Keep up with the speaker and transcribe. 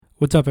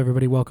What's up,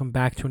 everybody? Welcome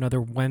back to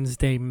another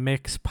Wednesday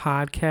Mix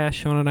podcast.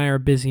 Sean and I are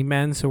busy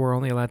men, so we're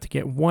only allowed to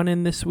get one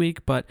in this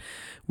week, but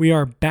we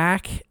are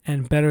back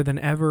and better than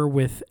ever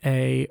with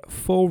a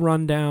full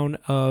rundown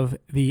of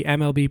the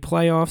MLB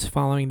playoffs.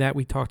 Following that,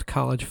 we talked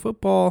college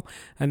football,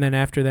 and then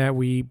after that,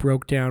 we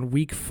broke down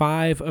Week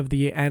 5 of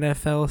the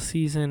NFL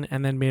season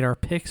and then made our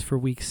picks for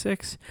Week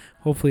 6.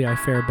 Hopefully, I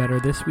fare better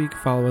this week.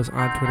 Follow us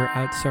on Twitter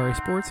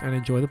 @SorrySports and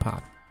enjoy the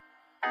pod.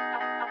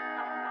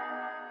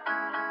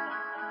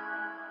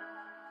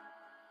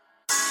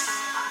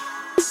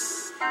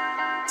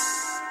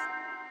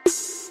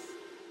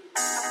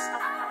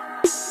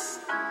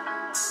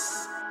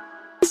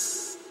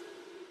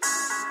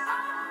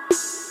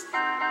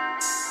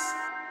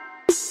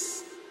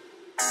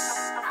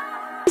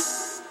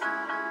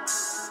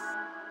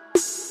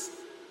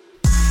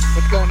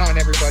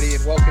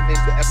 And welcome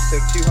into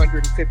episode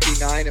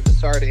 259 of the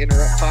Sorry to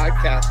Interrupt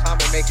podcast. Tom,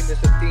 we're making this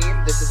a theme.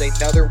 This is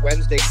another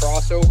Wednesday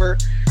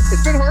crossover.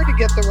 It's been hard to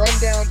get the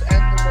rundowns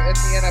and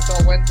the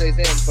NFL Wednesdays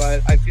in,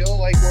 but I feel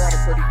like we're on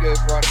a pretty good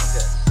run with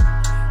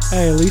this.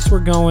 Hey, at least we're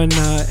going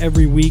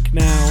every week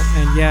now,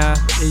 and yeah,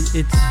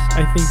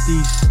 I think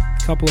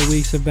these couple of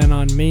weeks have been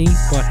on me,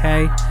 but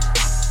hey,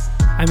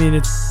 I mean,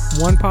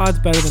 it's one pod's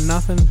better than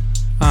nothing.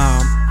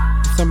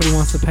 If somebody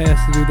wants to pay us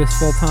to do this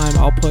full time,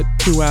 I'll put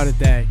 2 out a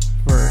day.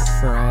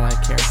 For all I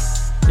care,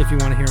 if you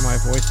want to hear my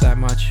voice that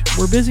much.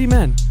 We're busy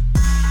men.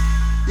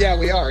 Yeah,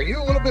 we are.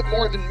 You a little bit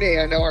more than me.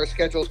 I know our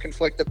schedules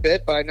conflict a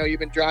bit, but I know you've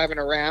been driving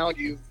around.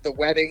 The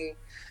wedding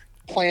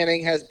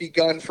planning has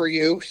begun for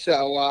you,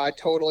 so I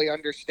totally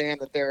understand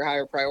that there are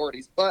higher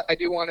priorities. But I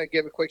do want to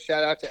give a quick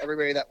shout out to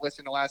everybody that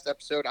listened to last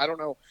episode. I don't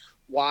know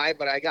why,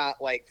 but I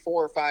got like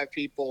 4 or 5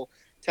 people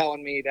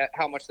telling me that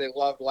how much they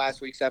loved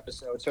last week's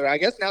episode. So I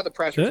guess now the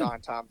pressure's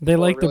on, Tom. They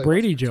like really the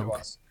Brady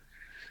joke.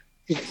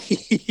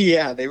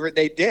 Yeah,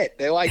 they did.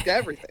 They liked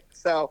everything.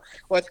 So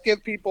let's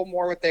give people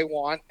more what they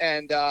want.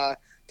 And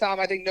Tom,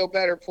 I think no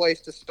better place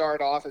to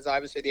start off is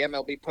obviously the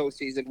MLB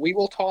postseason. We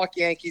will talk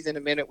Yankees in a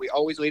minute. We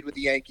always lead with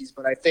the Yankees,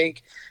 but I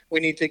think we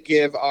need to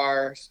give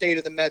our State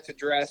of the Mets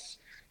address.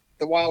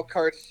 The wild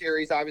card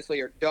series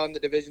obviously are done. The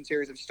division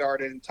series have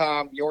started. And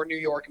Tom, your New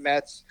York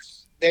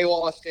Mets, they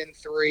lost in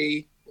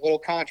 3. A little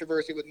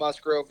controversy with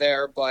Musgrove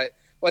there, but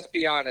let's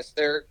be honest,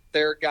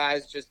 their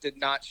guys just did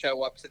not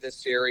show up to this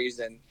series.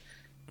 And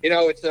you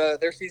know, it's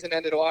their season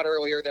ended a lot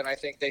earlier than I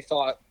think they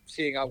thought,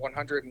 seeing a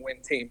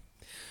 100-win team.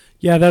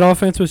 Yeah, that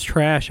offense was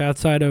trash.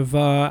 Outside of,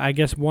 I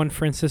guess, one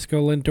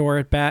Francisco Lindor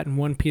at bat and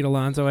one Pete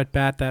Alonso at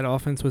bat, that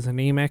offense was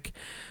anemic.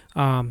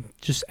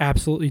 Just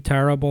absolutely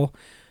terrible.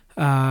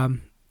 You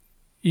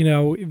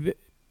know,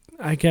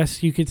 I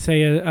guess you could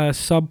say a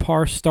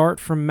subpar start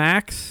from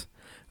Max,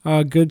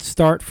 a good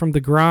start from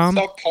DeGrom.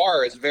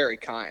 Subpar is very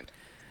kind.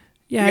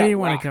 Yeah, I didn't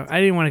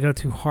want to go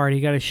too hard.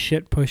 He got his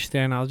shit pushed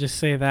in. I'll just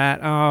say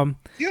that.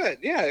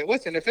 Yeah.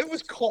 Listen, if it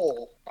was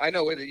Cole, I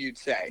know what you'd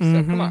say.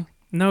 So come on.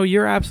 No,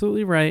 you're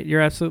absolutely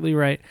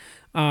right.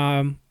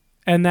 And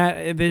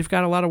that they've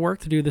got a lot of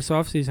work to do this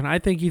offseason. I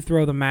think you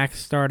throw the Max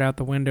start out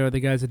the window. The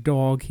guy's a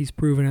dog. He's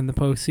proven in the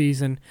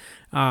postseason.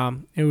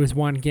 It was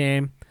one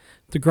game.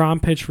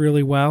 DeGrom pitched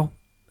really well,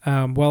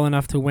 well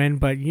enough to win.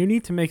 But you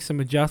need to make some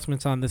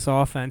adjustments on this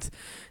offense.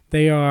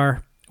 They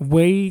are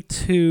way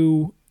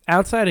too.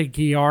 Outside of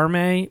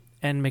Guillorme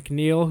and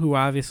McNeil, who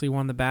obviously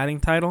won the batting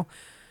title,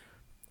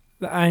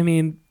 I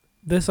mean,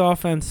 this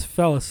offense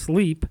fell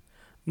asleep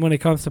when it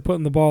comes to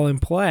putting the ball in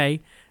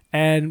play,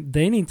 and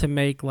they need to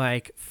make,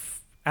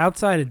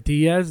 outside of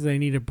Diaz, they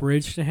need a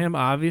bridge to him,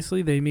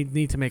 obviously. They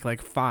need to make,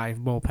 5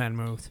 bullpen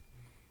moves.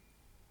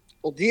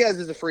 Well, Diaz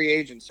is a free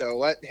agent, so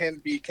let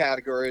him be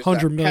categorized.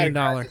 $100 million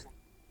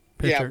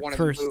pitcher. Yeah, one of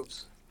the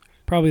moves.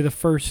 Probably the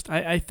first.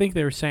 I think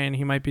they were saying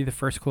he might be the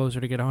first closer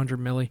to get $100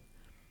 million.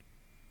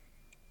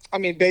 I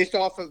mean, based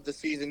off of the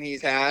season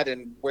he's had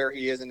and where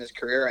he is in his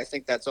career, I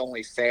think that's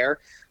only fair.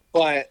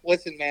 But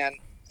listen, man,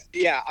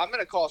 yeah, I'm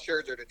going to call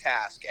Scherzer to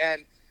task.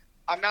 And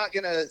I'm not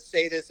going to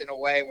say this in a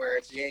way where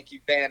it's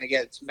Yankee fan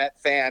against Met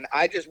fan.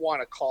 I just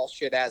want to call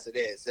shit as it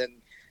is. And,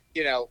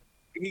 you know,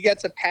 he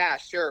gets a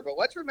pass, sure. But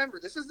let's remember,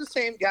 this is the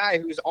same guy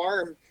whose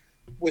arm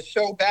was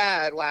so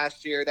bad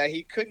last year that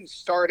he couldn't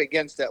start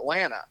against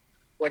Atlanta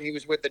when he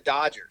was with the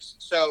Dodgers.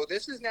 So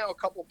this is now a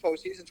couple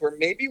postseasons where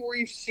maybe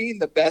we've seen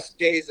the best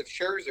days of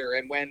Scherzer.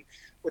 And when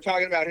we're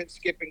talking about him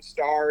skipping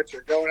starts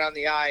or going on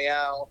the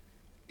IL,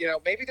 you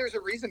know, maybe there's a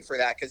reason for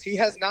that because he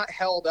has not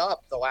held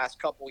up the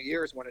last couple of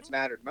years when it's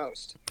mattered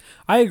most.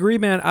 I agree,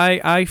 man.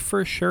 I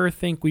for sure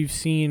think we've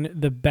seen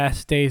the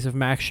best days of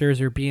Max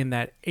Scherzer being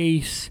that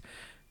ace,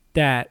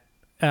 that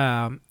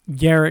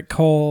Garrett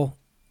Cole,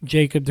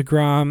 Jacob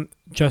deGrom,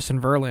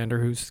 Justin Verlander,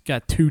 who's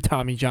got 2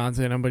 Tommy Johns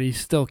in him, but he's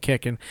still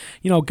kicking.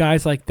 You know,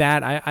 guys like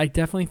that, I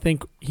definitely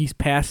think he's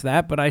past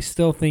that, but I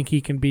still think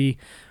he can be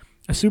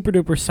a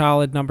super-duper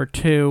solid number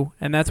 2,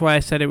 and that's why I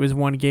said it was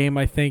one game.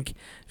 I think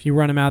if you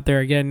run him out there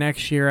again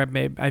next year,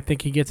 I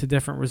think he gets a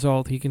different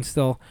result. He can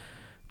still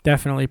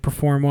definitely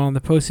perform well in the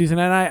postseason,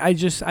 and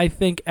I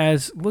think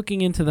as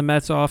looking into the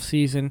Mets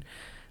offseason,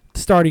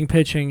 starting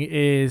pitching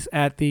is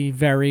at the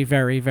very,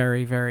 very,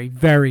 very, very,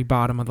 very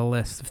bottom of the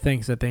list of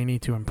things that they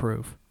need to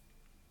improve.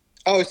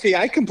 Oh, see,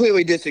 I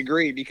completely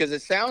disagree because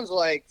it sounds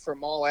like,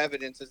 from all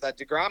evidence, is that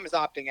DeGrom is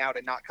opting out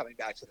and not coming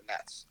back to the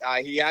Mets.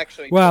 He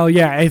actually. Well,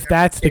 yeah, if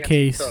that's the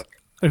case,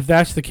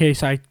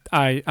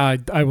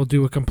 I will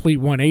do a complete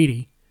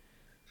 180.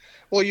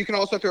 Well, you can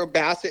also throw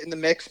Bassett in the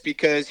mix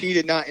because he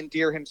did not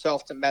endear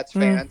himself to Mets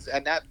fans,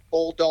 and that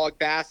bulldog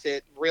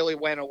Bassett really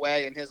went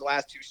away in his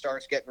last 2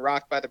 starts, getting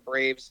rocked by the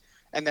Braves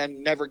and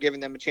then never giving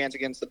them a chance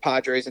against the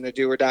Padres in a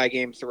do-or-die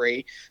Game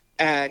 3.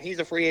 And he's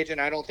a free agent.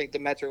 I don't think the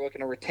Mets are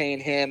looking to retain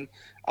him.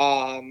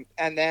 And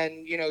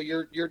then,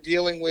 you're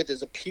dealing with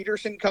is a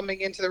Peterson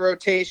coming into the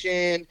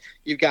rotation.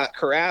 You've got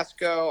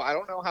Carrasco. I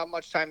don't know how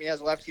much time he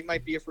has left. He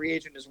might be a free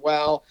agent as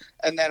well.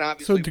 And then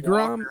obviously so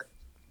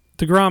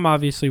DeGrom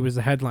obviously was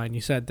the headline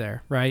you said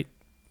there, right?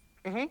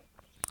 Mm-hmm.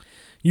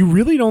 You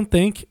really don't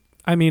think?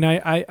 I mean,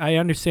 I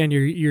understand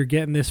you're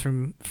getting this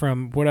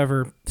from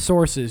whatever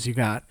sources you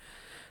got.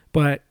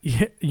 But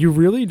you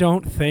really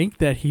don't think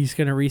that he's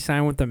going to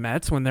re-sign with the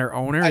Mets when their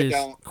owner is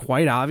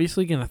quite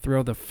obviously going to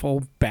throw the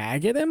full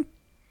bag at him?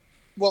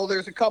 Well,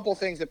 there's a couple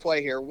things at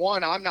play here.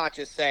 One, I'm not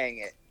just saying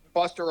it.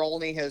 Buster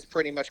Olney has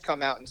pretty much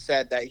come out and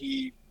said that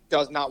he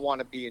does not want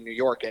to be in New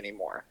York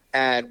anymore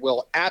and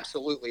will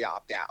absolutely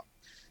opt out.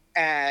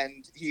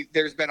 And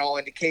there's been all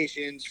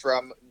indications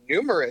from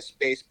numerous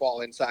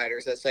baseball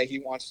insiders that say he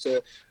wants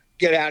to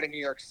get out of New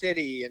York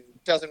City and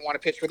doesn't want to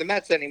pitch for the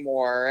Mets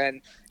anymore.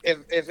 And if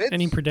it's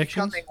any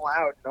predictions? Becoming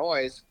loud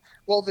noise,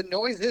 well, the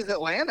noise is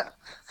Atlanta.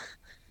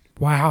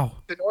 Wow.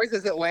 The noise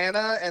is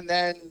Atlanta, and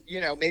then,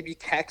 maybe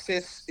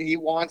Texas. He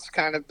wants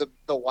kind of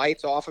the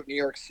lights off of New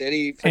York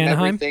City from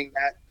Anaheim? Everything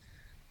that.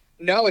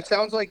 No, it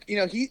sounds like,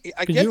 I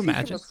Could guess you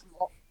imagine?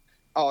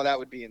 Oh, that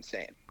would be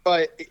insane.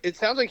 But it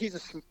sounds like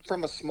he's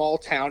from a small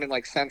town in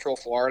like Central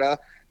Florida.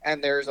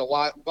 And there's a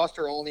lot.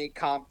 Buster Olney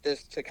comped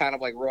this to kind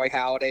of like Roy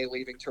Halladay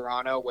leaving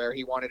Toronto, where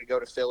he wanted to go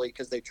to Philly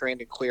because they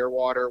trained in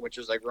Clearwater, which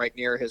is like right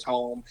near his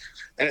home.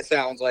 And it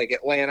sounds like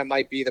Atlanta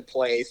might be the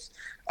place.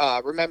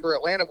 Remember,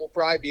 Atlanta will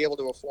probably be able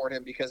to afford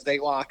him because they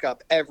lock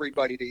up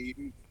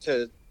everybody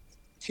to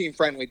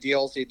team-friendly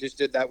deals. He just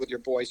did that with your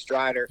boy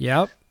Strider.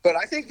 Yep. But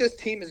I think this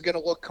team is going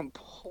to look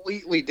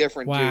completely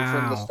different, wow.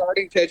 dude. From the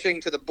starting pitching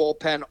to the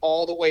bullpen,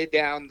 all the way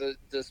down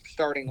the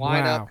starting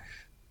lineup. Wow.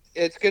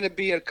 It's going to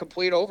be a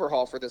complete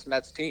overhaul for this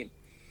Mets team.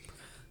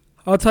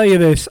 I'll tell you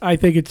this. I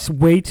think it's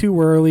way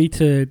too early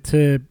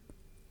to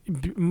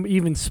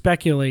even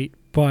speculate,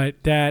 but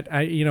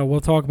we'll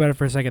talk about it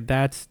for a second.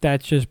 That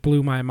just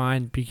blew my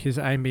mind because,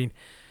 I mean,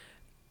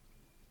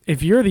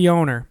 if you're the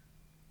owner,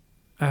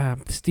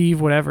 Steve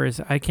whatever is,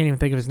 I can't even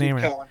think of his name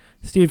right now.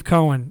 Steve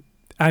Cohen.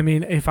 I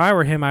mean, if I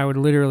were him, I would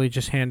literally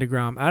just hand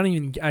DeGrom.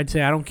 I'd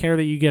say, I don't care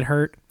that you get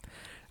hurt.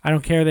 I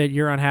don't care that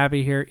you're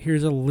unhappy here.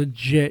 Here's a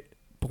legit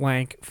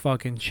blank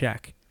fucking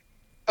check.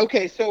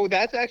 Okay, so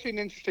that's actually an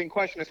interesting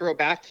question to throw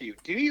back to you.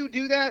 Do you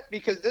do that?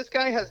 Because this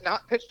guy has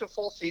not pitched a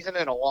full season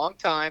in a long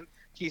time.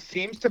 He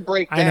seems to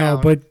break down. I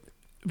know,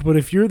 but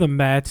if you're the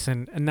Mets,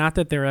 and not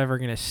that they're ever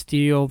going to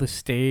steal the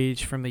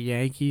stage from the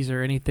Yankees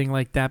or anything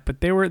like that,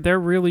 but they're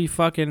really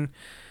fucking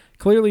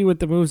clearly with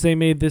the moves they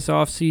made this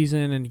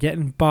offseason and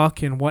getting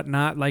Buck and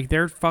whatnot, like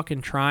they're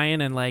fucking trying,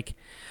 and like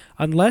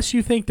unless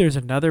you think there's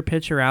another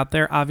pitcher out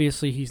there,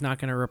 obviously he's not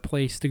going to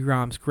replace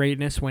DeGrom's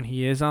greatness when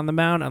he is on the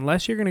mound.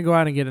 Unless you're going to go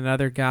out and get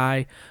another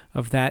guy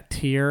of that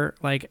tier.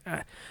 Like,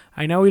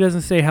 I know he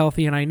doesn't stay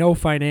healthy, and I know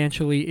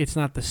financially it's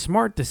not the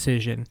smart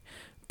decision.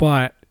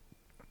 But,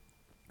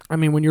 I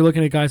mean, when you're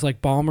looking at guys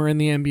like Ballmer in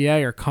the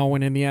NBA or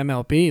Cohen in the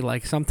MLB,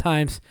 like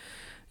sometimes,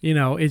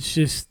 it's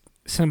just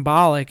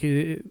symbolic.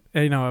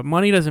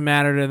 Money doesn't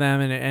matter to them,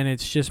 and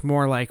it's just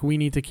more like we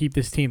need to keep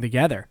this team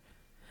together.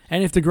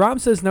 And if DeGrom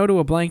says no to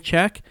a blank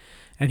check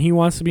and he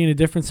wants to be in a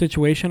different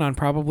situation on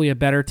probably a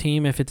better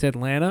team if it's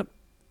Atlanta,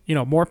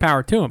 more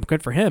power to him.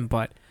 Good for him.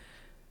 But,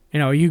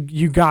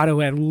 you got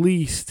to at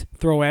least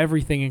throw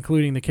everything,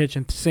 including the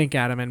kitchen sink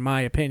at him, in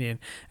my opinion,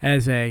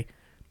 as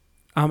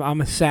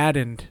I'm a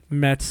saddened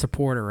Mets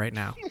supporter right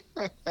now.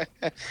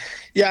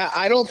 Yeah,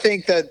 I don't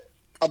think that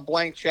a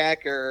blank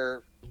check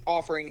or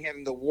offering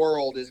him the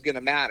world is going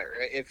to matter.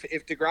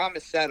 If DeGrom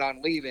is set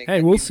on leaving.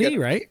 Hey, we'll see,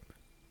 right?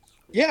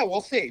 Yeah,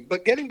 we'll see.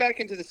 But getting back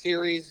into the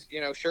series,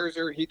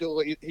 Scherzer,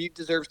 he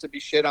deserves to be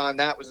shit on.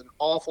 That was an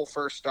awful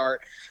first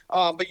start.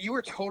 But you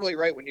were totally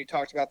right when you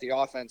talked about the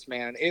offense,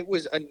 man. It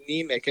was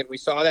anemic, and we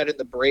saw that in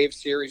the Braves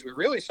series. We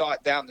really saw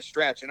it down the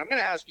stretch. And I'm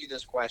going to ask you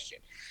this question.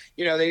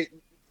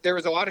 There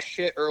was a lot of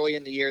shit early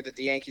in the year that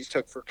the Yankees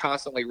took for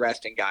constantly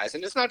resting guys.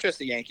 And it's not just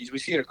the Yankees. We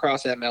see it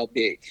across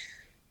MLB.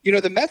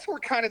 The Mets were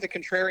kind of the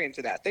contrarian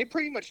to that. They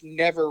pretty much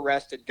never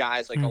rested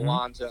guys like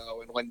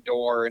Alonso and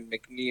Lindor and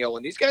McNeil,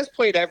 and these guys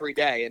played every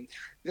day. And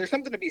there's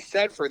something to be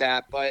said for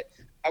that. But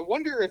I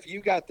wonder if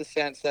you got the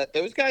sense that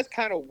those guys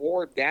kind of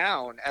wore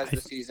down as the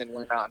season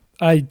went on.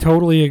 I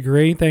totally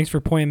agree. Thanks for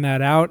pointing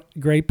that out.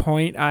 Great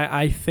point.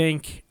 I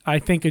think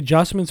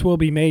adjustments will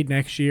be made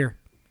next year.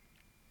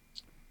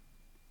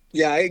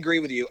 Yeah, I agree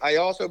with you. I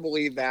also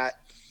believe that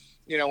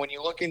When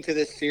you look into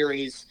this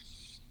series,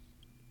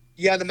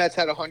 yeah, the Mets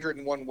had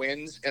 101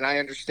 wins, and I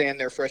understand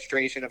their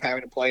frustration of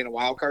having to play in a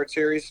wild card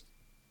series,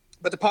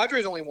 but the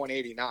Padres only won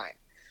 89.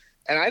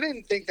 And I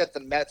didn't think that the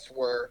Mets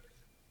were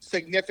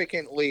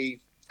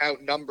significantly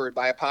outnumbered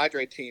by a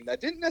Padre team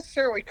that didn't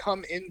necessarily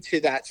come into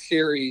that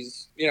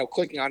series,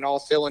 clicking on all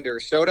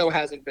cylinders. Soto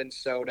hasn't been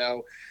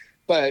Soto,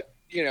 but,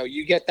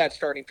 you get that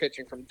starting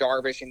pitching from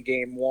Darvish in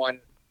game one.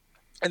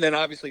 And then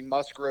obviously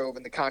Musgrove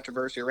and the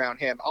controversy around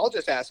him. I'll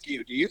just ask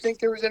you, do you think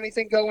there was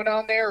anything going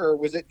on there, or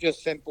was it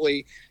just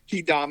simply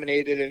he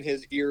dominated and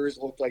his ears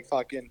looked like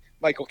fucking,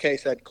 Michael Kay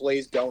said,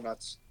 glazed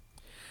donuts?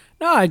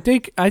 No, I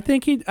think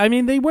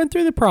they went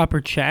through the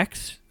proper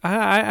checks.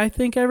 I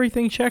think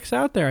everything checks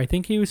out there. I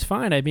think he was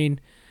fine. I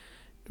mean,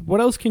 what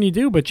else can you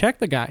do but check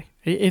the guy?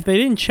 If they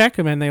didn't check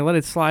him and they let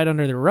it slide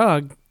under the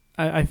rug,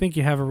 I think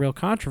you have a real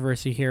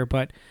controversy here.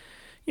 But,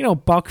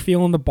 Buck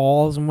feeling the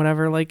balls and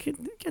whatever, like,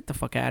 get the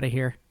fuck out of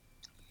here.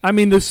 I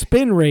mean, the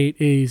spin rate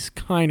is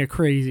kind of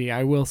crazy.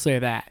 I will say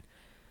that.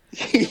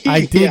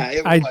 I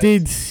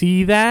did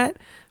see that,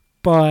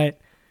 but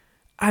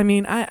I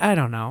mean, I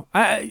don't know.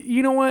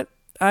 You know what?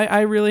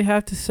 I really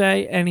have to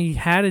say, and he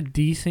had a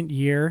decent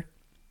year,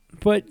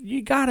 but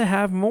you got to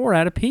have more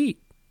out of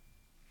Pete.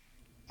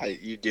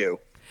 You do.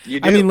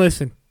 I mean,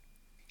 listen,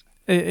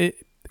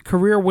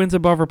 career wins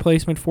above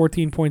replacement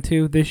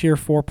 14.2, this year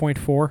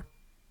 4.4.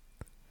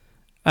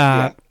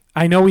 Yeah.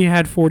 I know he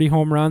had 40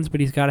 home runs,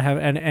 but he's got to have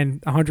and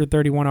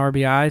 131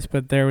 RBIs,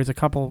 but there was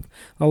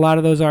a lot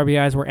of those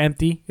RBIs were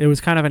empty. It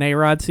was kind of an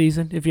A-Rod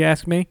season, if you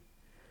ask me.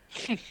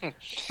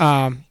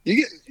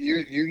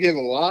 You give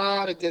a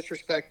lot of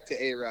disrespect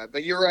to A-Rod,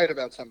 but you're right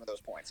about some of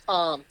those points.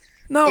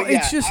 No,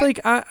 it's just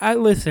I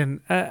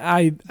listen.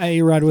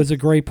 A-Rod was a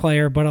great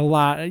player, but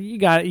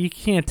you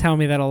can't tell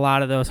me that a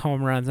lot of those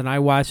home runs, and I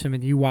watched them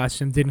and you watched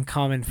them, didn't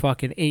come in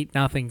fucking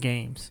 8-0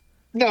 games.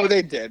 No,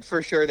 they did.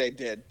 For sure they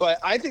did. But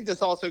I think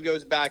this also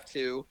goes back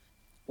to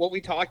what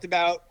we talked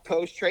about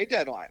post-trade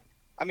deadline.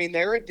 I mean,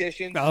 their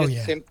additions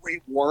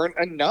simply weren't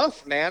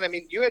enough, man. I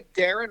mean, you had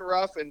Darren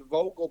Ruff and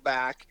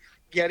Vogelback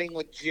getting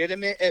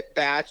legitimate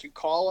at-bats. You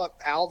call up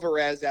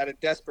Alvarez out of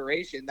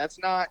desperation. That's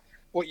not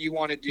what you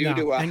want to do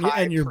to a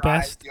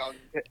high-priced young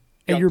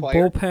player.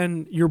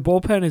 Your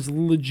bullpen is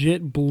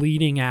legit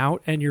bleeding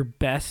out, and your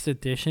best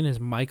addition is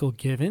Michael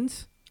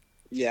Givens?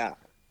 Yeah.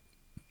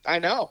 I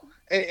know.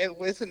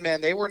 Listen, man,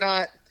 they were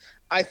not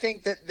 – I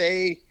think that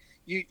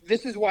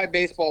this is why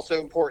baseball's so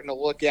important to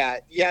look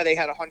at. Yeah, they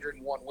had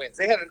 101 wins.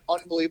 They had an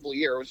unbelievable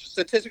year. It was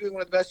statistically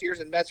one of the best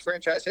years in Mets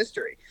franchise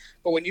history.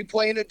 But when you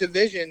play in a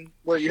division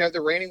where you have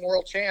the reigning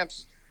world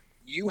champs,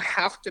 you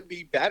have to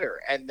be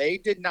better. And they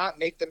did not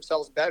make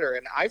themselves better.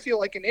 And I feel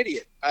like an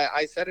idiot.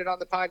 I said it on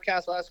the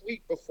podcast last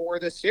week before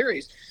this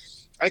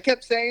series. I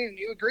kept saying, and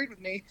you agreed with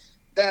me,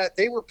 that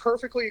they were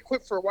perfectly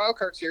equipped for a wild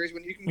card series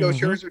when you can go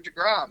Scherzer,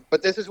 DeGrom.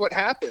 But this is what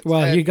happens.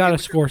 Well, you got to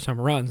score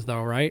some runs,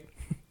 though, right?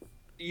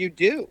 You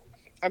do.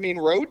 I mean,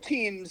 road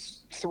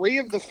teams, 3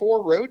 of the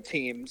 4 road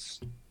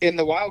teams in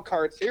the wild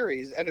card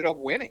series ended up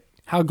winning.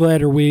 How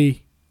glad are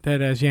we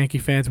that as Yankee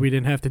fans we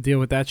didn't have to deal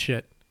with that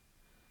shit?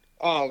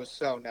 Oh, it was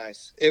so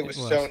nice. It was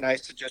so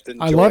nice to just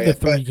enjoy it. I love the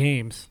 3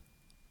 games.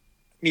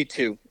 Me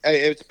too.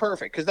 It's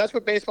perfect because that's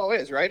what baseball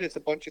is, right? It's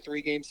a bunch of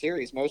 3-game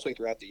series mostly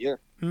throughout the year.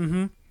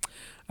 Mm-hmm.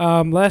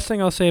 Last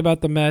thing I'll say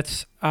about the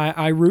Mets,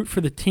 I root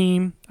for the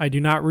team. I do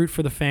not root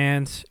for the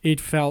fans.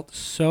 It felt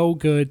so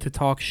good to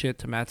talk shit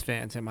to Mets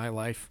fans in my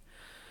life.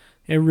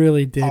 It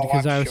really did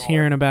because I was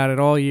hearing about it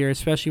all year,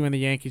 especially when the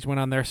Yankees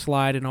went on their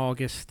slide in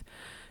August.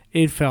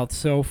 It felt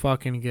so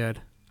fucking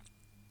good.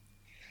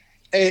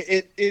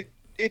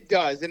 It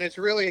does, and it's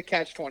really a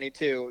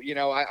catch-22.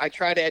 I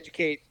try to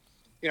educate.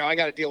 I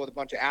got to deal with a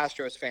bunch of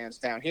Astros fans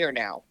down here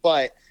now,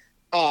 but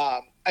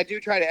I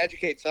do try to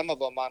educate some of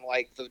them on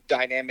like the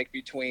dynamic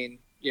between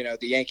the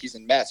Yankees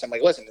and Mets. I'm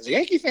like, listen, as a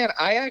Yankee fan,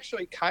 I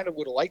actually kind of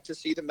would like to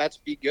see the Mets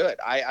be good.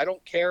 I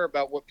don't care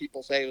about what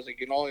people say. It was like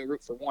you can only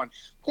root for one.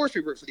 Of course,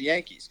 we root for the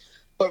Yankees,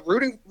 but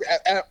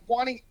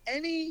wanting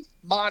any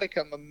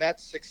modicum of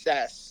Mets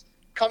success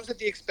comes at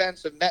the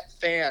expense of Met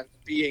fans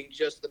being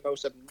just the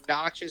most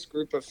obnoxious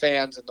group of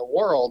fans in the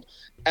world,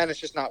 and it's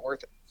just not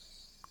worth it.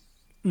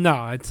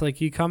 No, it's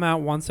like you come out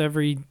once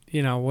every,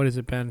 what has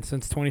it been,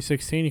 since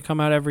 2016? You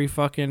come out every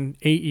fucking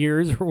 8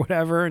 years or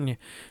whatever, and you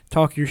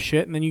talk your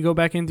shit, and then you go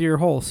back into your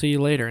hole. See you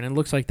later. And it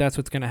looks like that's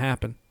what's going to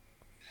happen.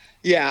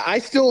 Yeah, I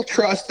still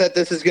trust that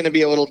this is going to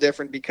be a little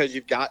different because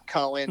you've got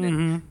Cohen,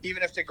 and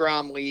even if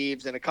DeGrom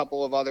leaves and a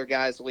couple of other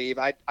guys leave,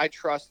 I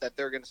trust that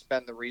they're going to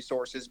spend the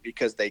resources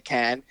because they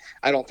can.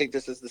 I don't think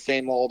this is the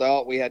same old,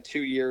 we had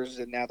 2 years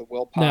and now the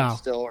Wilpots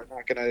still are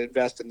not going to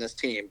invest in this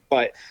team.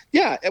 But,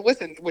 yeah, and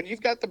listen, when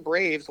you've got the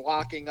Braves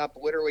locking up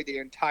literally the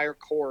entire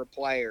core of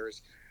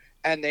players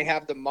and they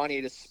have the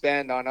money to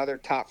spend on other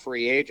top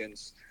free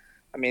agents,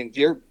 I mean,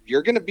 you're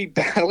going to be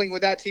battling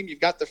with that team.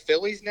 You've got the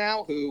Phillies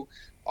now who –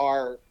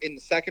 are in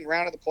the second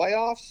round of the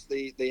playoffs,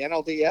 the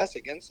NLDS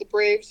against the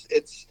Braves.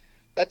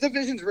 That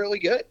division's really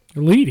good.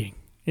 Leading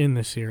in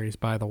the series,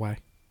 by the way.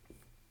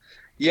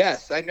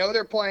 Yes, I know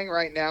they're playing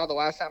right now. The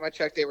last time I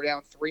checked, they were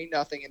down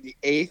 3-0 in the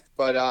eighth.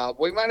 But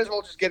we might as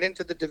well just get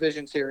into the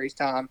division series,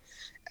 Tom.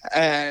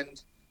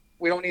 And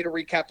we don't need to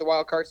recap the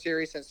wild card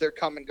series since they're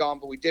come and gone.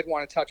 But we did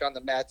want to touch on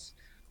the Mets.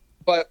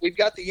 But we've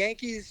got the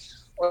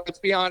Yankees. Well, let's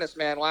be honest,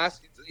 man.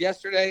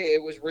 Yesterday,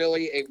 it was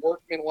really a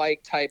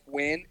workmanlike type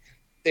win.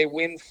 They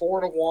win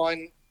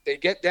 4-1. They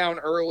get down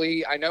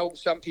early. I know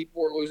some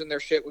people were losing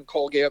their shit when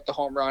Cole gave up the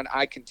home run.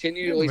 I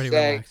continually Everybody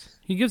say relax.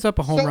 He gives up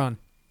a home run.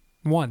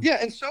 One. Yeah,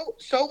 and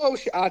solo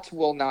shots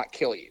will not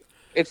kill you.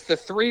 It's the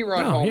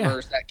 3-run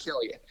homers that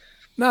kill you.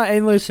 No,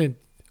 and listen,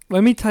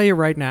 let me tell you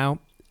right now,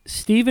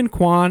 Steven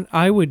Kwan,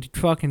 I would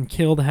fucking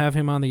kill to have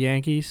him on the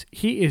Yankees.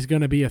 He is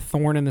going to be a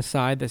thorn in the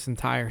side this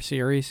entire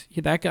series.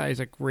 That guy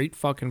is a great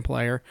fucking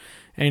player.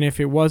 And if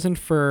it wasn't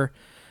for,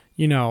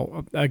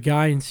 a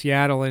guy in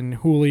Seattle and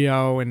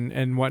Julio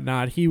and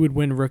whatnot, he would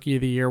win Rookie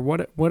of the Year.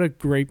 What a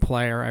great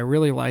player. I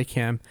really like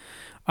him.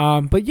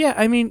 But yeah,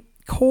 I mean,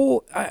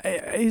 Cole,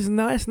 his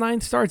last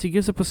 9 starts, he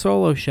gives up a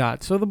solo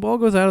shot. So the ball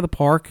goes out of the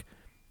park.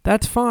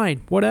 That's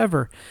fine,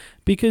 whatever.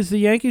 Because the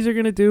Yankees are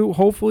going to do,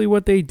 hopefully,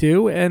 what they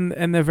do,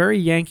 and the very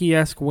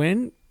Yankee-esque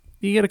win,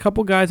 you get a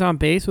couple guys on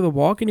base with a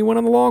walk, and you win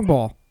on the long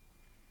ball.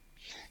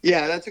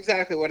 Yeah, that's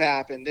exactly what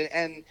happened.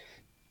 And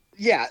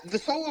yeah, the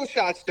solo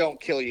shots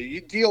don't kill you.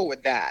 You deal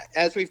with that.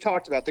 As we've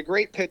talked about, the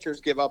great pitchers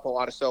give up a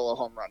lot of solo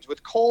home runs.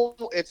 With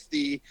Cole, it's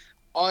the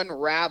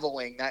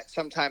unraveling that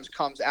sometimes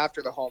comes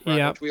after the home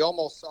run, which we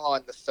almost saw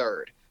in the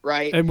third,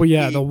 right? And,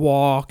 the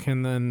walk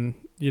and then,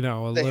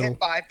 the hit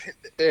by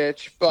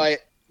pitch.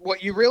 But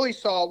what you really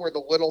saw were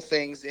the little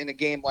things in a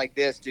game like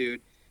this, dude,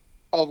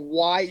 of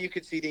why you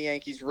could see the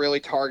Yankees really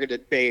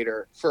targeted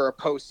Bader for a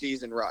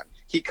postseason run.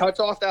 He cuts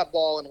off that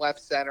ball in left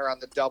center on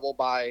the double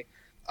by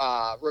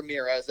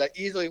Ramirez that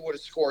easily would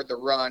have scored the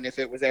run if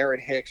it was Aaron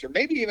Hicks or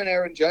maybe even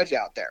Aaron Judge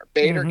out there.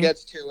 Bader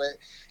gets to it.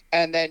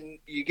 And then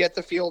you get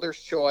the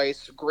fielder's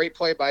choice. Great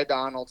play by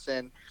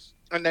Donaldson.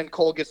 And then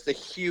Cole gets the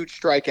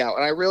huge strikeout.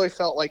 And I really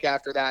felt like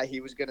after that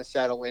he was going to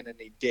settle in, and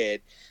he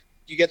did.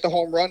 You get the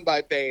home run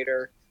by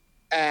Bader.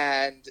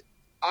 And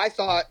I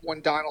thought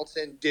when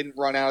Donaldson didn't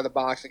run out of the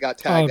box and got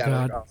tagged out,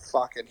 I was like, oh,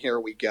 fucking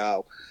here we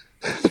go.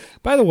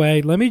 By the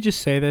way, let me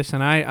just say this,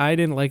 and I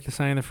didn't like the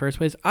sign in the first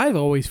place. I've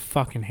always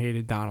fucking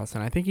hated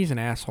Donaldson. I think he's an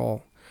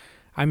asshole.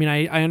 I mean,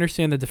 I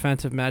understand the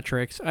defensive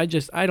metrics. I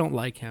don't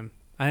like him.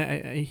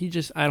 I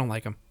don't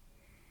like him.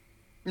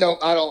 No,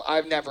 I don't.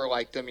 I've never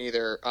liked him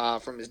either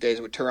from his days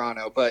with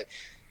Toronto. But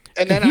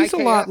and then he's a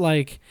lot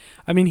like.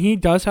 I mean, he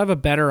does have a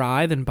better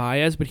eye than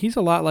Baez, but he's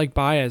a lot like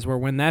Baez, where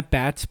when that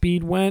bat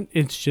speed went,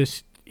 it's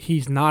just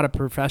he's not a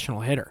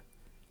professional hitter.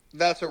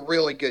 That's a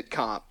really good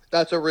comp.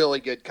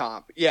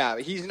 Yeah,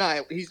 he's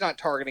not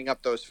targeting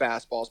up those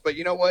fastballs. But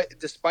you know what?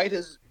 Despite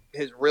his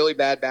really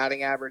bad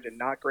batting average and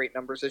not great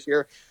numbers this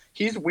year,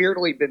 he's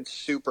weirdly been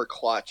super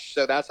clutch.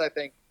 So that's, I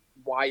think,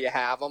 why you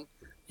have him.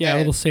 Yeah, a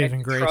little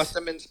saving grace. Trust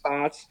him in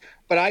spots.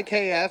 But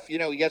IKF,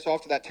 he gets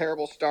off to that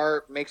terrible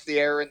start, makes the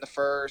error in the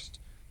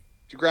first,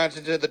 grounds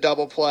into the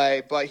double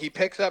play, but he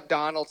picks up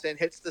Donaldson,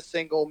 hits the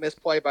single,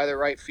 misplay by the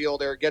right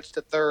fielder, gets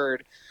to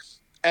third,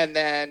 and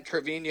then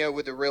Trevino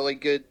with a really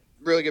good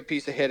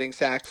piece of hitting,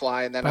 sac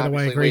fly, and then by the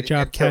way, great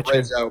job catching.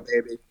 Rizzo,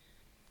 baby.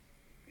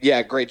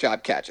 Yeah, great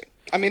job catching.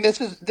 I mean, this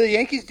is the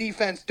Yankees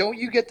defense. Don't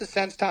you get the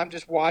sense, Tom,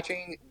 just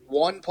watching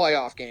one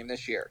playoff game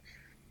this year?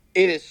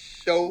 It is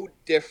so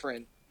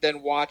different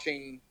than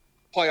watching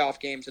playoff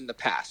games in the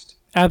past.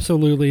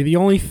 Absolutely. The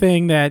only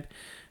thing that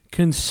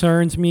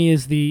concerns me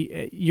is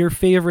your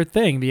favorite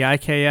thing, the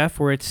IKF,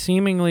 where it's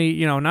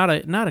seemingly, not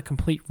a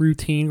complete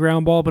routine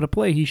ground ball, but a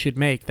play he should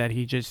make that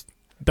he just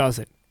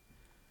doesn't.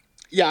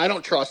 Yeah, I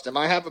don't trust him.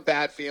 I have a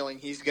bad feeling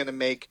he's going to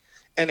make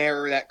an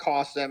error that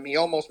costs them. He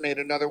almost made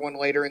another one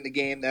later in the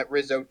game that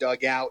Rizzo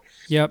dug out.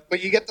 Yep.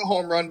 But you get the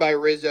home run by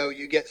Rizzo.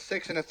 You get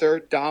 6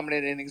 1/3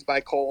 dominant innings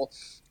by Cole.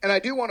 And I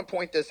do want to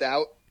point this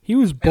out. He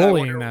was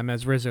bullying them,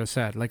 as Rizzo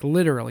said, like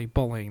literally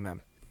bullying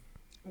them.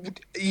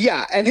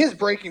 Yeah, and his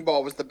breaking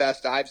ball was the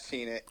best I've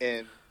seen it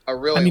in a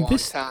really long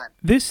time.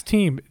 This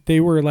team, they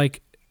were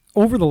like,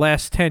 over the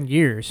last 10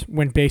 years,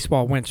 when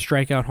baseball went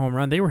strikeout home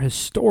run, they were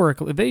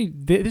historically.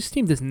 This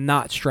team does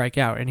not strike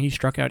out, and he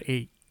struck out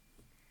 8.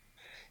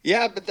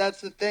 Yeah, but that's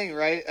the thing,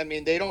 right? I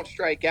mean, they don't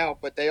strike out,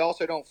 but they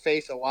also don't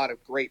face a lot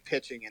of great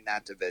pitching in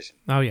that division.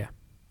 Oh, yeah.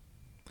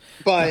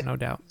 But no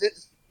doubt.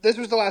 This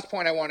was the last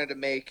point I wanted to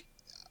make.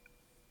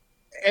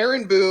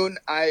 Aaron Boone,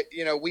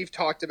 we've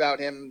talked about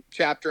him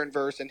chapter and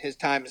verse in his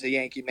time as a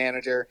Yankee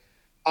manager.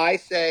 I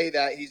say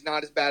that he's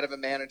not as bad of a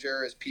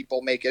manager as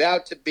people make it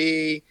out to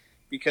be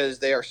because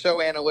they are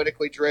so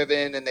analytically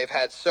driven and they've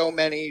had so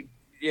many,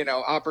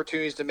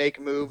 opportunities to make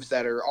moves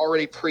that are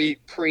already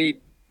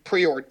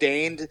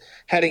preordained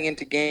heading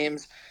into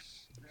games.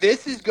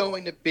 This is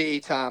going to be,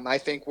 Tom, I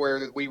think,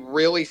 where we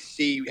really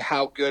see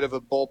how good of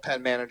a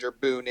bullpen manager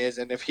Boone is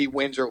and if he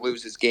wins or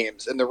loses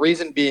games. And the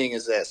reason being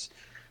is this.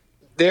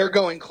 They're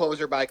going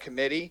closer by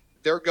committee.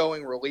 They're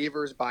going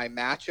relievers by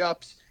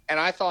matchups. And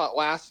I thought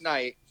last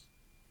night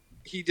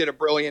he did a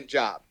brilliant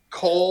job.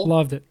 Cole,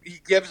 Loved it. he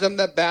gives them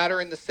the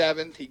batter in the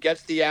 7th. He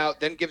gets the out,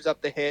 then gives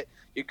up the hit.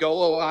 You go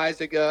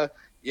Loizaga,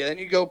 then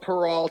you go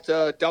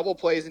Peralta, double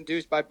plays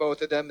induced by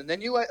both of them, and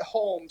then you let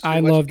Holmes, I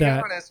who, let's love be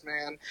that. honest,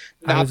 man,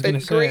 I not was been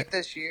gonna say great it.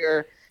 this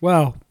year.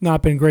 Well,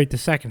 not been great the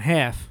second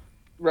half.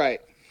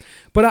 Right.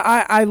 But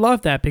I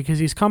love that because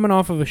he's coming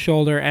off of a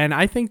shoulder, and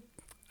I think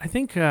I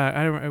don't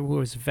know, it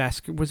was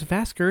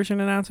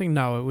Vasgersian announcing?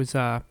 No, it was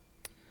I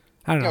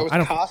don't know. No, it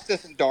was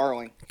Costas and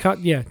Darling.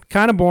 Yeah,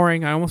 kind of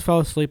boring. I almost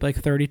fell asleep like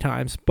 30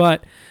 times.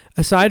 But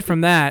aside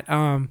from that,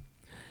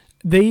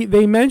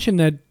 they mentioned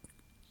that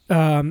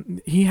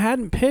he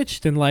hadn't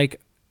pitched in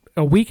like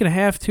a week and a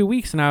half, 2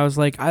 weeks, and I was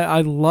like,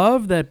 I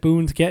love that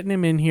Boone's getting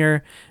him in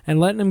here and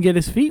letting him get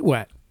his feet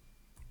wet.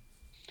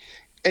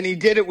 And he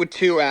did it with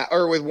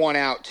with 1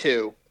 out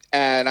too.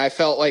 And I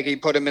felt like he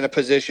put him in a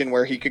position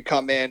where he could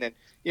come in and,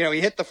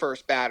 he hit the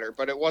first batter,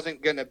 but it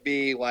wasn't going to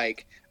be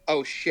like,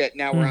 oh shit,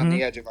 now we're on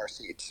the edge of our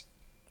seats.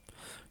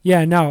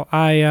 Yeah, no,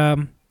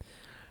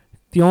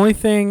 the only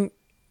thing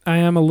I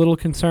am a little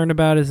concerned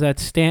about is that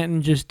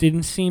Stanton just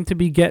didn't seem to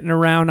be getting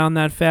around on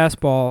that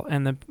fastball,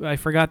 and I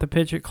forgot the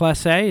pitcher,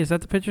 Clase, is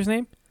that the pitcher's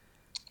name?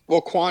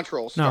 Well,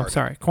 Quantrill started. No,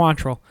 sorry,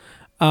 Quantrill.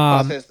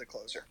 Clase is the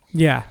closer.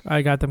 Yeah,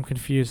 I got them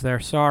confused there.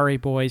 Sorry,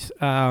 boys.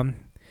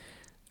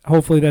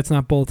 Hopefully that's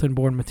not bulletin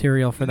board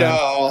material for them.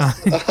 No,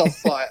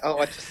 I'll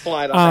let you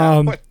slide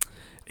on that one.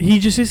 He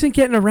just isn't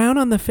getting around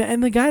on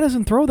and the guy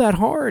doesn't throw that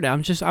hard.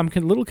 I'm a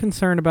little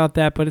concerned about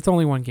that, but it's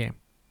only one game.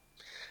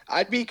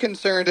 I'd be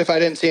concerned if I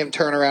didn't see him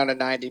turn around a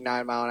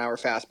 99-mile-an-hour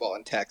fastball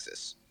in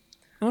Texas.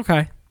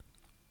 Okay.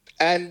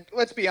 And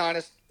let's be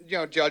honest,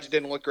 Judge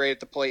didn't look great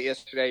at the plate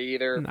yesterday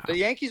either. No. The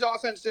Yankees'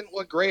 offense didn't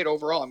look great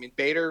overall. I mean,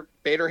 Bader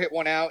hit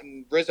 1 out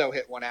and Rizzo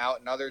hit 1 out,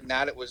 and other than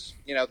that, it was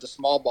the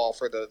small ball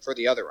for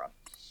the other run.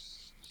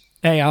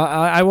 Hey,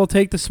 I will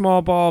take the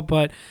small ball,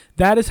 but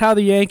that is how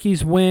the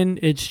Yankees win.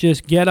 It's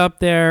just get up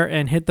there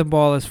and hit the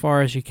ball as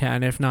far as you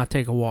can, if not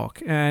take a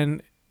walk.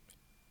 And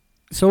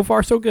so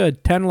far, so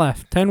good. 10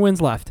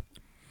 wins left.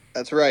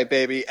 That's right,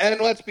 baby.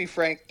 And let's be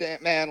frank,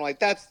 man, like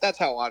that's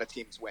how a lot of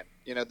teams win.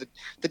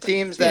 The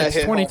teams that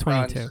hit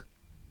 2022. home runs,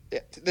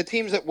 the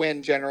teams that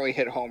win generally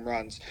hit home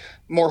runs,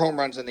 more home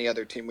runs than the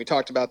other team. We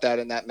talked about that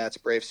in that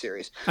Mets-Braves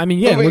series. I mean,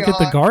 yeah, look at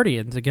the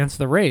Guardians against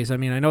the Rays. I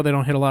mean, I know they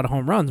don't hit a lot of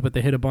home runs, but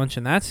they hit a bunch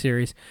in that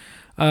series.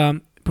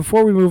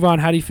 Before we move on,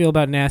 how do you feel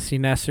about Nasty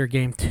Nestor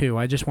Game 2?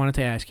 I just wanted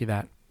to ask you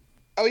that.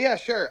 Oh, yeah,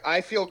 sure.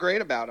 I feel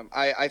great about him.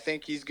 I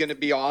think he's going to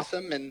be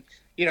awesome, and,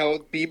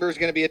 Bieber's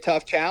going to be a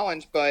tough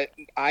challenge, but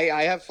I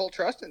have full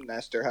trust in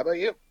Nestor. How about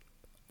you?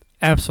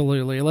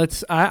 Absolutely.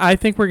 I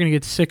think we're going to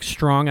get 6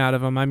 strong out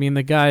of him. I mean,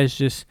 the guy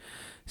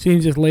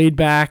seems as laid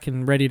back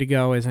and ready to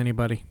go as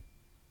anybody.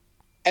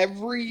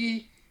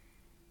 Every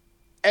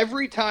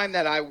time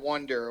that I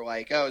wonder,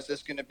 like, oh, is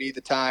this going to be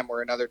the time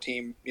where another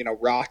team,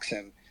 rocks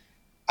him?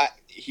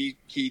 He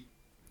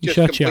just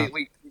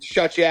completely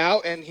shuts you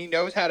out, and he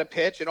knows how to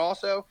pitch. And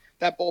also,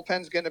 that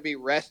bullpen's going to be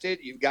rested.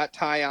 You've got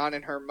Taillon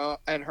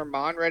and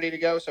Herman ready to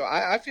go. So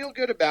I feel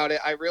good about it.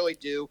 I really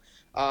do.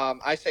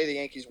 I say the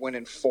Yankees win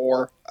in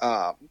 4.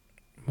 Wow.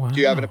 Do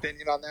you have an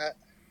opinion on that?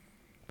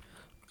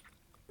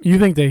 You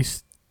think they?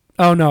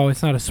 Oh no,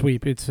 it's not a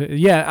sweep. It's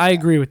I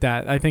agree with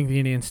that. I think the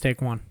Indians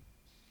take 1.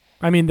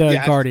 I mean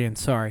the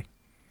Guardians. Sorry.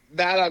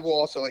 That I will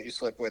also let you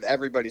slip with.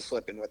 Everybody's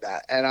slipping with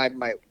that, and I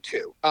might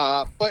too.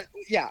 But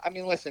yeah, I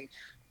mean, listen,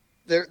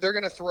 they're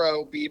going to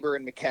throw Bieber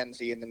and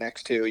McKenzie in the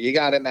next 2. You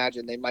got to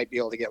imagine they might be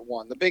able to get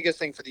 1. The biggest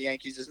thing for the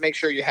Yankees is make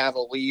sure you have a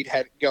lead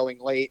going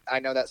late. I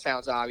know that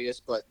sounds obvious,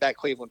 but that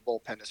Cleveland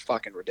bullpen is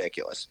fucking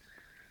ridiculous.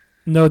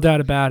 No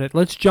doubt about it.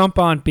 Let's jump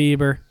on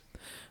Bieber.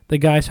 The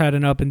guy's had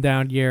an up and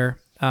down year,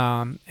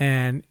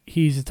 and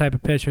he's the type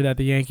of pitcher that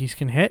the Yankees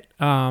can hit.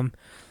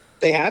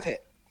 They have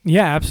hit.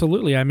 Yeah,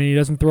 absolutely. I mean, he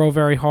doesn't throw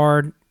very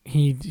hard.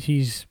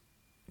 He's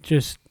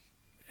just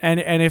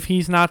and if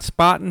he's not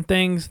spotting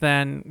things,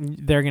 then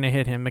they're gonna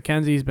hit him.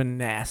 McKenzie's been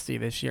nasty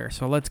this year,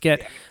 so let's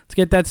get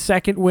that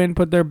second win,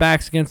 put their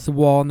backs against the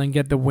wall, and then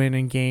get the win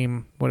in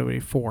game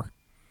 4.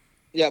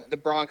 Yep, the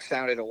Bronx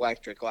sounded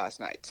electric last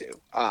night too.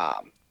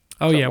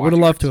 Would have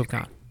loved to have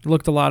gone. It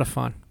looked a lot of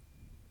fun.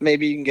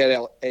 Maybe you can get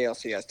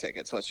ALCS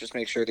tickets. Let's just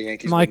make sure the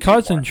Yankees. My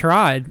cousin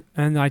tried,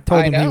 and I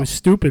told him he was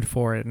stupid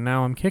for it, and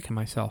now I'm kicking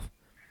myself.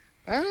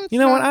 You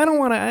know what? I don't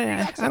want to.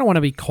 I don't want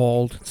to be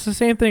cold. It's the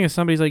same thing as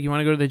somebody's like, "You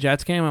want to go to the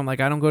Jets game?" I'm like,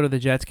 "I don't go to the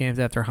Jets games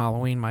after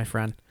Halloween, my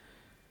friend."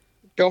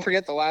 Don't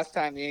forget the last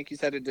time the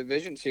Yankees had a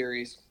division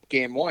series,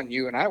 Game 1.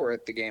 You and I were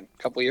at the game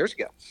a couple of years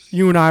ago.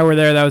 You and I were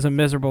there. That was a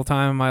miserable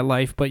time in my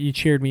life, but you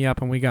cheered me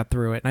up, and we got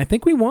through it. And I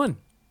think we won.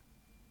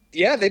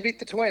 Yeah, they beat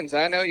the Twins.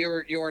 I know you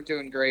weren't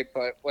doing great,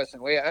 but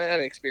listen, I had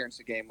to experience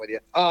the game with you.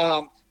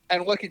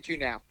 And look at you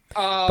now.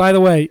 By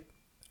the way,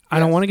 I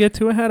don't want to get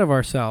too ahead of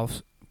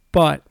ourselves,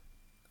 but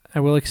I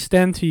will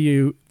extend to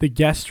you the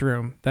guest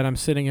room that I'm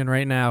sitting in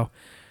right now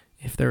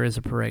if there is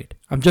a parade.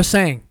 I'm just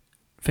saying.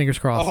 Fingers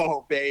crossed.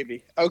 Oh,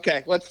 baby.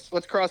 Okay, let's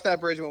cross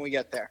that bridge when we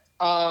get there.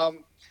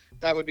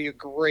 That would be a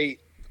great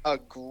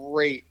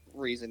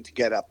reason to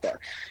get up there.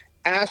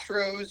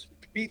 Astros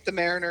beat the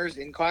Mariners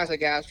in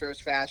classic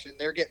Astros fashion.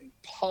 They're getting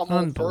pummeled.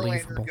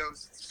 Unbelievable. Verlander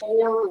goes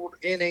 4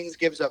 innings,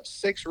 gives up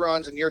 6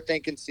 runs, and you're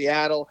thinking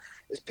Seattle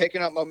is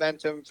picking up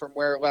momentum from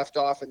where it left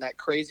off in that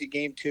crazy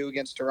Game 2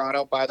 against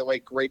Toronto. By the way,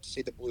 great to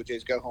see the Blue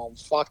Jays go home.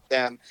 Fuck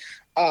them.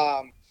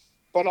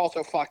 But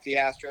also fuck the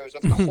Astros.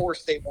 Of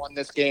course they won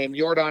this game.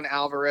 Yordan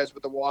Alvarez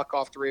with a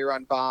walk-off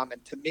 3-run bomb.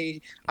 And to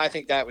me, I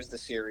think that was the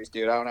series,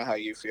 dude. I don't know how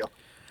you feel.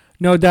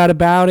 No doubt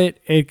about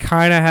it. It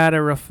kind of had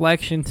a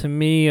reflection to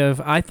me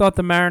of I thought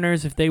the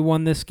Mariners, if they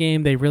won this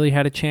game, they really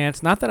had a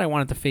chance. Not that I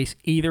wanted to face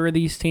either of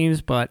these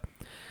teams, but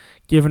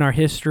given our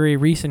history,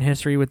 recent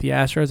history with the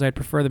Astros, I'd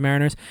prefer the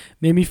Mariners.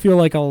 Made me feel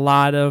like a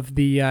lot of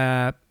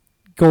the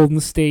Golden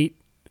State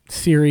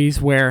series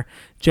where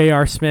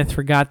J.R. Smith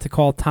forgot to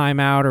call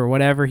timeout or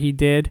whatever he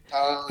did.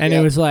 And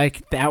It was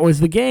like, that was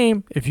the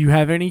game. If you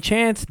have any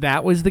chance,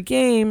 that was the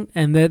game.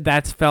 And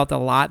that's felt a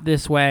lot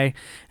this way.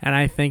 And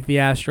I think the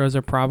Astros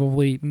are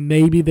probably,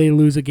 maybe they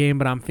lose a game,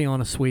 but I'm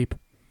feeling a sweep.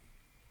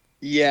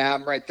 Yeah,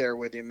 I'm right there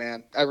with you,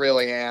 man. I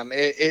really am.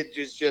 It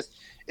just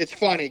it's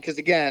funny because,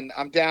 again,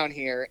 I'm down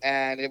here,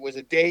 and it was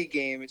a day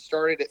game. It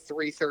started at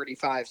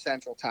 3:35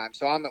 Central Time,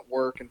 so I'm at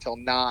work until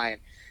 9.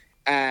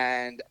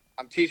 And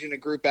I'm teaching a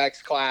Group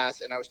X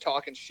class, and I was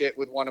talking shit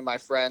with one of my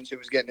friends who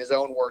was getting his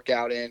own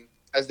workout in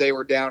as they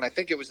were down. I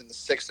think it was in the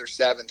 6th or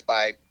 7th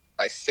by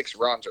 6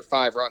 runs or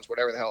 5 runs,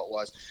 whatever the hell it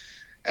was.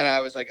 And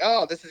I was like,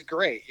 oh, this is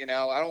great. I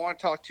don't want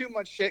to talk too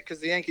much shit because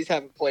the Yankees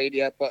haven't played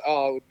yet, but,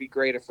 it would be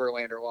great if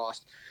Verlander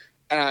lost.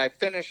 And I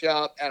finish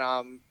up, and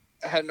I'm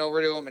heading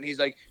over to him, and he's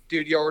like,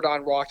 dude,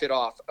 Yordan walked it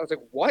off. I was like,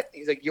 what?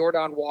 He's like,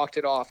 Yordan walked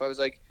it off. I was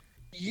like,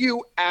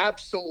 you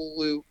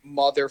absolute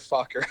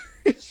motherfucker.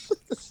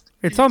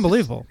 It's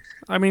unbelievable.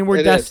 I mean,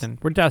 we're destined.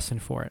 We're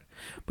destined for it.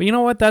 But you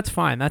know what? That's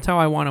fine. That's how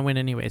I want to win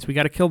anyways. We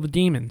got to kill the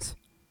demons.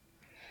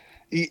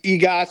 You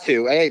got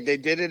to. Hey, they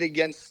did it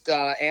against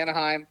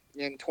Anaheim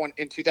in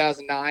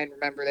 2009.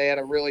 Remember, they had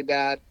a really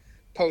bad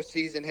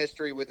postseason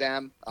history with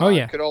them.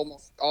 Could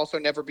almost also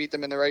never beat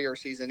them in the regular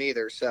season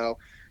either. So,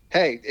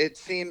 hey, it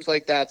seems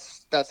like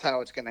that's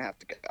how it's going to have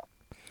to go.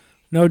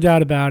 No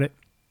doubt about it.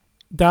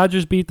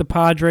 Dodgers beat the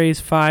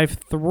Padres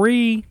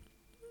 5-3.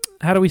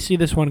 How do we see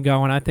this one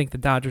going? I think the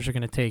Dodgers are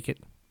going to take it.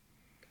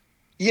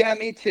 Yeah,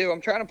 me too. I'm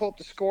trying to pull up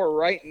the score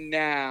right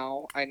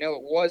now. I know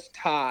it was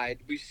tied.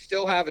 We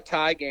still have a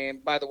tie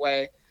game. By the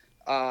way,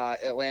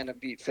 Atlanta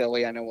beat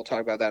Philly. I know we'll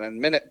talk about that in a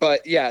minute.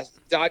 But, yes,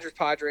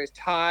 Dodgers-Padres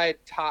tied,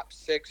 top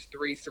 6,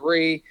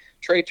 3-3.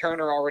 Trey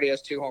Turner already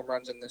has 2 home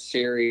runs in this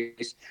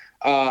series.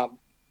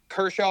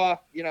 Kershaw,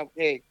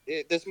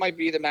 this might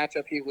be the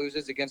matchup he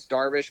loses against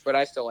Darvish, but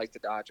I still like the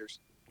Dodgers.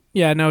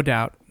 Yeah, no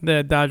doubt.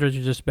 The Dodgers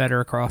are just better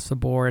across the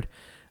board.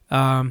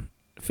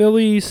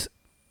 Phillies,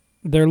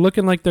 they're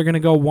looking like they're going to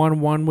go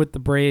 1-1 with the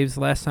Braves.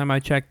 Last time I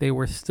checked, they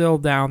were still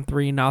down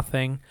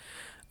 3-0.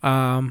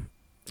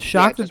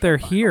 Shocked that they're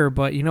here,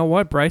 but you know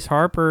what? Bryce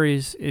Harper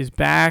is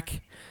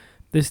back.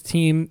 This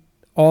team,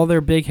 all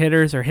their big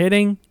hitters are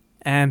hitting,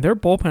 and their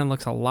bullpen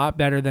looks a lot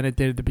better than it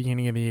did at the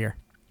beginning of the year.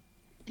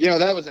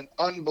 That was an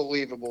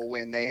unbelievable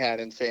win they had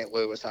in St.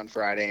 Louis on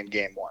Friday in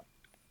Game 1.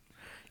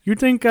 You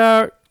think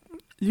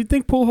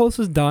Pujols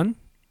is done?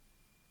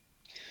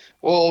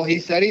 Well, he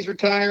said he's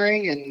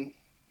retiring, and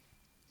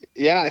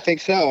yeah, I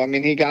think so. I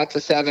mean, he got to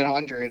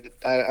 700.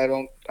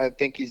 I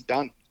think he's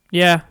done.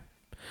 Yeah.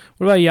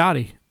 What about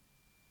Yachty?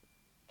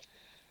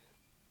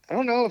 I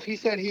don't know if he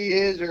said he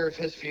is or if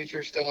his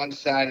future's still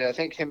undecided. I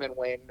think him and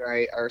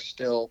Wainwright are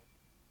still,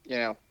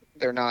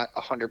 they're not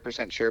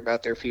 100% sure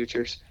about their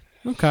futures.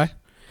 Okay.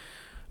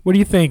 What do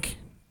you think?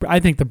 I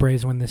think the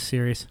Braves win this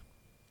series.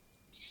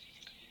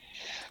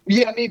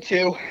 Yeah, me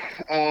too.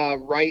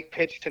 Wright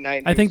pitched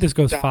tonight. I think this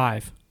goes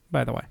 5,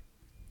 by the way.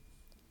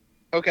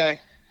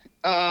 Okay.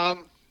 I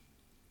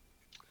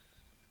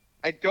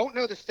don't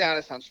know the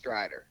status on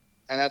Strider,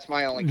 and that's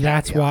my only caveat.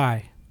 That's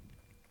why.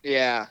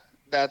 Yeah,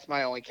 that's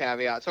my only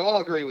caveat. So I'll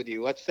agree with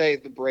you. Let's say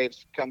the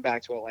Braves come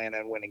back to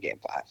Atlanta and win in Game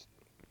 5.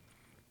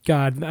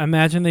 God,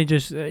 imagine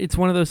it's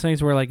one of those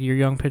things where, like, your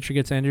young pitcher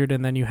gets injured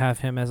and then you have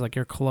him as, like,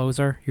 your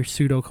closer, your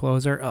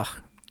pseudo-closer. Ugh,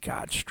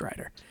 God,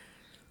 Strider.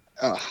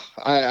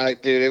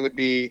 Dude, it would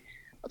be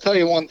 – I'll tell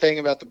you one thing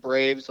about the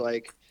Braves.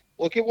 Like,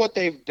 look at what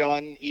they've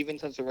done even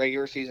since the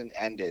regular season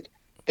ended.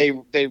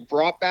 They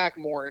brought back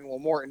Morton. Well,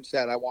 Morton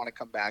said, I want to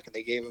come back, and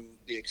they gave him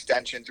the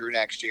extension through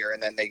next year,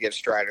 and then they give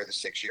Strider the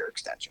 6-year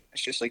extension.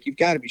 It's just like, you've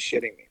got to be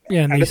shitting me, man.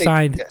 Yeah, and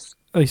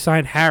they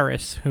signed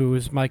Harris, who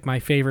is, like, my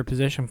favorite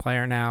position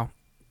player now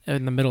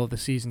in the middle of the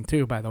season,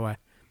 too, by the way.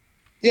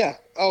 Yeah.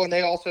 Oh, and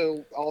they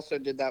also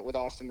did that with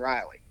Austin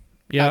Riley.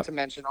 Yep. Not to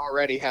mention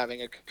already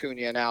having a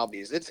Acuna and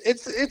Albies.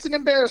 It's an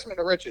embarrassment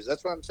of riches.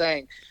 That's what I'm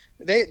saying.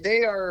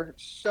 They are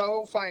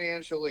so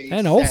financially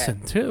and set.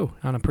 Olsen too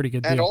on a pretty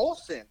good deal. And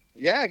Olsen,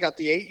 yeah, got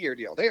the 8-year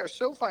deal. They are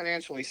so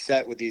financially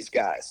set with these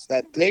guys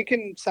that they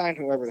can sign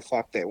whoever the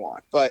fuck they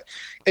want. But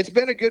it's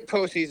been a good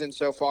postseason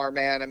so far,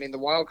 man. I mean, the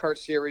wild card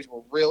series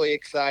were really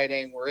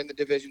exciting. We're in the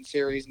division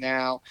series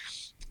now,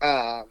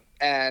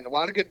 and a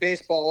lot of good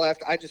baseball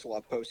left. I just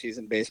love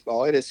postseason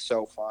baseball. It is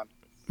so fun.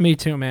 Me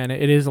too, man.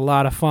 It is a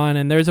lot of fun,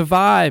 and there's a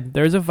vibe.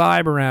 There's a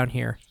vibe around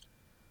here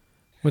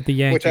with the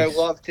Yankees. Which I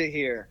love to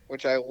hear.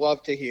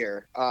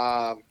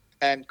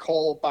 And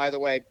Cole, by the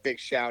way, big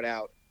shout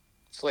out.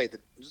 Slade,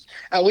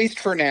 at least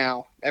for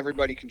now,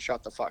 everybody can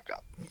shut the fuck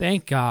up.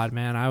 Thank God,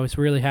 man. I was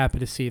really happy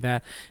to see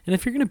that. And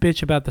if you're going to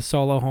bitch about the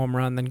solo home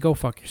run, then go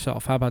fuck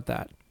yourself. How about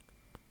that?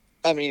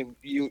 I mean,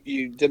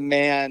 you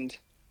demand,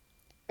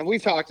 and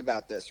we've talked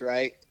about this,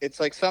 right? It's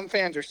like some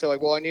fans are still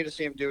like, well, I need to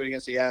see him do it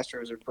against the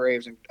Astros or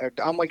Braves. And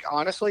I'm like,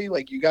 honestly,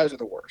 like, you guys are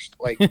the worst.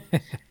 Like,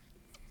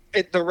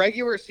 the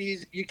regular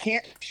season, you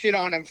can't shit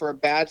on him for a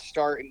bad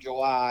start in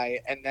July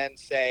and then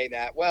say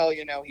that, well,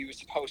 you know, he was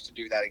supposed to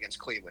do that against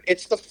Cleveland.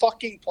 It's the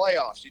fucking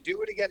playoffs. You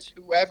do it against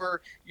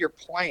whoever you're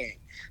playing.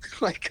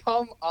 Like,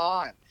 come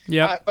on.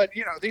 Yeah. But,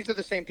 you know, these are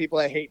the same people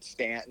that hate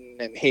Stanton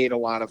and hate a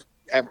lot of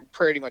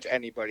pretty much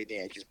anybody the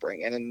Yankees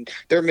bring in, and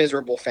they're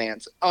miserable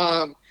fans.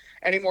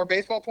 Any more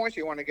baseball points?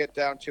 You want to get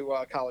down to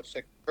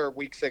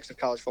week 6 of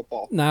college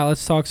football? Now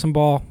let's talk some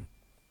ball.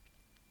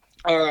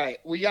 All right.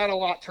 We got a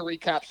lot to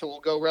recap, so we'll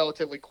go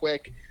relatively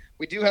quick.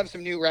 We do have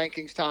some new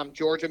rankings, Tom.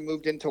 Georgia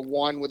moved into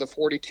 1 with a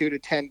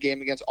 42-10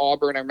 game against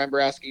Auburn. I remember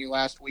asking you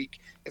last week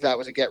if that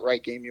was a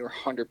get-right game. You were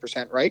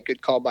 100% right.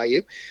 Good call by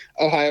you.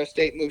 Ohio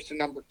State moves to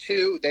number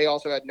 2. They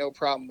also had no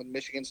problem with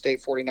Michigan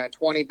State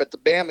 49-20. But the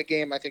Bama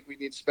game I think we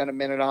need to spend a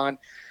minute on.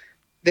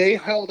 They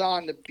held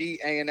on to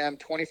beat A&M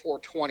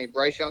 24-20.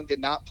 Bryce Young did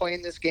not play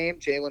in this game.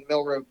 Jalen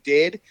Milroe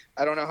did.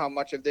 I don't know how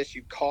much of this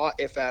you caught,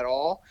 if at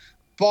all.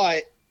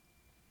 But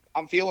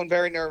I'm feeling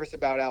very nervous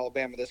about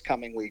Alabama this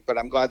coming week, but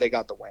I'm glad they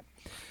got the win.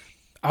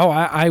 Oh,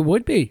 I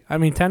would be. I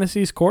mean,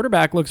 Tennessee's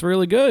quarterback looks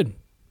really good.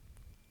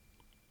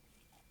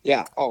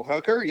 Yeah. Oh,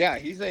 Hooker. Yeah,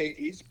 he's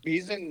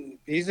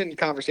in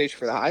conversation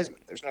for the Heisman.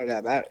 There's no doubt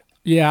about it.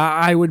 Yeah,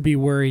 I would be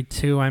worried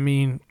too. I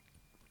mean,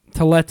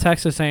 to let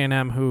Texas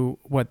A&M,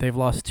 they've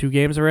lost 2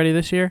 games already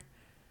this year,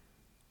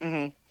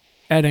 mm-hmm.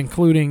 and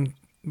including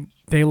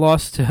they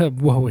lost to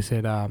what was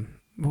the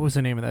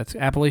name of that?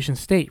 Appalachian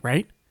State,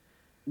 right?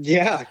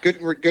 Yeah,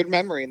 good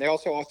memory, and they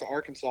also lost to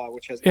Arkansas,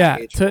 which has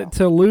not aged well.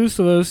 To lose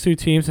to those 2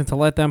 teams and to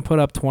let them put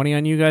up 20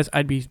 on you guys,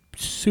 I'd be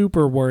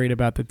super worried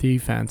about the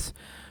defense.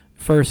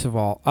 First of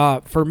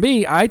all, for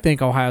me, I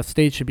think Ohio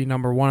State should be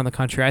number 1 in the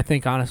country. I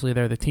think honestly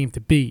they're the team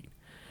to beat.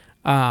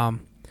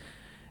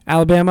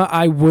 Alabama,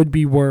 I would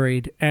be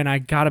worried, and I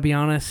gotta be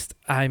honest.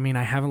 I mean,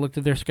 I haven't looked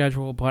at their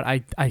schedule, but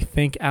I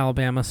think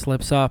Alabama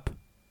slips up.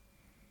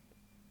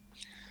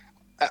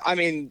 I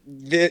mean,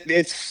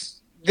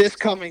 this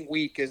coming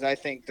week is, I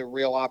think, the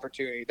real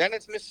opportunity. Then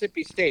it's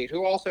Mississippi State,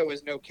 who also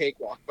is no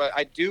cakewalk. But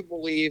I do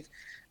believe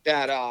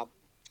that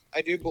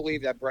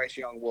Bryce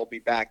Young will be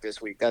back this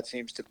week. That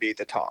seems to be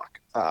the talk,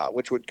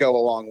 which would go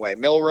a long way.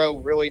 Milroe,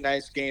 really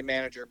nice game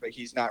manager, but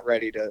he's not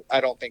ready to,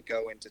 I don't think,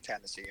 go into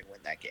Tennessee and win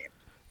that game.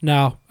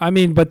 No, I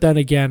mean, but then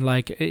again,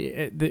 like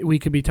we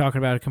could be talking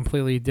about a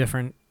completely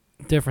different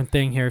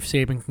thing here if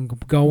Saban can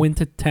go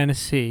into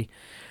Tennessee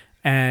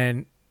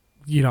and,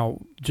 you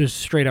know, just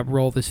straight up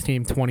roll this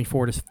team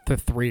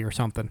 24-3 or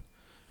something.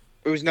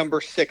 It was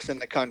number 6 in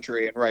the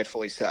country, and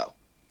rightfully so.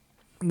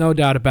 No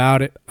doubt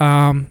about it.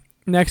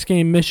 Next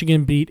game,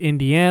 Michigan beat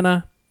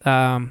Indiana.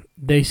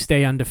 They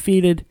stay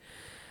undefeated.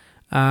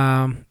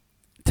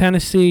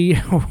 Tennessee,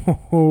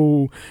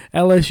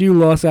 LSU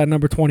lost at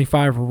number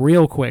 25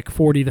 real quick,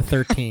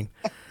 40-13.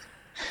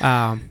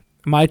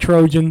 My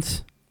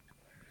Trojans.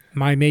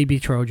 My maybe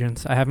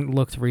Trojans. I haven't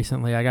looked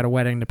recently. I got a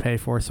wedding to pay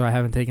for, so I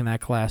haven't taken that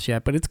class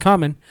yet, but it's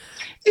coming.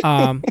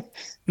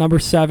 Number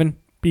 7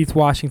 beats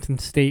Washington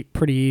State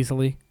pretty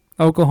easily.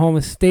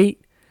 Oklahoma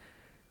State,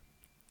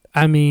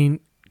 I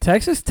mean,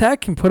 Texas Tech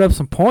can put up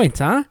some points,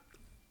 huh?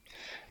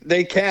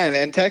 They can,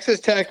 and Texas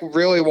Tech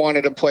really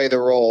wanted to play the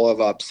role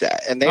of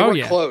upset, and they were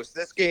close.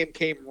 This game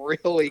came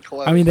really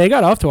close. I mean, they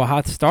got off to a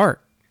hot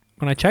start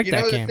when I checked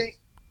that game.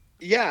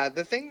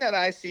 The thing that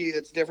I see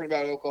that's different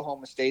about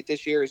Oklahoma State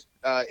this year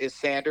is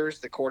Sanders,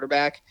 the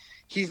quarterback.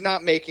 He's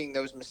not making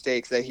those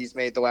mistakes that he's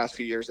made the last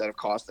few years that have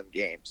cost them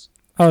games.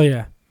 Oh,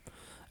 yeah.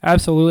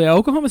 Absolutely.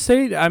 Oklahoma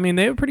State, I mean,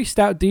 they have a pretty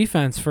stout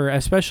defense,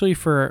 especially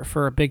for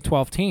a Big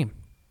 12 team.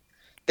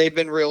 They've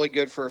been really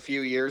good for a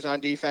few years on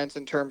defense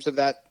in terms of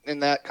that in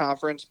that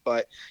conference.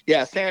 But,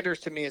 yeah, Sanders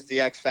to me is the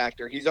X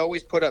factor. He's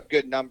always put up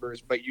good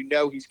numbers, but you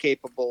know he's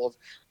capable of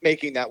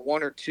making that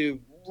 1 or 2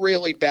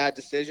 really bad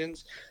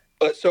decisions.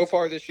 But so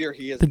far this year,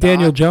 he is the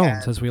Daniel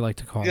Jones, as we like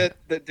to call it.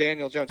 The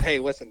Daniel Jones. Hey,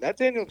 listen, that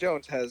Daniel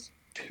Jones has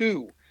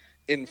 2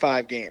 in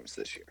 5 games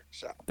this year.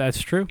 So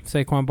that's true.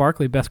 Saquon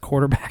Barkley, best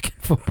quarterback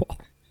in football.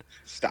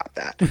 Stop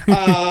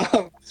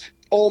that.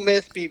 Ole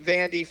Miss beat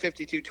Vandy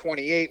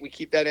 52-28. We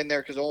keep that in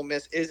there because Ole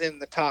Miss is in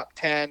the top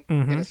 10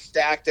 in a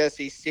stacked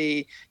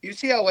SEC.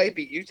 UCLA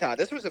beat Utah.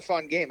 This was a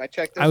fun game. I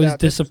checked this out. I was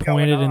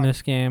disappointed in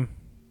this game.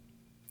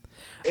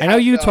 I know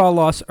Utah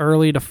lost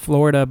early to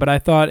Florida, but I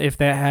thought if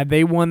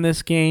they won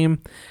this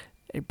game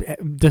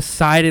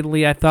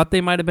decidedly, I thought they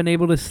might have been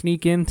able to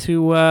sneak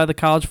into the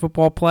college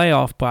football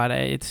playoff, but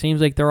it seems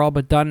like they're all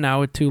but done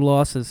now with 2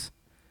 losses.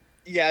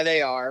 Yeah,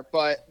 they are,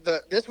 but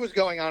this was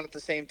going on at the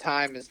same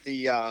time as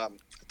the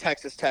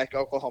Texas Tech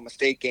Oklahoma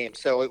State game.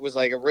 So it was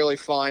like a really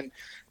fun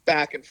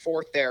back and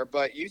forth there.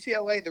 But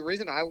UCLA, the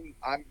reason I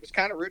was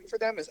kind of rooting for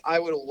them is I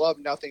would have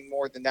loved nothing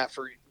more than that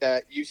for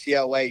that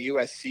UCLA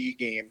USC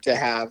game to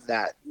have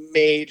that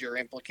major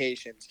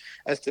implications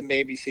as to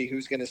maybe see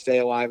who's going to stay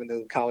alive in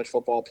the college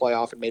football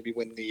playoff and maybe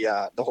win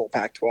the whole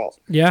Pac-12.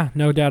 Yeah,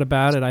 no doubt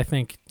about it. I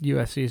think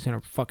USC is going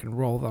to fucking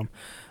roll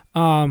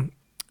them.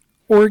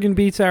 Oregon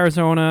beats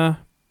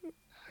Arizona.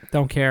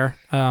 Don't care,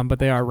 but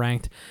they are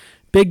ranked.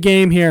 Big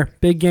game here.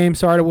 Big game.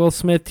 Sorry to Will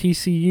Smith.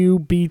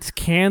 TCU beats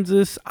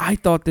Kansas. I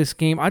thought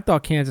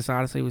Kansas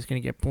honestly was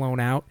going to get blown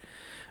out.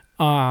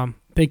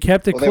 They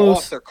kept it close. They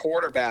lost their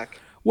quarterback.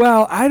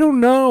 Well, I don't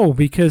know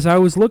because I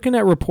was looking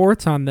at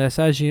reports on this.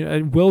 As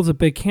you, Will's a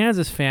big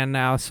Kansas fan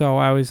now, so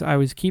I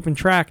was keeping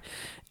track,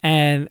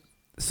 and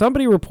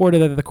somebody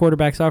reported that the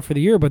quarterback's out for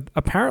the year, but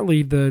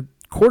apparently the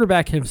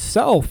quarterback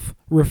himself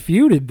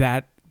refuted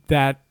that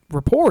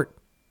report.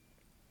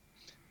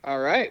 All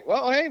right.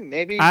 Well, hey,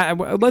 maybe.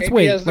 Let's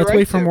wait. Let's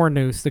wait for more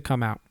news to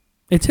come out.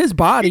 It's his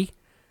body.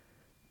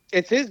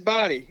 It's his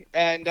body,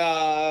 and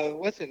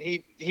listen,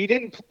 he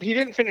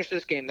didn't finish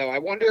this game though. I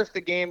wonder if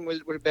the game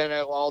would have been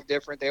all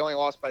different. They only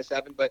lost by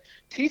 7, but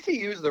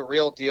TCU's the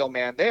real deal,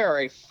 man. They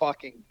are a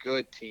fucking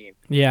good team.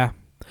 Yeah.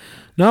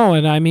 No,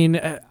 and I mean,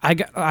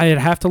 I'd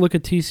have to look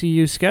at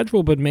TCU's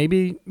schedule, but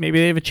maybe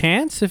they have a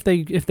chance if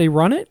they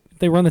run it. If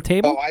they run the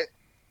table. Oh,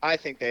 I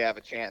think they have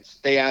a chance.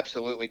 They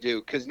absolutely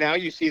do. Because now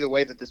you see the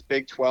way that this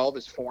Big 12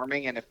 is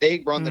forming, and if they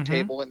run the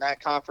table in that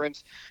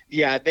conference,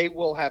 yeah, they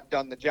will have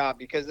done the job.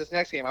 Because this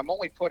next game, I'm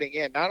only putting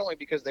in, not only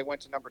because they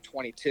went to number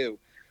 22,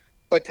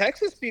 but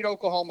Texas beat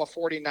Oklahoma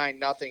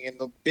 49-0 in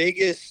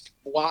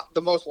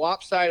the most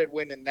lopsided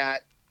win in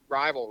that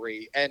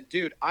rivalry. And,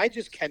 dude, I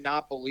just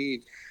cannot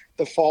believe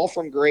the fall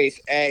from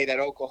grace, A, that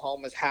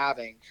Oklahoma's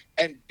having,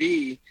 and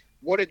B,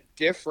 what a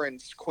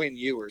difference Quinn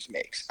Ewers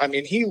makes. I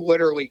mean, he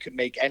literally could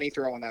make any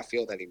throw on that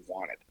field that he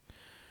wanted.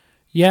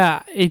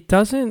 Yeah, it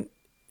doesn't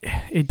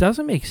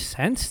make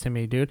sense to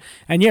me, dude.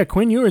 And yeah,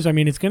 Quinn Ewers, I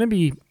mean, it's gonna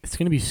be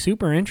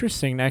super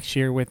interesting next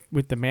year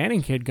with the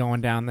Manning kid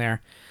going down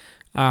there.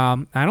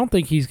 I don't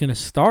think he's gonna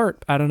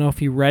start. I don't know if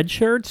he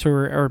redshirts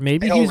or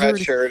maybe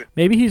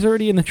he's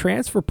already in the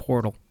transfer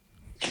portal.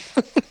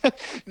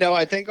 No,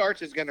 I think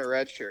Arch is going to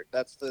redshirt.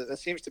 That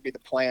seems to be the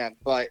plan.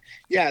 But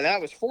yeah, that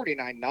was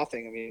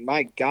 49-0. I mean,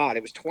 my God,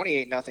 it was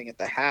 28-0 at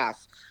the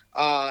half.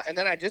 And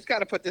then I just got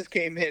to put this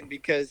game in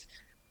because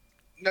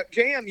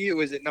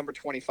JMU is at number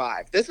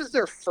 25. This is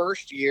their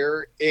first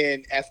year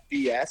in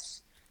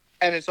FBS,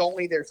 and it's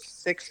only their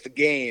 6th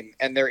game,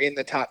 and they're in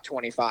the top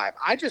 25.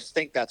 I just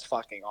think that's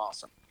fucking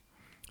awesome.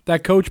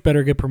 That coach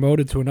better get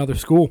promoted to another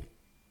school.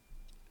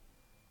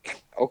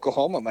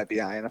 Oklahoma might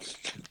be eyeing him.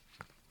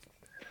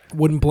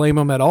 Wouldn't blame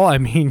him at all. I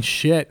mean,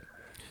 shit.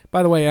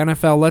 By the way,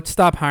 NFL, let's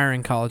stop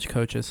hiring college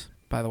coaches,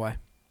 by the way.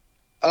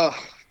 Oh,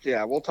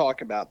 yeah, we'll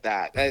talk about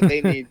that.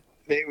 They need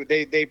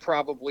they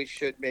probably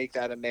should make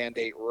that a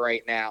mandate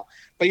right now.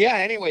 But yeah,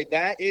 anyway,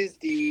 that is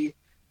the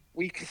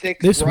Week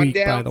 6 this rundown.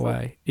 Week, by the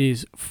way,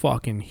 is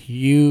fucking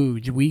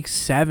huge. Week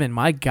 7,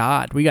 my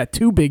God. We got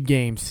 2 big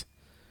games.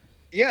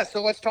 Yeah,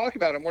 so let's talk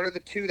about them. What are the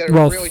 2 that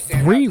are really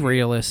standing out? 3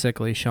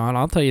 realistically, Sean.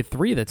 I'll tell you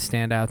 3 that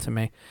stand out to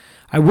me.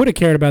 I would have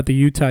cared about the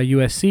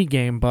Utah-USC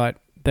game, but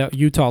the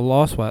Utah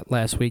lost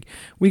last week.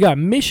 We got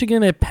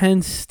Michigan at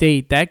Penn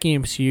State. That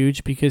game's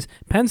huge because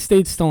Penn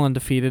State's still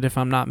undefeated, if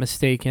I'm not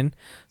mistaken.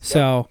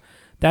 So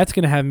that's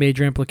going to have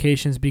major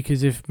implications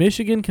because if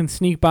Michigan can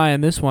sneak by in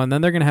this one,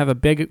 then they're going to have a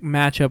big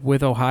matchup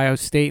with Ohio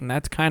State, and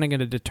that's kind of going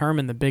to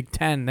determine the Big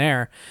Ten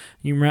there.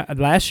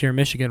 Last year,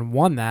 Michigan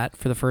won that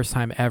for the first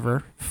time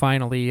ever.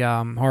 Finally,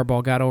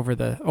 Harbaugh got over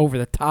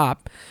the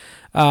top.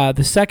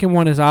 The second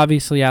one is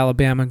obviously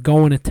Alabama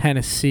going to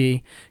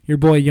Tennessee. Your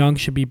boy Young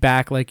should be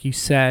back, like you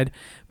said,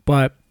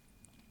 but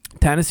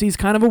Tennessee's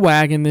kind of a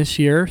wagon this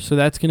year, so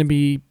that's going to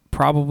be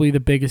probably the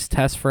biggest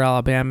test for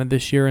Alabama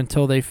this year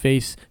until they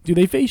face. Do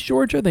they face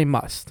Georgia? They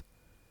must.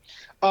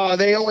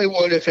 They only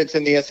would if it's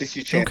in the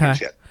SEC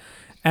championship. Okay.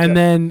 And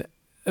then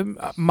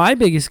my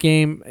biggest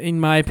game, in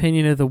my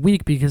opinion, of the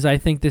week, because I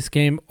think this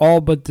game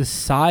all but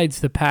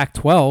decides the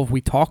Pac-12.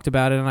 We talked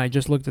about it, and I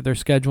just looked at their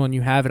schedule, and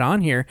you have it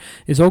on here,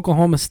 is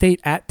Oklahoma State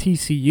at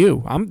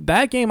TCU.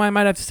 That game, I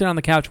might have to sit on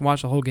the couch and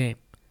watch the whole game.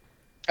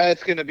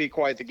 It's going to be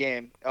quite the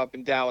game up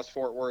in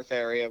Dallas-Fort Worth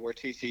area where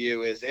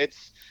TCU is.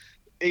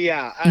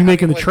 Yeah. You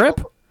making the trip?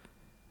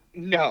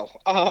 No.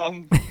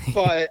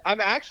 But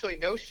I'm actually,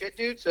 no shit,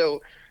 dude.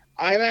 So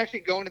I'm actually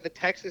going to the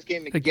Texas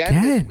game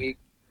again this week.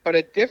 But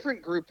a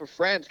different group of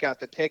friends got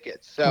the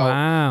tickets. So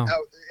wow.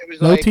 It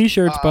was no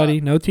T-shirts,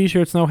 buddy. No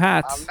T-shirts, no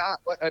hats.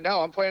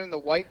 I'm playing in the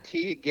white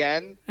tee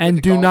again.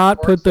 And do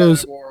not put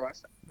those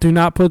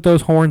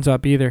horns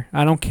up either.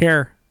 I don't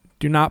care.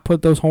 Do not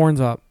put those horns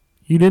up.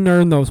 You didn't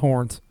earn those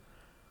horns.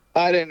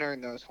 I didn't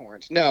earn those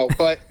horns. No,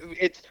 but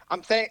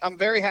I'm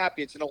very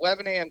happy. It's an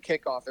 11 a.m.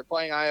 kickoff. They're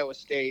playing Iowa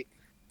State,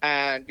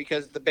 and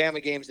because the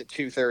Bama game's at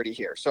 2:30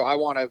 here, so I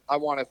want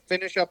to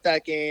finish up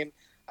that game.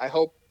 I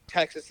hope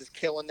Texas is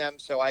killing them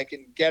so I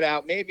can get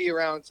out maybe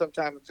around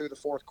sometime through the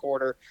fourth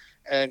quarter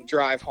and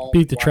drive home.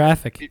 Beat the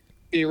traffic.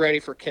 Be ready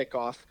for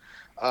kickoff.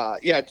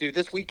 Yeah, dude,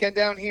 this weekend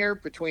down here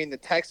between the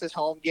Texas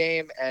home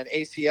game and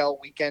ACL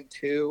weekend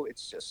 2,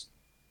 it's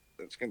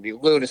going to be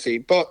lunacy,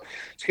 but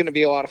it's going to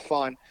be a lot of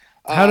fun.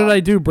 How did I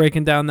do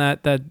breaking down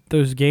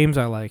those games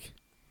I like?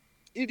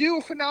 You do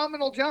a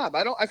phenomenal job.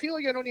 I feel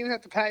like I don't even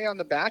have to pat you on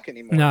the back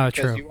anymore. No,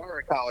 because true. You are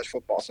a college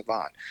football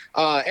savant.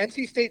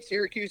 NC State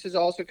Syracuse is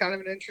also kind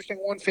of an interesting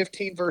one.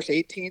 15 versus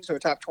 18, so a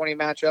top 20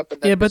 matchup,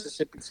 and then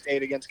Mississippi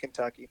State against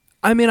Kentucky.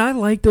 I mean, I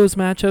like those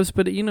matchups,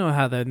 but you know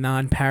how the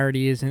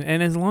non-parity is,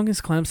 and as long as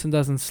Clemson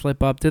doesn't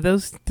slip up, do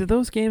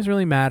those games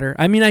really matter?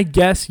 I mean, I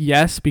guess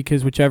yes,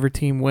 because whichever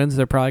team wins,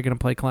 they're probably going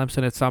to play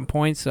Clemson at some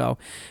point, so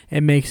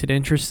it makes it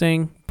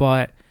interesting,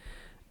 but.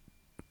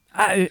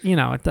 I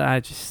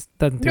just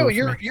doesn't do it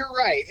for me. You're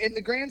right. In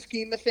the grand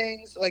scheme of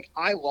things, like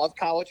I love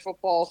college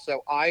football,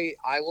 so I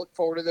look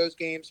forward to those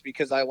games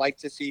because I like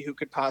to see who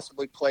could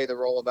possibly play the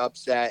role of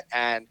upset,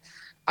 and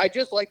I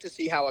just like to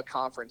see how a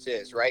conference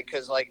is, right?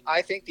 Because like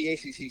I think the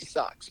ACC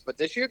sucks, but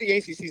this year the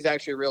ACC is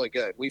actually really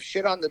good. We've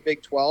shit on the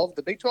Big 12.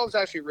 The Big 12 is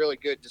actually really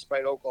good,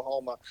 despite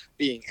Oklahoma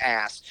being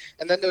ass.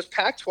 And then those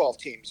Pac-12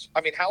 teams.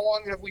 I mean, how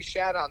long have we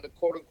shat on the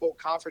quote-unquote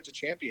Conference of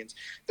Champions?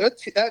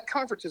 That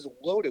conference is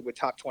loaded with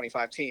top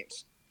 25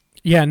 teams.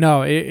 Yeah,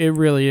 no, it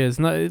really is.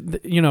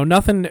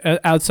 Nothing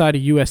outside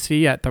of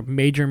USC at the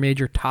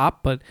major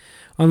top, but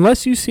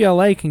unless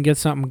UCLA can get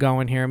something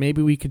going here,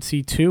 maybe we could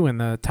see 2 in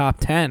the top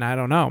 10. I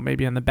don't know,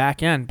 maybe on the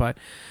back end, but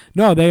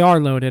no, they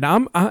are loaded.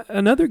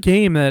 Another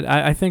game that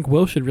I think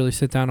Will should really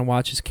sit down and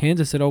watch is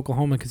Kansas at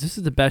Oklahoma, because this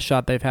is the best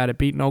shot they've had at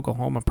beating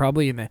Oklahoma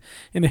probably in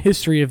the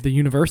history of the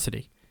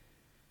university.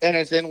 And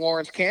it's in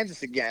Lawrence,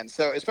 Kansas again.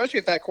 So especially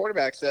if that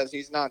quarterback says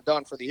he's not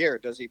done for the year.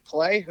 Does he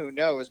play? Who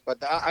knows?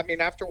 But,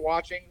 after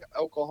watching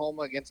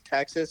Oklahoma against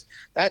Texas,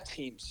 that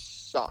team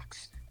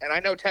sucks. And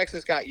I know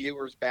Texas got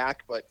Ewers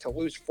back, but to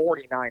lose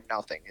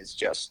 49-0 is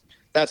just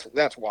 –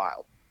 that's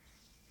wild.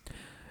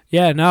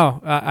 Yeah, no.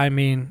 I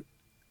mean,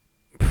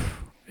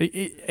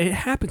 it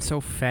happened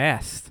so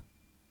fast.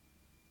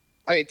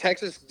 I mean,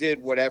 Texas did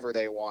whatever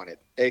they wanted.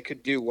 They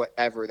could do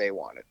whatever they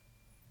wanted.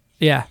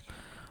 Yeah.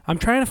 I'm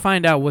trying to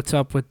find out what's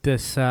up with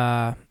this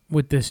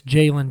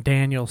Jalen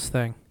Daniels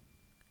thing.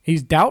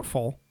 He's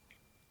doubtful.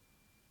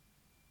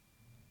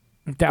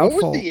 What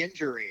was the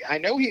injury? I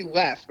know he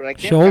left, but I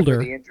can't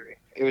remember the injury.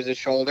 It was a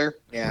shoulder?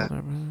 Yeah.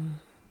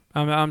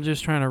 I'm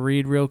just trying to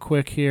read real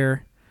quick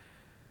here.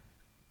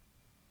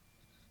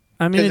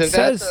 I mean,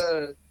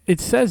 it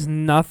says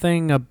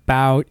nothing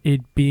about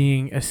it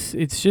being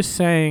it's just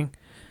saying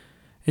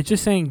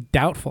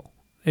doubtful.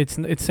 It's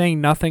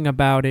saying nothing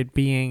about it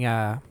being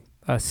a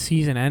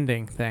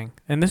season-ending thing,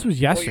 and this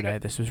was yesterday.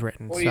 This was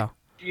written.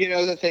 You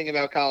know the thing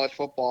about college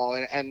football,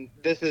 and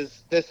this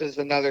is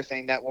another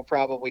thing that will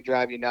probably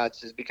drive you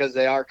nuts, is because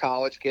they are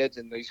college kids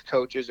and these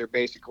coaches are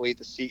basically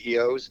the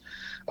CEOs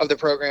of the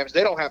programs.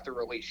 They don't have to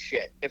release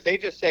shit. If they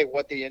just say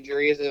what the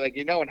injury is, like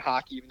in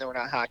hockey, even though we're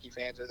not hockey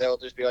fans, they'll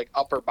just be like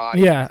upper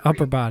body. Yeah,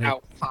 upper body.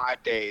 Out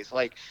 5 days.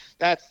 Like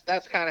that's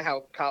kind of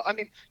how. I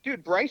mean,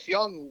 dude, Bryce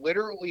Young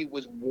literally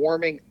was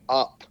warming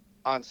up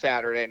on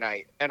Saturday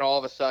night, and all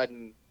of a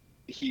sudden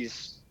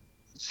he's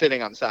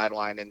sitting on the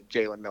sideline and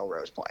Jalen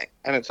Milroe playing.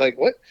 And it's like,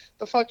 what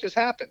the fuck just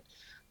happened?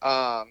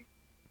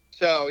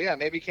 So, yeah,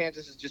 maybe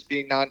Kansas is just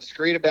being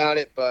non-discreet about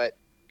it, but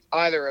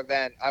either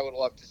event, I would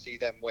love to see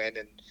them win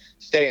and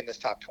stay in this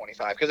top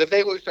 25. Because if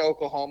they lose to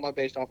Oklahoma,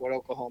 based off what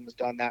Oklahoma's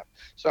done, that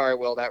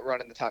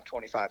run in the top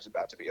 25 is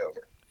about to be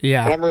over.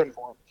 Yeah. But I'm rooting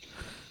for them.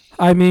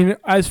 I mean,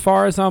 as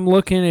far as I'm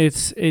looking,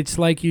 it's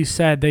like you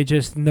said. They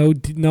just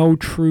no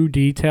true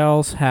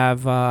details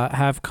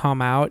have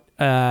come out.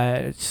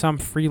 Some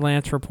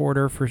freelance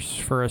reporter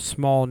for a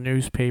small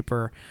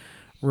newspaper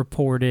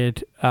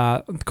reported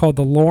called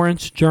the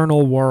Lawrence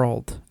Journal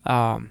World.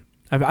 I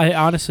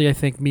honestly, I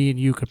think me and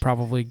you could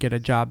probably get a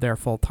job there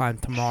full time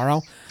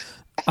tomorrow.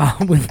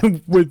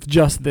 With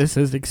just this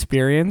as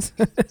experience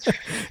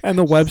and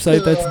the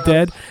website that's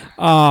dead.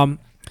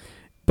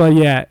 But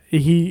yeah,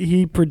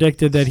 he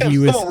predicted that he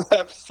was.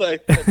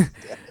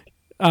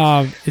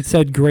 It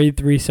said grade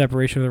 3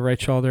 separation of the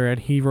right shoulder, and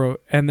he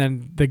wrote, and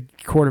then the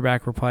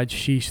quarterback replied,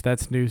 "Sheesh,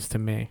 that's news to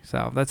me."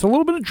 So that's a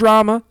little bit of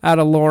drama out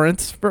of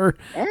Lawrence for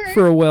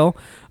Will.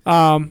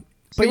 What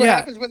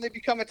happens when they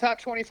become a top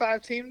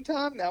 25 team,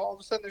 Tom? Now all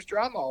of a sudden there's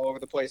drama all over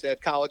the place. They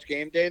had College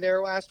Game Day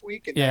there last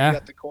week, and now you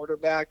got the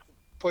quarterback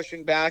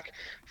pushing back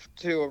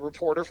to a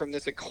reporter from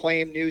this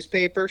acclaimed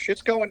newspaper.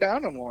 Shit's going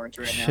down in Lawrence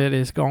right now. Shit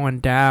is going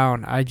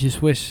down. I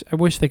wish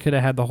they could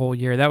have had the whole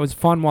year. That was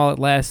fun while it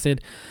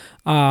lasted.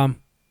 I'm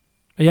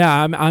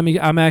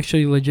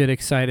actually legit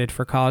excited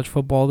for college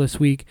football this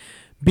week,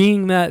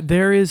 being that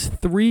there is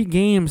 3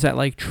 games that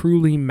like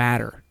truly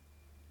matter.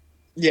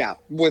 Yeah,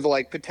 with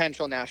like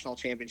potential national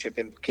championship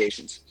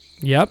implications.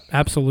 Yep,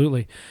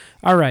 absolutely.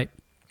 All right.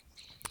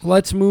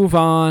 Let's move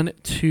on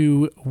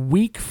to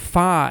week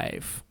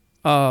 5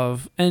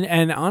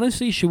 and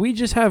honestly, should we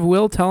just have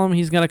Will tell him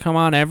he's going to come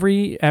on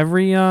every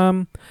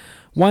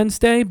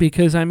Wednesday,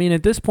 because, I mean,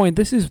 at this point,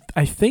 this is,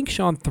 I think,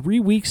 Sean, 3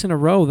 weeks in a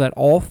row that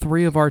all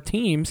three of our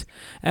teams,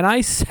 and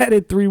I said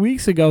it 3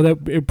 weeks ago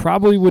that it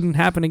probably wouldn't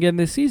happen again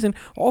this season,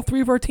 all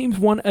three of our teams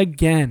won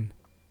again.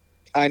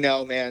 I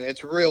know, man.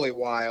 It's really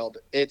wild.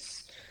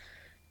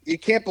 You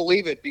can't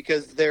believe it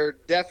because they're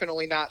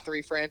definitely not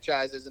three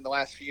franchises in the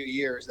last few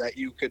years that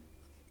you could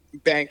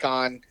bank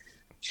on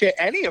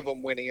any of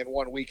them winning in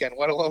one weekend,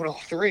 let alone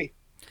all three.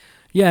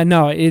 Yeah,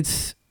 no,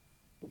 it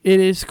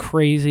is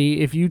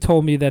crazy. If you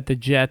told me that the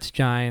Jets,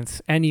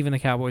 Giants, and even the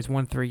Cowboys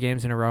won 3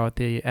 games in a row at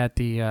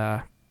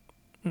the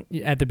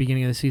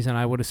beginning of the season,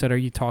 I would have said, "Are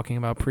you talking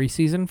about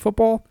preseason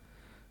football,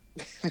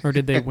 or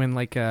did they win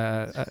like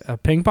a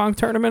ping pong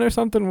tournament or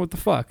something? What the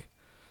fuck?"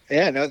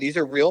 Yeah, no, these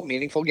are real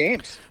meaningful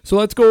games. So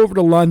let's go over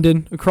to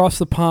London, across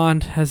the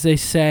pond, as they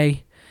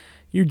say.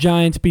 Your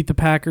Giants beat the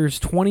Packers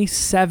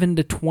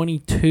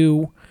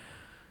 27-22.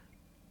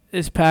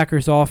 This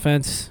Packers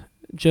offense,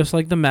 just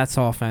like the Mets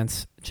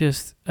offense,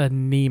 just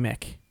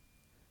anemic.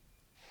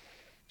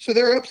 So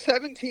they're up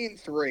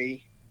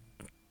 17-3,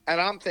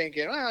 and I'm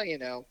thinking,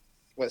 well,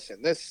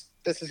 listen, this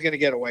is going to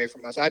get away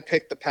from us. I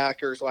picked the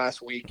Packers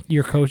last week.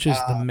 Your coach is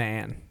the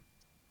man.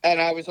 And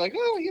I was like,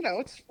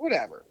 it's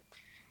whatever.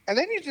 And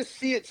then you just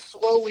see it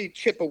slowly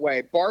chip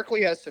away.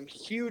 Barkley has some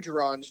huge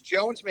runs.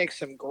 Jones makes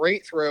some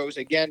great throws,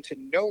 again, to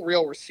no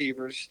real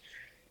receivers.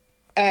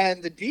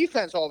 And the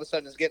defense all of a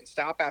sudden is getting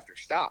stop after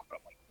stop. I'm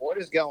like, what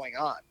is going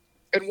on?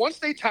 And once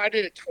they tied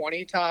it at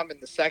 20, Tom,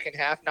 in the second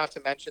half, not to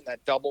mention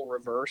that double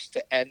reverse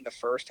to end the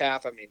first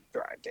half. I mean,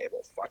 Brian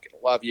Dable, fucking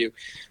love you.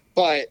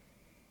 But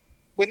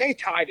when they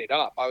tied it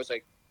up, I was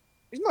like,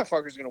 these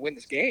motherfuckers are going to win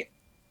this game.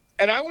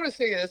 And I want to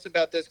say this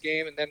about this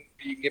game, and then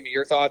you can give me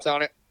your thoughts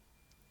on it.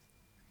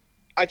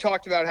 I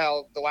talked about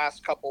how the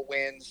last couple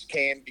wins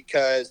came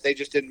because they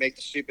just didn't make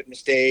the stupid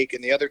mistake,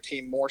 and the other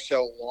team more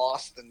so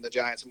lost than the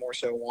Giants more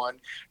so won.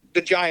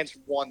 The Giants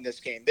won this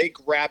game. They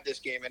grabbed this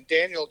game, and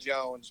Daniel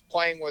Jones,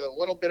 playing with a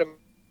little bit of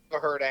a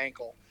hurt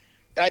ankle,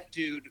 that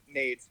dude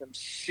made some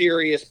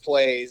serious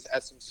plays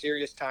at some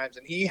serious times,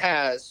 and he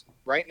has,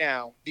 right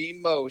now, the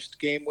most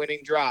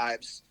game-winning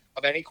drives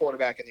of any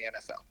quarterback in the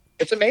NFL.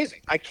 It's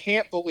amazing. I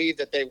can't believe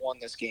that they won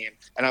this game,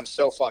 and I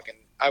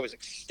was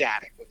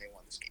ecstatic when they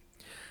won this game.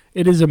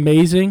 It is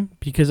amazing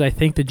because I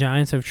think the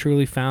Giants have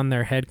truly found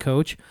their head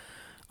coach.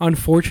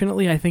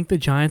 Unfortunately, I think the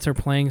Giants are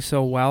playing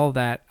so well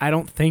that I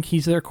don't think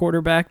he's their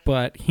quarterback,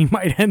 but he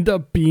might end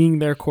up being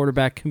their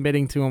quarterback,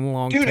 committing to him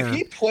long term. Dude, if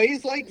he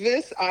plays like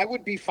this, I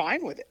would be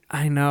fine with it.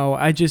 I know.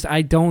 I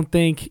don't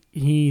think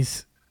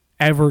he's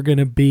ever going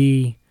to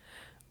be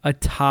a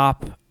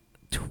top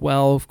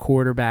 12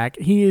 quarterback.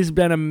 He has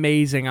been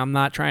amazing. I'm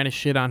not trying to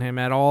shit on him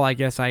at all. I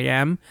guess I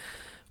am.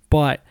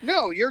 But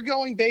no, you're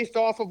going based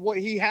off of what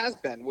he has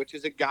been, which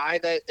is a guy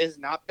that has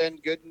not been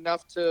good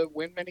enough to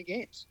win many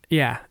games.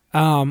 Yeah.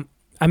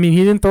 I mean, he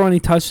didn't throw any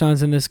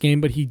touchdowns in this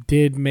game, but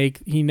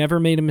he never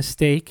made a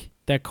mistake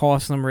that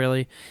cost them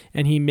really,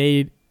 and he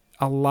made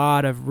a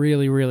lot of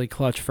really, really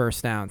clutch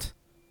first downs.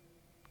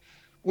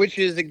 Which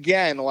is,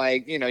 again,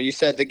 like, you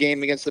said the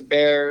game against the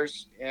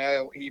Bears,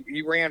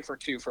 he ran for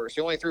 2 first.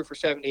 He only threw for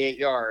 78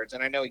 yards,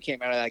 and I know he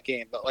came out of that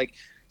game, but, like,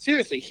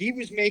 seriously, he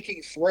was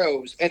making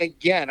throws, and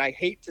again, I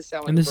hate to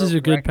sound. And this is a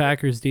good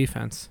Packers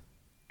defense.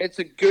 It's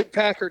a good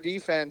Packer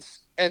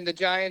defense, and the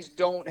Giants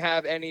don't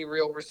have any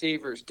real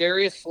receivers.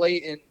 Darius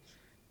Slayton,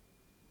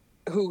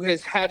 who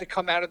has had to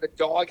come out of the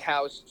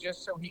doghouse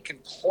just so he can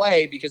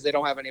play because they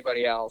don't have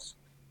anybody else,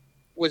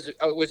 was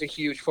a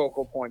huge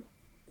focal point.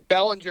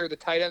 Bellinger, the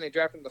tight end they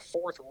drafted in the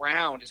 4th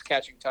round, is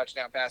catching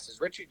touchdown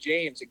passes. Richie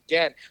James,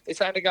 again, they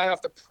signed a guy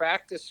off the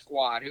practice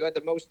squad who had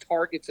the most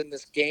targets in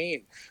this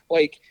game.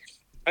 Like,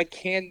 I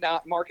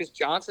cannot. Marcus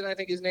Johnson, I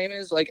think his name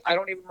is. Like, I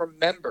don't even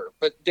remember.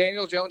 But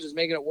Daniel Jones is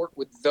making it work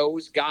with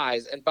those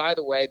guys. And by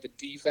the way, the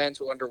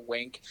defense under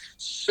Wink,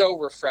 so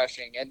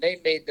refreshing. And they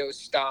made those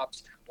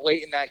stops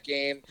late in that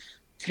game.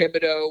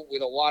 Thibodeau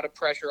with a lot of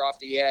pressure off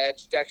the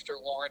edge. Dexter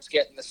Lawrence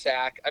getting the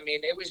sack. I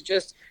mean, it was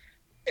just –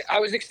 I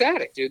was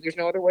ecstatic, dude. There's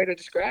no other way to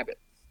describe it.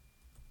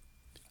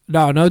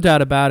 No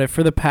doubt about it.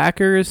 For the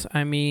Packers,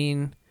 I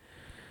mean,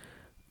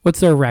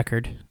 what's their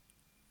record?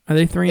 Are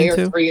they 3-2? They are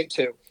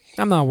 3-2.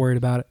 I'm not worried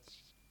about it.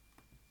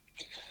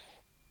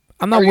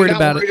 I'm not worried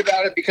about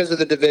it because of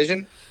the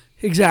division?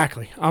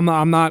 Exactly. I'm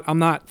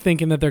not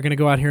thinking that they're going to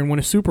go out here and win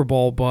a Super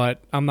Bowl,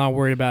 but I'm not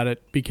worried about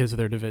it because of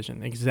their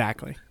division.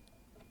 Exactly.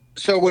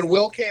 So when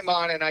Will came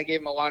on and I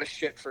gave him a lot of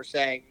shit for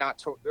saying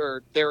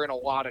they're in a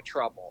lot of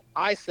trouble,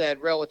 I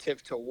said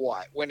relative to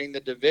what? Winning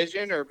the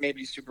division or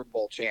maybe Super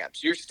Bowl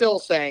champs? You're still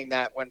saying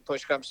that when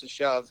push comes to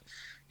shove,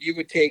 you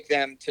would take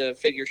them to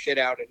figure shit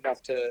out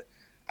enough to –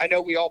 I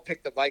know we all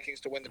picked the Vikings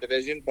to win the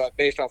division, but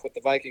based off what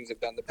the Vikings have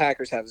done, the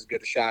Packers have as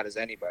good a shot as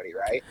anybody,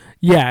 right?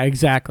 Yeah,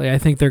 exactly. I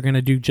think they're going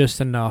to do just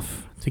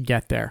enough to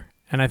get there.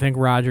 And I think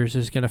Rodgers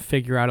is going to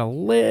figure out a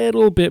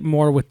little bit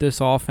more with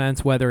this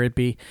offense, whether it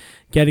be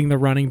getting the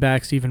running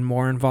backs even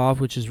more involved,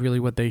 which is really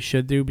what they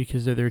should do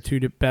because they're their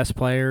 2 best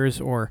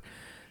players, or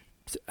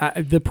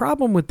The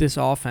problem with this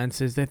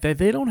offense is that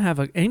they don't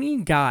have any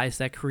guys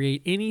that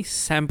create any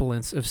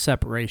semblance of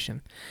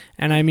separation.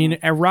 And I mean,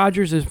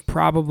 Rodgers is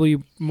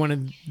probably one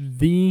of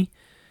the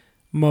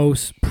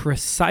most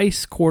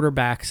precise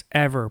quarterbacks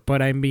ever.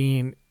 But I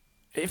mean,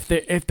 if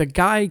the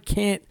guy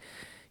can't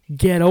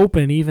get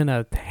open even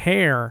a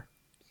hair,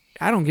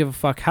 I don't give a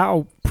fuck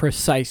how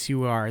precise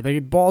you are. The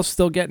ball's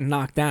still getting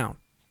knocked down.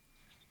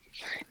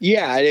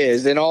 Yeah, it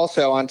is. And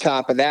also on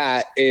top of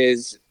that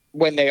is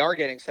when they are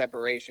getting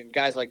separation,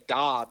 guys like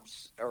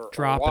Dobbs or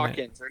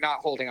Watkins are not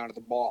holding onto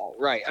the ball.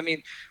 Right. I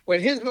mean, when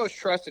his most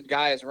trusted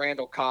guy is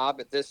Randall Cobb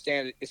at this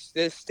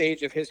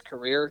stage of his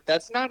career,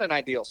 that's not an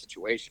ideal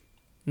situation.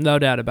 No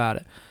doubt about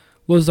it.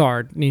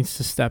 Lazard needs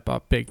to step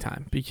up big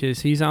time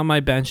because he's on my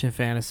bench in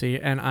fantasy,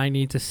 and I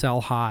need to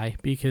sell high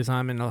because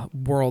I'm in a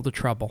world of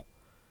trouble.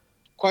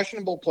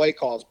 Questionable play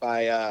calls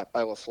by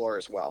LaFleur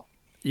as well.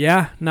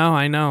 Yeah, no,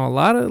 I know. A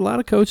lot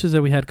of coaches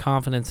that we had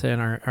confidence in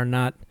are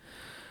not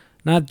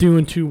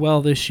doing too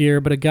well this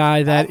year, but a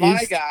guy that is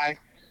my guy.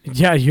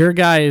 Yeah, your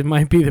guy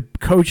might be the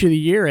coach of the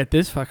year at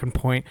this fucking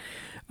point.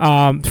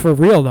 For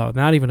real though,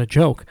 not even a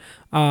joke.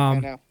 I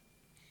know.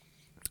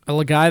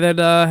 A guy that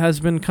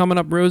has been coming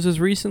up roses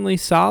recently,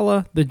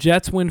 Saleh. The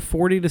Jets win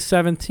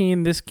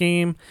 40-17 this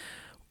game.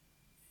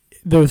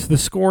 The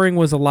scoring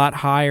was a lot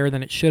higher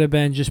than it should have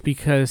been just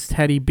because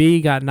Teddy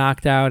B got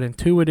knocked out and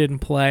Tua didn't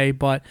play.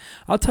 But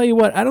I'll tell you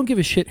what, I don't give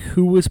a shit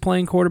who was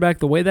playing quarterback.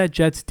 The way that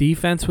Jets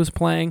defense was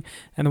playing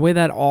and the way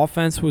that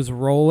offense was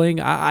rolling,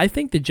 I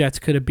think the Jets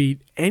could have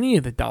beat any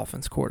of the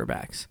Dolphins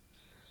quarterbacks.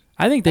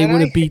 I think they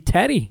would have beat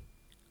Teddy.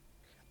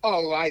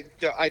 Oh, I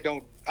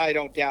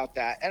don't doubt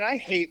that. And I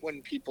hate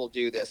when people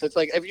do this. It's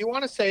like, if you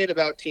want to say it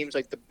about teams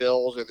like the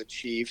Bills or the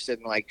Chiefs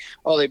and like,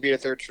 oh, they beat a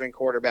third string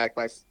quarterback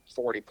by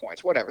 40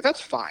 points, whatever,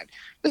 that's fine.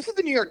 This is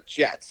the New York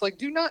Jets. Like,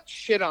 do not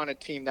shit on a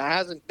team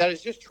that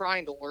is just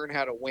trying to learn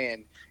how to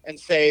win and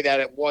say that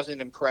it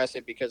wasn't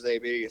impressive because they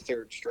beat a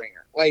third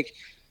stringer. Like,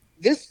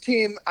 this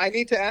team, I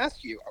need to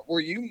ask you,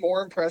 were you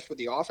more impressed with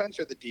the offense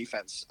or the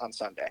defense on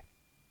Sunday?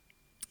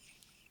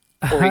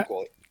 Or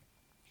equally?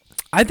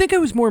 I think I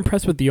was more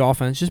impressed with the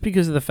offense just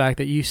because of the fact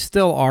that you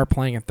still are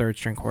playing a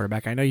third-string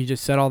quarterback. I know you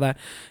just said all that.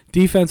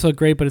 Defense looked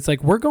great, but it's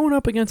like we're going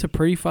up against a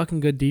pretty fucking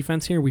good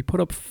defense here. We put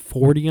up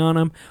 40 on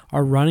them.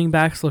 Our running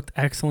backs looked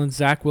excellent.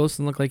 Zach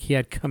Wilson looked like he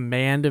had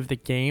command of the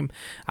game.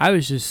 I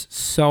was just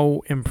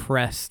so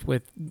impressed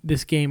with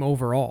this game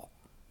overall.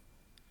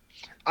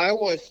 I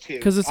was too.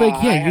 Because it's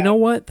like, you know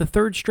what? The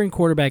third-string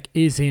quarterback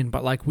is in,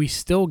 but like we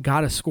still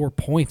got to score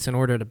points in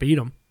order to beat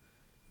him.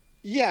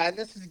 Yeah, and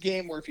this is a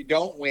game where if you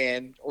don't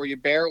win or you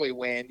barely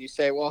win, you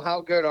say, well,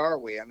 how good are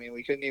we? I mean,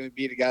 we couldn't even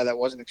beat a guy that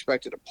wasn't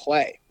expected to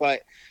play.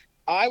 But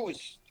I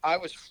was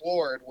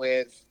floored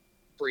with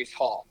Breece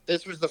Hall.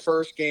 This was the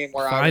first game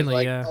where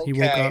Finally, I was like, he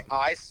woke okay, up.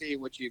 I see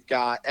what you've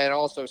got. And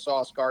also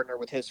Sauce Gardner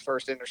with his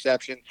first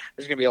interception.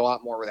 There's going to be a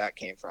lot more where that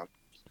came from.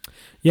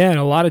 Yeah, and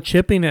a lot of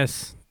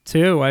chippiness,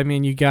 too. I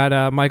mean, you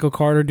got Michael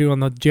Carter doing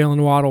the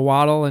Jalen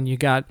Waddle, and you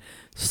got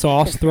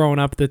Sauce throwing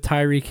up the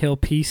Tyreek Hill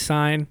peace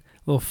sign.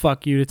 Little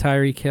fuck you to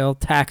Tyreek Hill.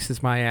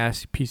 Taxes my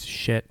ass, you piece of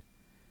shit.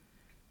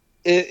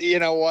 You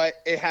know what?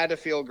 It had to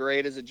feel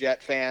great as a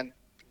Jet fan,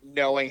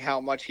 knowing how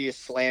much he has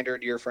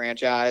slandered your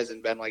franchise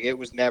and been like, it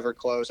was never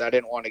close. I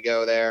didn't want to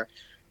go there.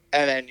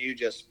 And then you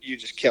just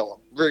kill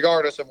him,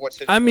 regardless of what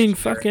situation. I mean,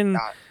 fucking,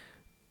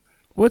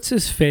 what's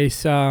his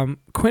face?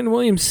 Quentin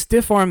Williams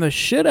stiff-armed the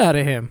shit out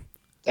of him.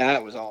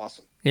 That was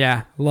awesome.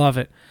 Yeah, love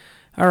it.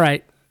 All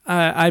right.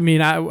 I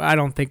mean, I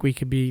don't think we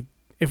could be.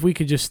 If we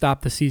could just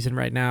stop the season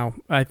right now,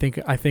 I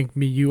think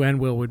me, you, and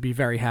Will would be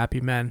very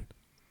happy men.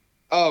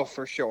 Oh,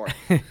 for sure.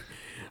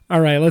 All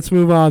right, let's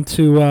move on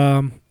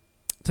to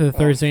the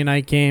Thursday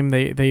night game.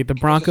 The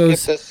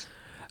Broncos.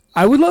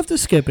 I would love to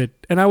skip it,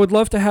 and I would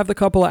love to have the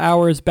couple of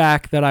hours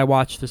back that I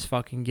watched this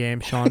fucking game,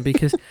 Sean,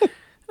 because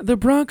the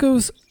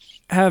Broncos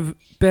have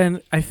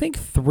been, I think,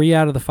 3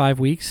 out of the 5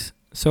 weeks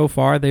so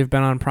far they've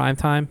been on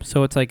primetime,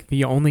 so it's like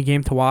the only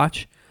game to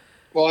watch.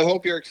 Well, I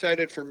hope you're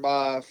excited for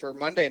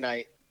Monday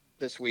night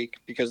this week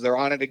because they're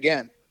on it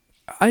again.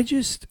 But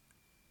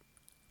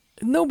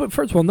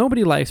first of all,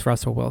 nobody likes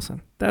Russell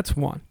Wilson. That's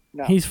one.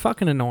 No. He's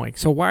fucking annoying.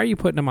 So why are you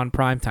putting him on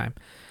primetime?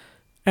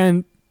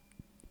 And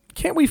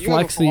can't we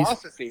flex these? You have a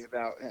philosophy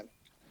about him.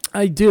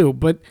 I do,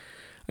 but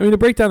I mean to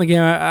break down the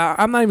game,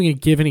 I'm not even going to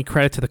give any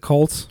credit to the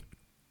Colts.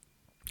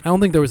 I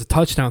don't think there was a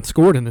touchdown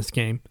scored in this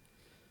game.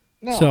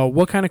 No. So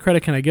what kind of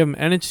credit can I give him?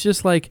 And it's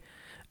just like,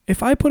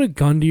 if I put a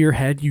gun to your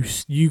head,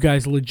 you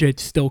guys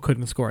legit still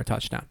couldn't score a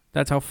touchdown.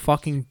 That's how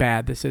fucking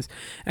bad this is.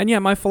 And yeah,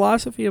 my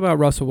philosophy about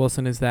Russell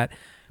Wilson is that,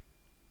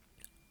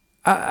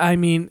 I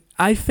mean,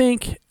 I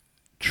think,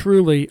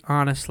 truly,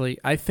 honestly,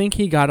 I think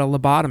he got a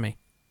lobotomy.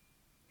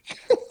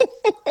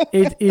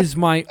 It is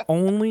my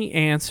only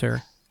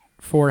answer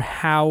for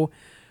how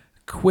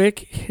quick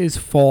his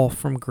fall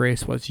from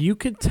grace was. You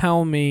could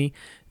tell me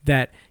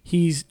that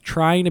he's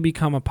trying to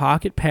become a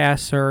pocket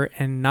passer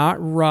and not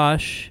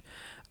rush.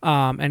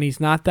 And he's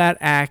not that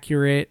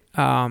accurate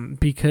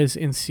because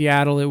in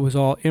Seattle it was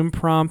all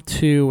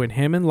impromptu and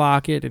him and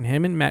Lockett and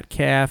him and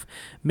Metcalf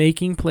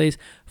making plays.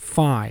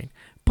 Fine.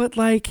 But,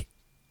 like,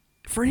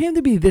 for him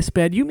to be this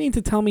bad, you mean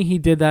to tell me he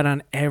did that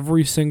on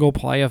every single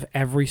play of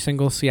every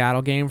single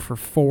Seattle game for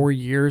 4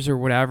 years or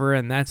whatever,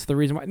 and that's the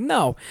reason why?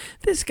 No,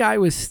 this guy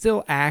was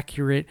still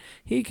accurate.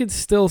 He could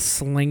still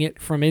sling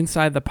it from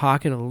inside the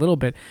pocket a little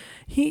bit.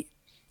 If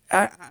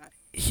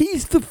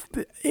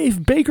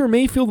Baker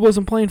Mayfield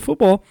wasn't playing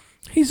football,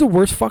 he's the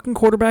worst fucking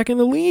quarterback in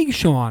the league,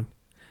 Sean.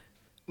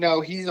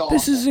 No, he's awful.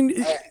 This isn't.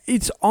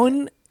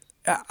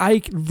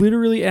 I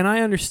literally, and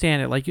I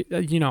understand it. Like,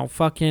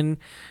 fucking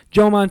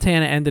Joe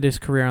Montana ended his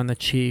career on the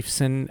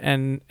Chiefs,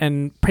 and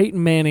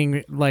Peyton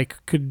Manning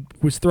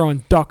was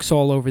throwing ducks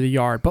all over the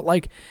yard. But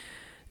like,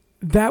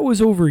 that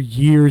was over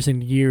years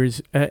and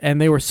years, and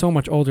they were so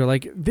much older.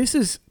 Like, this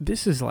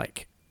is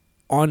like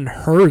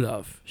unheard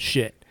of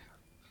shit.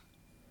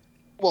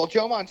 Well,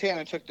 Joe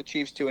Montana took the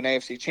Chiefs to an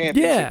AFC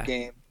Championship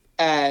game,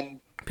 and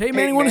Peyton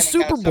Manning won a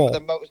Super Bowl.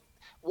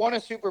 Won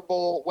a Super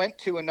Bowl, went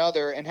to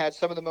another, and had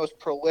some of the most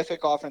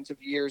prolific offensive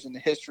years in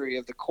the history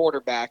of the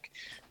quarterback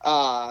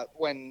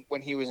when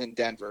he was in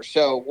Denver.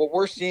 So what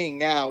we're seeing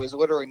now is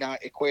literally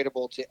not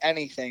equatable to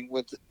anything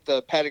with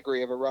the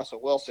pedigree of a Russell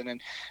Wilson. And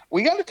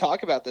we got to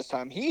talk about this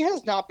time. He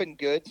has not been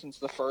good since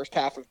the first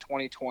half of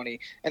 2020,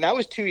 and that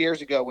was 2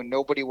 years ago when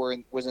nobody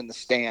was in the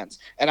stands,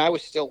 and I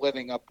was still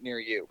living up near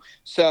you.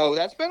 So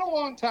that's been a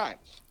long time.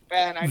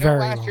 And I know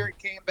last year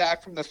he came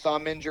back from the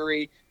thumb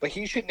injury, but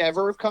he should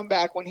never have come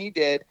back when he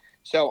did.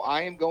 So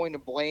I am going to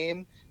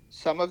blame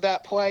some of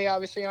that play,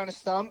 obviously, on his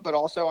thumb, but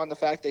also on the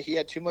fact that he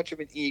had too much of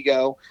an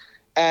ego.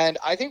 And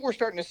I think we're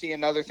starting to see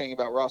another thing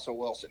about Russell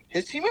Wilson.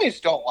 His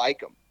teammates don't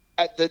like him.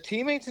 The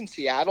teammates in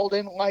Seattle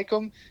didn't like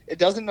him. It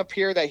doesn't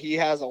appear that he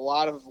has a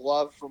lot of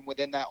love from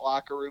within that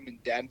locker room in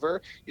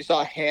Denver. You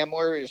saw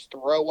Hamler just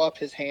throw up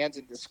his hands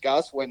in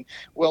disgust when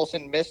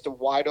Wilson missed a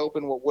wide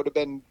open, what would have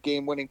been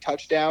game-winning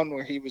touchdown,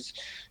 where he was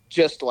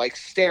just like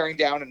staring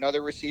down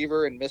another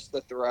receiver and missed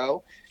the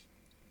throw.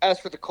 As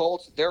for the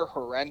Colts, they're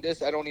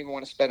horrendous. I don't even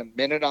want to spend a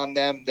minute on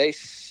them. They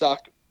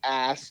suck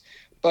ass.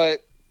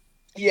 But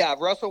yeah,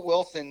 Russell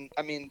Wilson,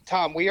 I mean,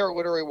 Tom, we are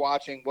literally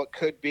watching what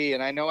could be,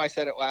 and I know I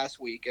said it last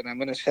week, and I'm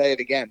going to say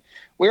it again.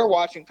 We are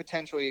watching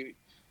potentially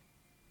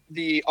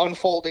the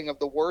unfolding of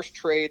the worst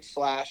trade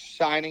 /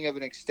 signing of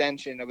an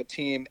extension of a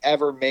team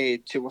ever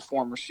made to a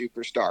former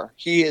superstar.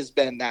 He has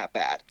been that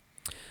bad.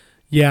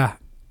 Yeah.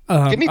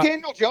 Give me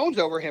Daniel Jones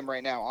over him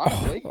right now,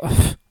 honestly.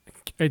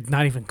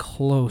 Not even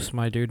close,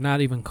 my dude.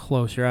 Not even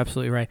close. You're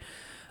absolutely right.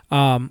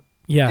 Yeah.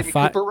 Give me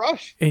Cooper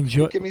Rush.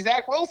 Give me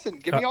Zach Wilson.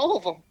 Give me all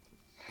of them.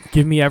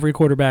 Give me every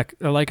quarterback,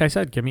 like I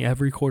said, give me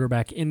every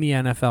quarterback in the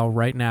NFL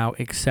right now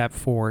except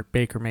for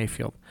Baker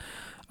Mayfield.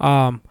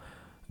 But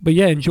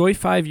yeah, enjoy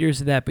 5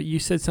 years of that. But you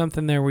said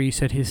something there where you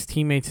said his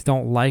teammates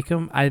don't like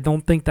him. I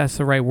don't think that's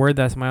the right word.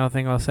 That's my other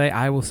thing I'll say.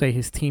 I will say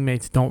his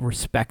teammates don't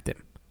respect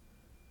him.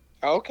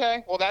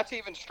 Okay, well, that's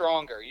even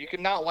stronger. You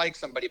can not like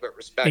somebody but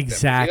respect them.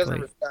 Exactly. He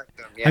doesn't respect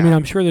them. Yeah. I mean,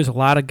 I'm sure there's a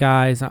lot of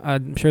guys.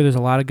 On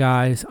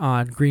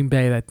Green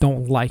Bay that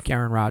don't like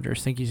Aaron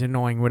Rodgers, think he's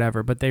annoying,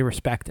 whatever, but they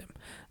respect him.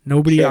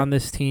 Nobody on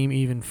this team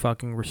even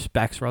fucking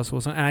respects Russell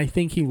Wilson, and I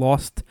think he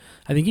lost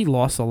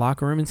the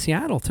locker room in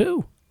Seattle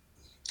too.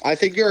 I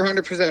think you're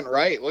 100%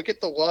 right. Look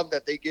at the love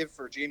that they give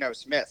for Geno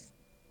Smith.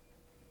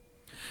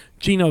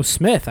 Geno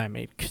Smith, I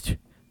mean,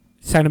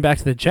 send him back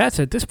to the Jets.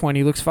 At this point,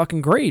 he looks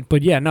fucking great.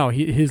 But yeah, no,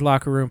 his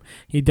locker room,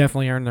 he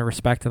definitely earned the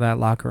respect of that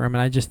locker room,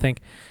 and I just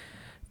think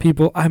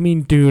people. I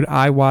mean, dude,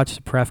 I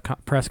watched the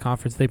press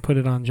conference. They put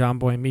it on John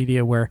Boy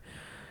Media where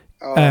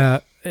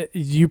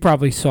you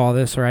probably saw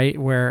this, right?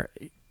 Where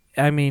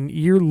I mean,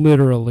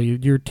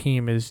 your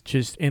team is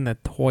just in the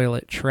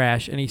toilet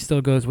trash, and he still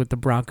goes with the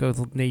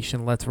Broncos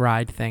Nation Let's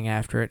Ride thing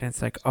after it. And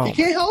it's like, oh, he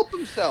can't help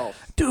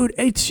himself, dude.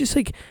 It's just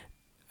like,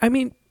 I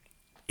mean,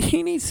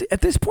 he needs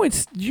at this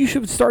point. You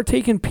should start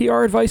taking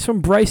PR advice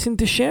from Bryson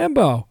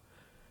DeChambeau.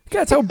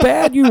 That's how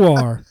bad you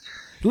are.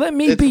 Let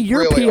me be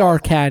your really PR awful.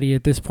 Caddy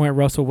at this point,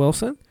 Russell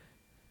Wilson.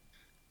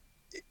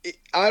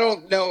 I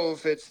don't know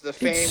if it's the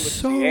fame with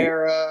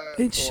Sierra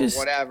or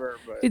whatever.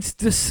 But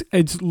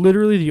it's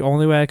literally the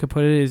only way I could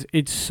put it is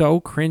it's so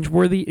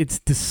cringeworthy. It's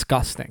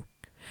disgusting.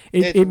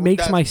 It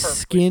makes my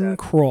skin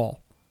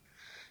crawl.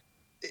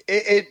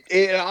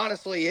 It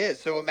honestly is.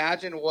 So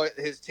imagine what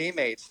his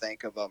teammates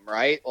think of him,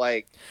 right?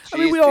 Like, I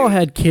mean, we all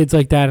had kids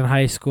like that in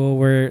high school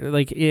where,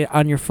 like,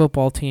 on your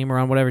football team or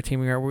on whatever team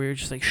we are, where you're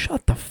just like,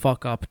 shut the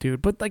fuck up,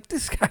 dude. But, like,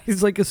 this guy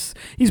is like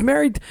he's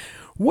married.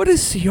 What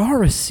does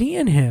Ciara see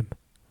in him?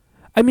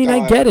 I mean,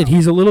 I get it.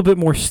 He's a little bit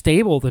more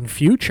stable than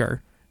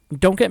Future.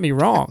 Don't get me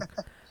wrong.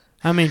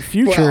 I mean,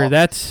 Future,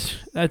 that's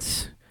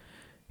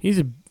he's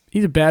a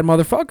bad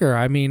motherfucker.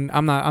 I mean,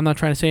 I'm not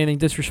trying to say anything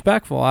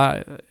disrespectful.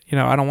 I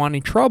don't want any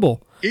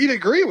trouble. He'd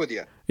agree with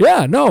you.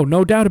 Yeah,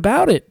 no doubt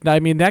about it. I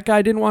mean, that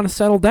guy didn't want to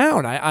settle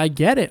down. I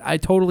get it. I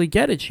totally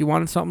get it. She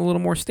wanted something a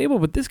little more stable,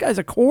 but this guy's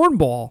a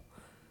cornball.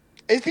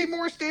 Is he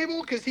more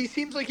stable? Because he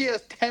seems like he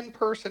has 10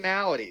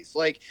 personalities.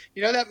 Like,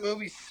 you know that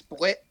movie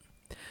Split?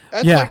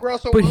 That's Yeah, like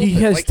Russell but he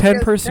Wilson. has Like, he 10 has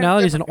 10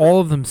 personalities and different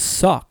all of them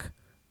suck.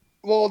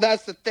 Well,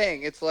 that's the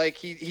thing. It's like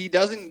he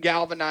doesn't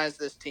galvanize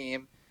this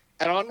team,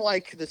 and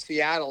unlike the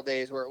Seattle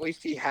days, where at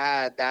least he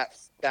had that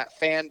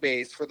fan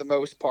base for the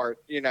most part,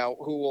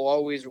 who will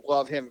always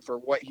love him for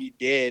what he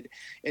did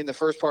in the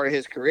first part of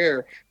his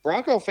career.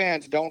 Bronco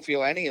fans don't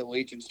feel any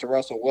allegiance to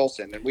Russell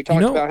Wilson, and we You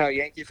talked know, about how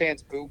Yankee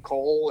fans boo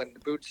Cole and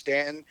booed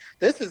Stanton.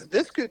 This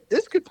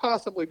could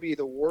possibly be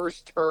the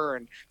worst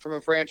turn from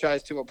a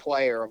franchise to a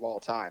player of all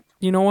time.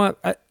 you know what?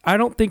 I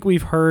don't think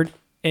we've heard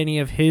any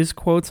of his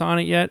quotes on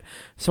it yet.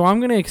 So I'm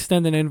going to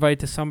extend an invite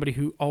to somebody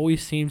who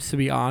always seems to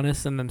be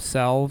honest in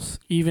themselves,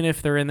 even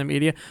if they're in the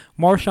media.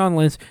 Marshawn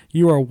Lynch,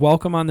 you are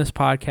welcome on this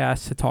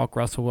podcast to talk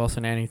Russell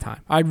Wilson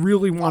anytime. I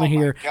really want to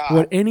hear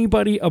what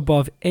anybody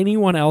above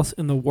anyone else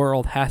in the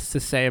world has to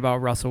say about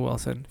Russell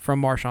Wilson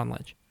from Marshawn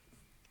Lynch.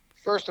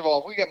 First of all,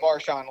 if we get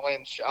Marshawn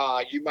Lynch,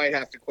 you might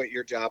have to quit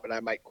your job, and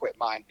I might quit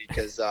mine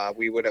because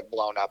we would have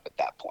blown up at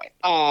that point.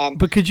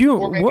 But could you?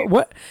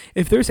 What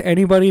if there's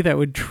anybody that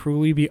would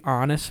truly be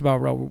honest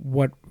about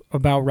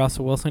about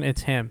Russell Wilson?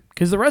 It's him,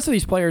 because the rest of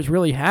these players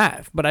really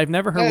have, but I've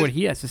never heard what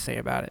he has to say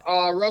about it.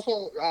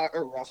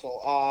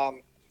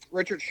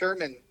 Richard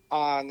Sherman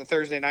on the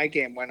Thursday night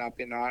game went up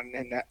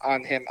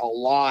on him a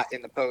lot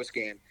in the post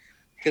game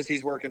because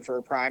he's working for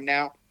a Prime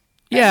now.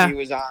 Yeah, he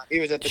was at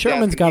the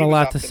Sherman's desk, got a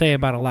lot to say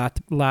about a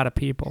lot of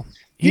people.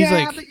 He's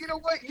but you know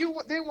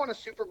what? They won a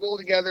Super Bowl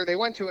together. They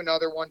went to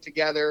another one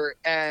together,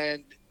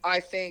 and I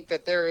think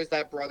that there is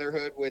that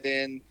brotherhood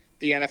within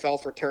the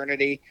NFL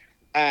fraternity,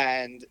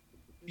 and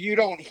you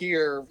don't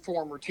hear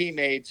former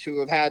teammates who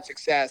have had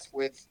success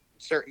with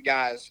certain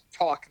guys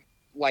talk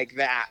like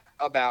that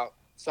about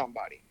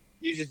somebody.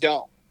 You just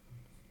don't.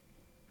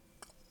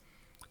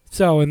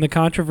 So, in the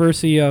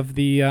controversy of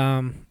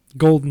the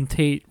Golden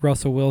Tate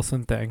Russell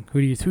Wilson thing,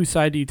 whose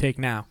side do you take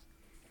now?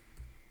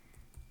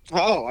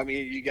 Oh, I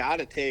mean, you got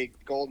to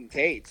take Golden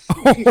Tate's.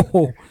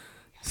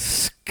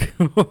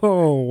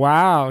 Oh,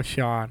 wow,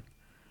 Sean.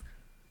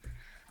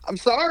 I'm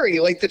sorry.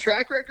 Like, the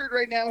track record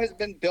right now has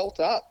been built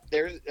up.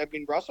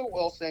 Russell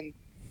Wilson,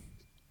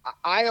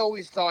 I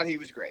always thought he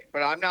was great,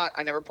 but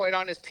I never played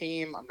on his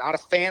team. I'm not a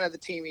fan of the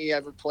team he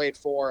ever played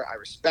for. I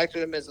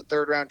respected him as a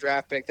third-round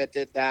draft pick that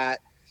did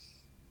that.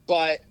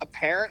 But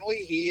apparently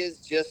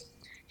he's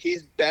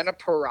been a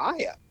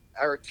pariah.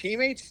 Our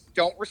teammates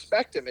don't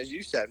respect him, as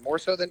you said, more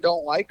so than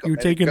don't like him. You're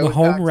taking the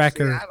home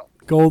record,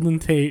 Golden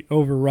Tate,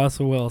 over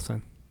Russell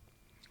Wilson.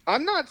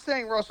 I'm not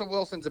saying Russell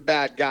Wilson's a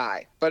bad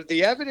guy, but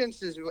the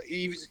evidence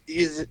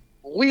is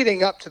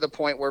leading up to the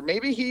point where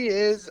maybe he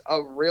is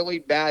a really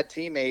bad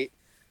teammate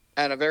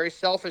and a very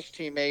selfish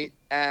teammate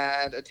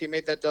and a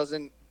teammate that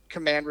doesn't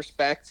command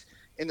respect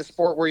in the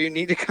sport where you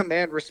need to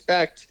command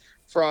respect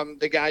from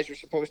the guys you're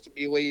supposed to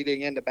be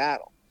leading into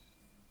battle.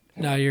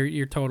 No,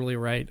 you're totally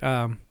right.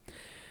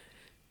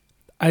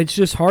 It's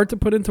just hard to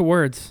put into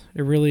words.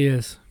 It really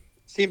is.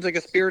 Seems like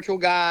a spiritual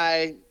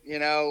guy,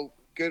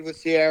 good with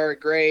Sierra,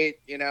 great,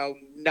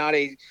 not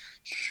a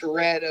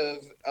shred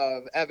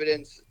of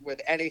evidence with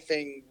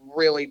anything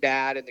really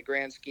bad in the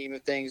grand scheme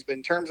of things. But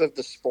in terms of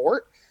the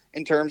sport,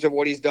 in terms of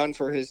what he's done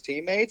for his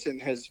teammates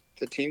and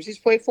the teams he's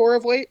played for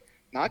of late,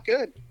 not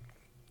good.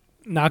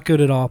 Not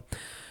good at all.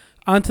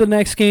 On to the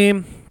next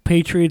game.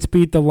 Patriots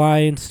beat the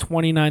Lions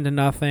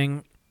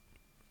 29-0.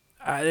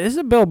 This is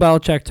a Bill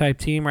Belichick type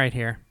team right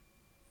here.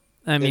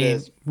 I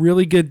mean,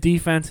 really good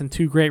defense and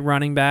two great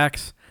running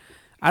backs.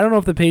 I don't know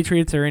if the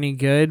Patriots are any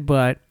good,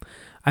 but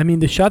I mean,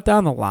 to shut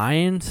down the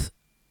Lions,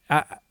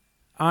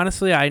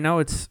 honestly, I know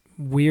it's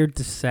weird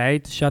to say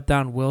to shut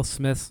down Will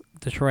Smith's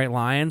Detroit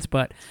Lions,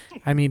 but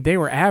I mean, they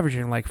were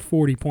averaging like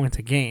 40 points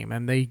a game,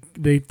 and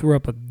they threw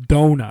up a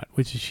donut,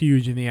 which is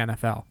huge in the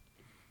NFL.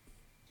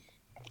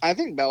 I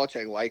think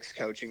Belichick likes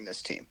coaching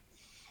this team.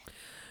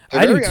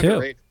 I do too.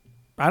 Underrated.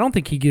 I don't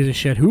think he gives a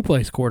shit who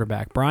plays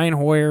quarterback. Brian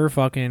Hoyer,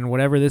 fucking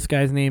whatever this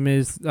guy's name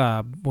is.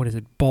 What is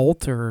it,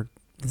 Bolt or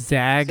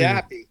Zag?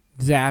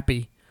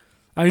 Zappy.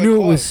 I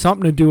knew it was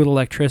something to do with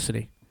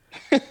electricity.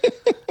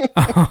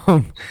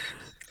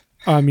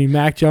 I mean,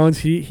 Mac Jones,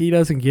 he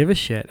doesn't give a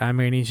shit. I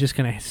mean, he's just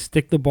going to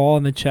stick the ball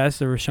in the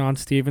chest of Rashawn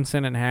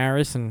Stevenson and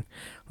Harris and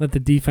let the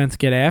defense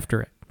get after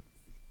it.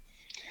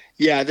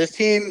 Yeah, this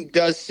team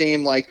does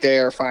seem like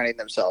they're finding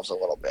themselves a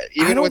little bit.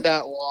 Even with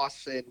that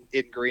loss in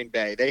Green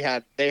Bay, they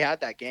had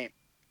that game.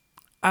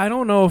 I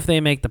don't know if they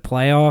make the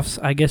playoffs.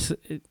 I guess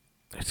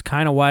it's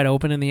kind of wide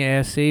open in the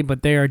AFC,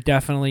 but they are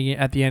definitely,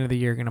 at the end of the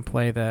year, going to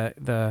play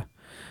the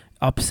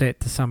upset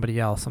to somebody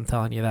else. I'm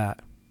telling you that.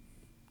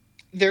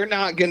 They're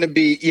not going to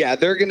be –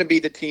 they're going to be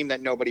the team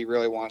that nobody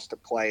really wants to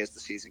play as the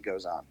season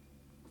goes on.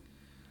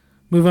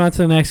 Moving on to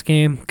the next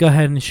game. Go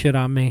ahead and shit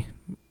on me.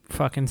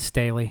 Fucking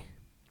Staley.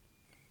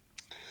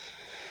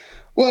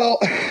 Well,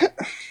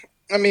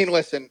 I mean,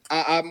 listen,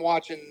 I'm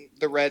watching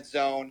the red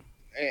zone.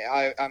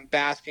 I'm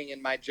basking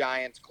in my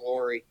Giants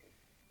glory.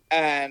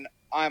 And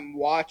I'm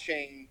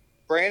watching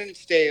Brandon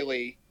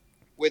Staley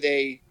with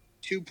a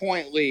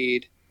 2-point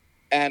lead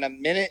and a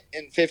minute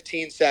and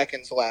 15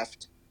 seconds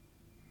left,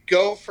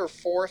 go for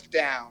fourth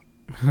down,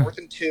 4th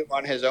and 2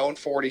 on his own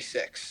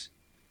 46,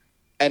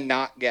 and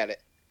not get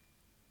it.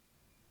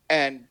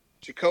 And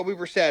Jacoby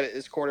Brissett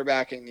is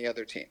quarterbacking the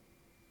other team.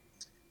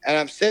 And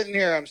I'm sitting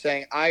here, I'm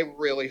saying, I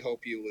really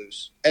hope you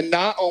lose. And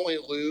not only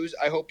lose,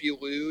 I hope you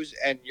lose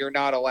and you're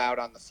not allowed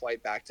on the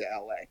flight back to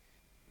LA.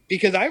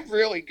 Because I'm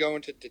really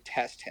going to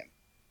detest him.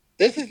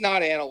 This is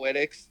not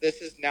analytics.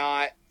 This is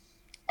not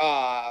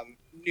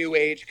new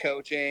age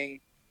coaching.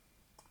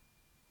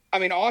 I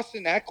mean,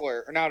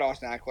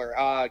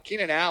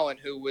 Keenan Allen,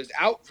 who was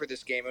out for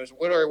this game, I was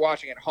literally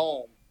watching at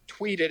home,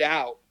 tweeted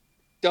out,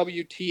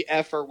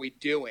 WTF are we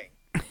doing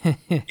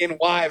in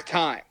live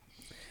time?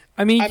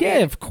 I mean,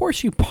 of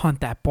course you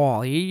punt that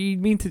ball.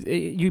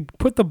 You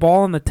put the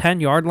ball on the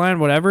 10-yard line,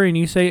 whatever, and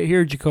you say,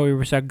 here, Jacoby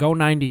Brissett, go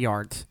 90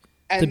 yards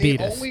to beat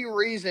us. And the only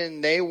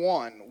reason they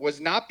won was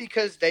not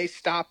because they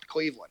stopped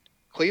Cleveland.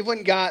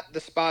 Cleveland got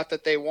the spot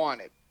that they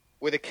wanted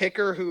with a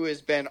kicker who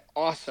has been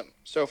awesome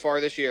so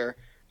far this year,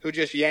 who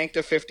just yanked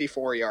a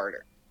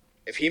 54-yarder.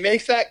 If he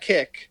makes that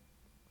kick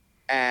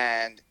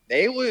and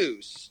they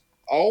lose,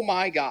 oh,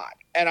 my God.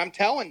 And I'm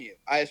telling you,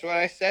 that's what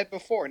I said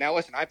before. Now,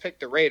 listen, I picked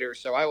the Raiders,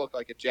 so I look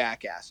like a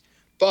jackass.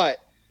 But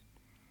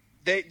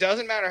it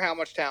doesn't matter how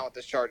much talent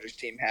this Chargers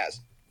team has.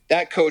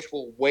 That coach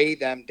will weigh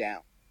them down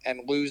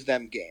and lose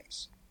them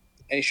games.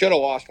 And he should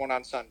have lost one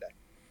on Sunday.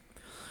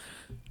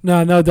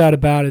 No doubt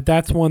about it.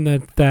 That's one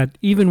that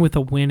even with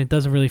a win, it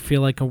doesn't really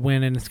feel like a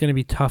win, and it's going to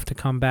be tough to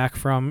come back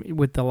from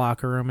with the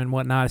locker room and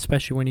whatnot,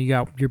 especially when you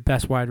got your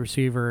best wide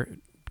receiver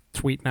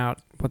tweeting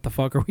out, what the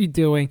fuck are we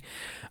doing?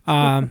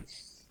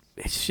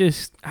 It's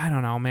just, I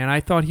don't know, man.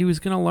 I thought he was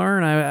going to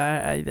learn.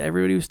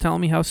 Everybody was telling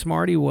me how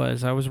smart he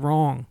was. I was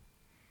wrong.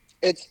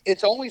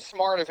 It's only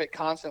smart if it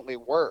constantly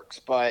works,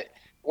 but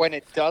when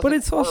it doesn't, but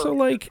it's also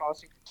like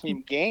costing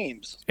team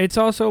games. It's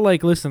also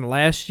like, listen,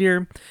 last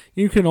year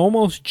you can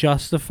almost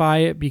justify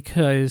it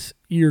because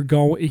he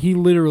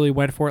literally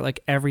went for it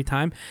like every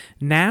time.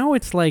 Now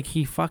it's like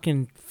he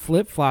fucking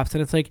flip-flops,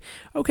 and it's like,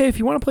 okay, if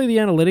you want to play the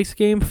analytics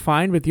game,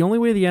 fine, but the only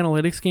way the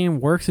analytics game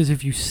works is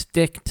if you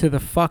stick to the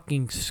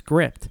fucking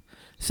script.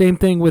 Same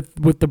thing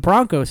with the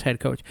Broncos head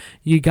coach.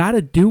 You got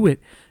to do it.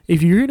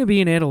 If you're going to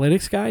be an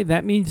analytics guy,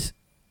 that means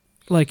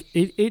like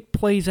it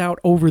plays out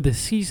over the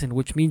season,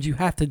 which means you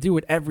have to do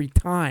it every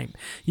time.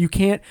 You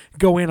can't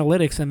go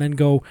analytics and then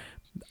go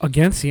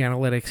against the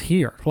analytics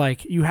here.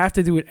 Like, you have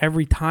to do it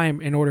every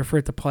time in order for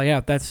it to play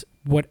out. That's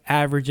what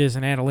averages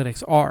and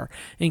analytics are.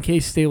 In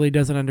case Staley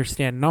doesn't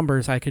understand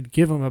numbers, I could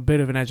give him a bit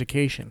of an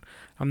education.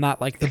 I'm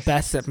not like the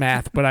best at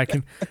math, but I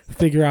can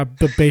figure out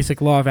the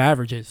basic law of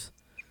averages.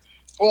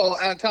 Well,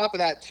 on top of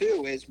that,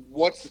 too, is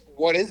what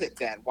is it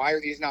then? Why are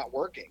these not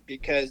working?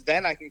 Because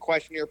then I can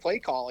question your play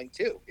calling,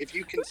 too. If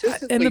you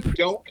consistently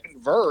don't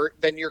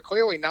convert, then you're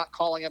clearly not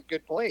calling up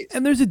good plays.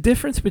 And there's a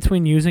difference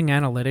between using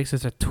analytics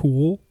as a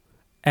tool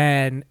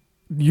and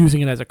using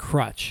it as a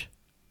crutch.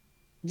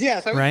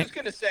 Yes, I was just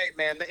going to say,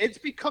 man, it's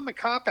become a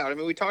cop-out. I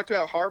mean, we talked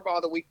about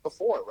Harbaugh the week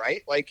before,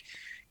 right? Like,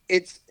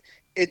 it's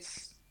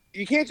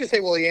you can't just say,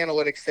 well, the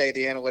analytics say.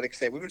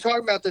 We've been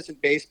talking about this in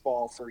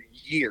baseball for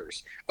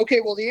years.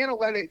 Okay, well, the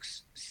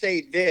analytics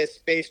say this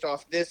based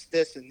off this,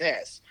 and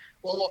this.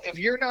 Well, if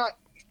you're not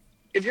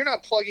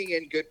plugging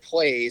in good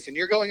plays and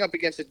you're going up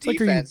against a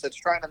defense that's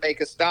trying to make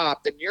a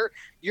stop, then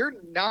you're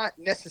not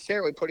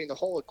necessarily putting the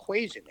whole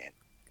equation in.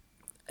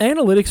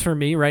 Analytics for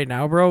me right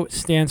now, bro,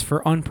 stands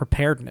for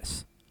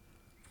unpreparedness.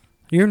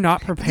 You're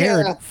not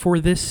prepared for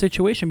this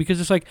situation because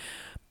it's like,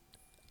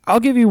 I'll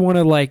give you one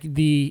of like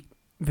the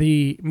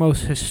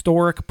most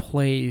historic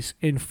plays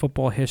in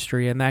football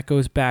history, and that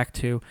goes back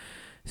to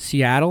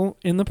Seattle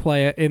in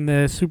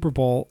the Super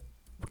Bowl.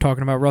 We're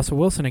talking about Russell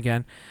Wilson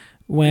again,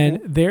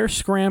 when they're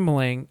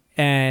scrambling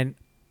and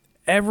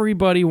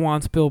everybody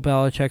wants Bill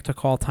Belichick to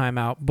call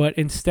timeout, but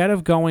instead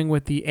of going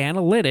with the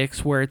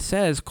analytics where it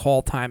says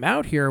call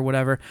timeout here or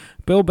whatever,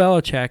 Bill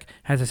Belichick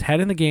has his head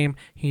in the game.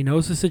 He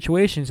knows the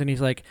situations, and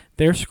he's like,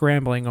 they're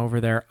scrambling over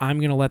there. I'm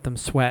going to let them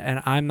sweat,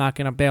 and I'm not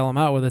going to bail them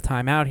out with a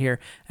timeout here.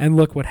 And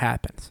look what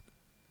happens.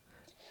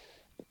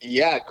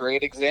 Yeah,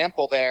 great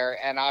example there.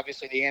 And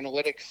obviously the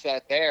analytics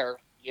said there,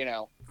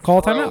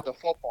 call timeout. The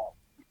football.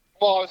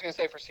 Well, I was going to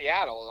say for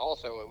Seattle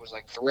also, it was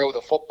like throw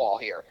the football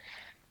here.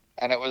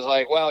 And it was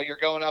like, well, you're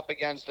going up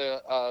against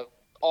a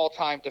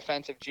all-time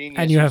defensive genius.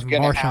 And you have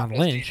Marshawn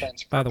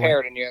Lynch, by the way.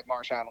 And you have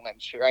Marshawn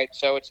Lynch, right?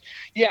 So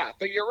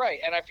but you're right.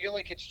 And I feel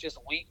like it's just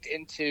leaked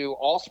into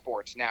all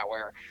sports now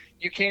where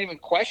you can't even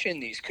question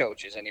these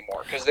coaches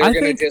anymore because they're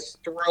going to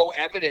just throw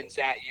evidence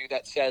at you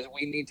that says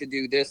we need to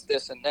do this,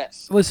 this, and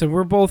this. Listen,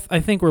 I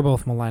think we're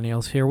both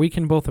millennials here. We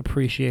can both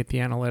appreciate the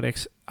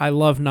analytics. I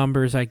love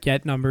numbers. I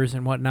get numbers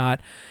and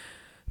whatnot.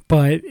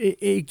 But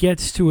it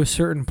gets to a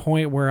certain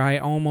point where I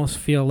almost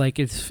feel like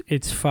it's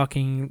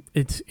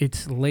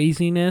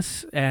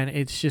laziness and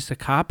it's just a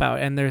cop out,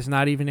 and there's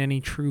not even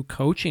any true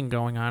coaching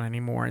going on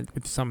anymore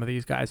with some of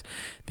these guys.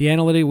 The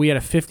analytic, we had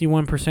a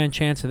 51%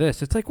 chance of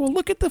this. It's like, well,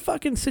 look at the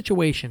fucking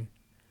situation.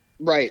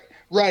 Right.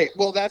 Right.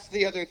 Well, that's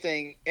the other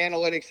thing.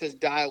 Analytics has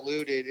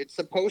diluted. It's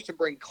supposed to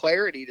bring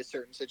clarity to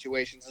certain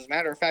situations. As a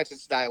matter of fact,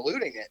 it's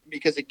diluting it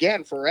because,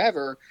 again,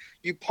 forever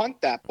you punt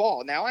that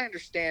ball. Now, I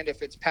understand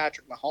if it's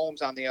Patrick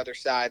Mahomes on the other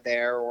side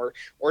there or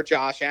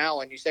Josh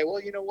Allen, you say,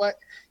 well, you know what?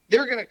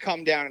 They're going to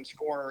come down and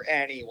score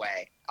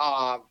anyway.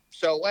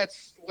 So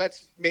let's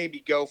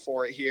maybe go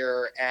for it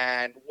here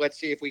and let's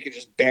see if we can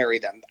just bury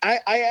them.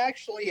 I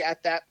actually,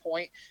 at that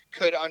point,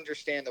 could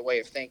understand the way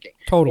of thinking.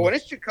 Totally. But when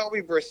it's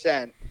Jacoby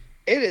Brissett,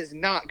 it is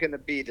not going to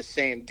be the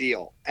same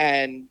deal.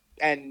 And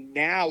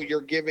now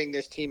you're giving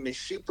this team a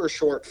super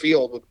short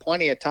field with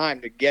plenty of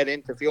time to get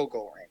into field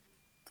goal range.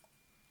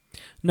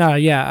 No,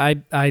 yeah,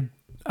 I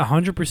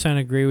 100%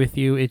 agree with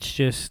you. It's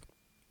just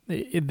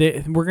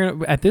we're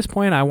gonna at this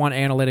point. I want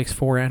analytics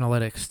for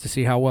analytics to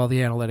see how well the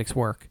analytics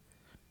work.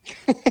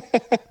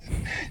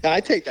 I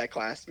take that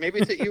class. Maybe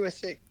it's at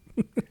USC.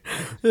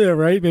 Yeah,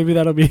 right. Maybe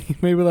that'll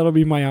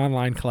be my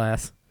online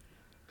class.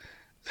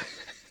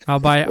 I'll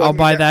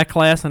buy that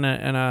class and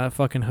a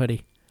fucking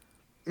hoodie.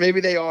 Maybe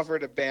they offer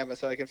it at Bama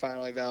so I can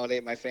finally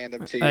validate my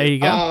fandom to you. There you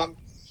go.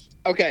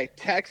 Okay,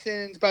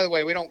 Texans. By the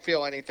way, we don't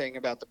feel anything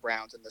about the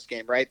Browns in this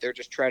game, right? They're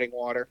just treading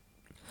water.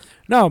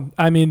 No,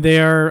 I mean they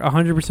are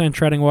 100%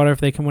 treading water. If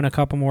they can win a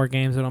couple more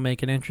games, it'll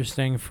make it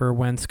interesting for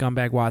when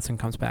Scumbag Watson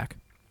comes back.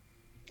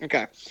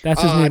 Okay,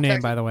 that's his new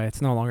name, by the way.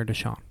 It's no longer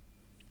Deshaun.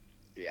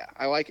 Yeah,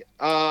 I like it.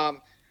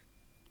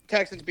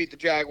 Texans beat the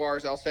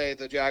Jaguars. I'll say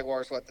the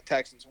Jaguars let the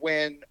Texans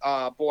win.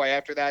 Boy,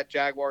 after that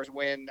Jaguars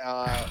win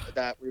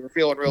that we were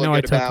feeling really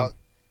good about. Them.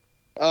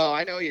 Oh,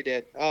 I know you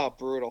did. Oh,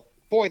 brutal.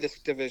 Boy, this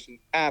division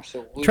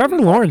absolutely. Trevor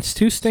Lawrence,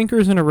 2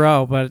 stinkers in a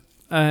row, but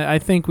I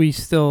think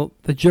the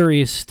jury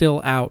is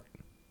still out.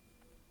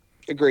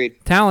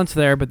 Agreed. Talent's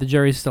there, but the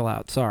jury's still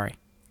out. Sorry.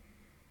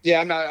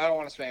 Yeah, I don't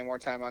want to spend more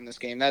time on this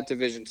game. That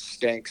division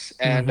stinks,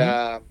 and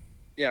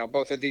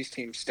both of these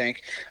teams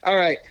stink. All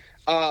right.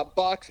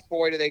 Bucks,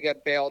 boy, do they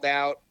get bailed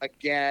out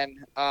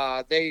again.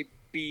 They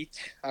beat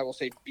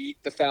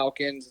the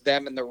Falcons,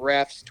 them and the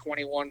refs,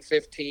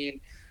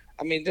 21-15.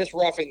 I mean, this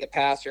roughing the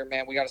passer,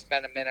 man, we got to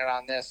spend a minute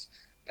on this.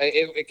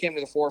 It came to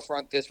the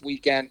forefront this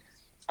weekend.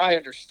 I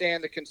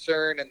understand the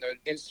concern and the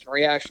instant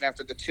reaction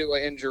after the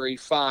Tua injury,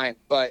 fine.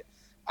 But,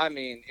 I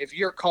mean, if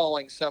you're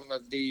calling some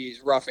of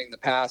these roughing the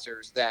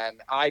passers, then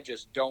I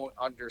just don't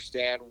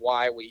understand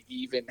why we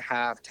even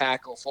have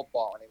tackle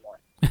football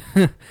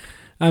anymore.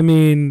 I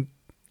mean,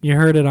 you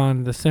heard it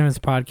on the Simmons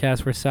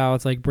podcast where Sal,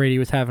 it's like Brady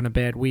was having a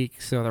bad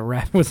week, so the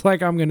ref was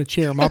like, I'm going to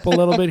cheer him up a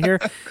little bit here.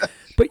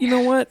 But you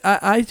know what?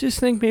 I just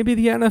think maybe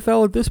the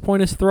NFL at this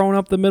point is throwing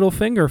up the middle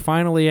finger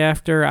finally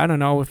after, I don't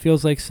know, it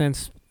feels like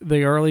since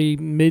the early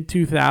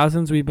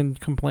mid-2000s we've been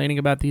complaining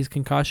about these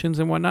concussions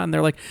and whatnot, and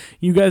they're like,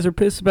 you guys are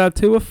pissed about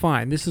Tua?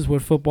 Fine. This is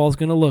what football's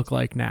going to look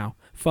like now.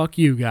 Fuck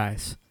you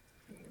guys.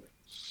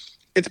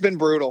 It's been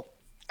brutal.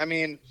 I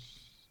mean,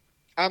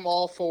 I'm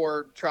all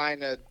for trying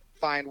to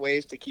find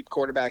ways to keep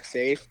quarterbacks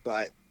safe,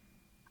 but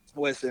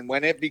listen,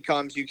 when it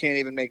becomes you can't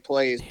even make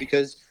plays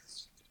because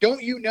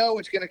don't you know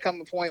it's going to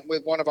come a point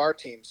with one of our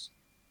teams,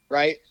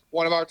 right?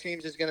 One of our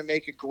teams is going to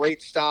make a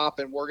great stop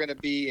and we're going to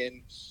be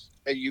in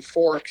a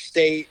euphoric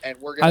state and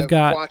we're going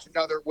to watch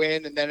another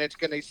win and then it's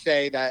going to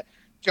say that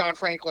John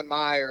Franklin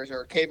Myers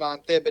or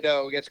Kayvon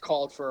Thibodeau gets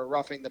called for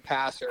roughing the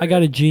passer. I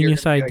got a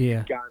genius idea.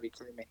 Like, you gotta be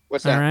kidding me.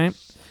 What's that? All right.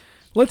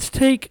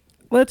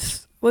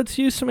 Let's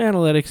use some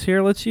analytics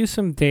here. Let's use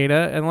some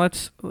data,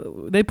 and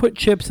they put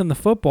chips in the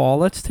football.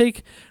 Let's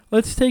take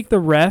the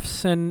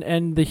refs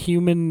and the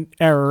human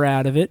error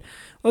out of it.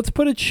 Let's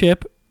put a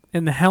chip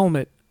in the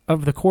helmet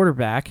of the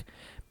quarterback,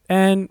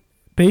 and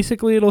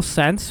basically it'll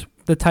sense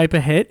the type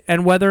of hit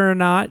and whether or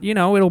not,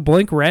 it'll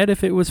blink red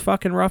if it was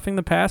fucking roughing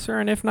the passer,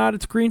 and if not,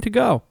 it's green to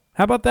go.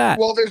 How about that?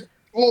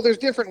 Well, there's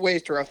different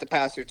ways to rough the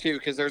passer too,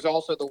 because there's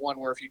also the one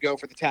where if you go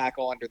for the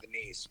tackle under the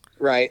knees,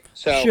 right?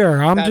 So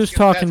sure, I'm just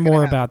talking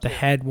more about the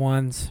head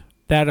ones.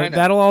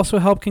 That'll also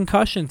help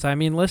concussions. I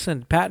mean,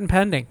 listen, patent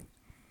pending.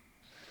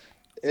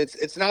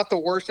 It's not the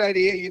worst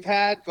idea you've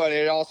had, but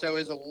it also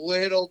is a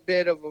little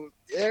bit of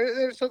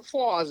there's some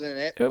flaws in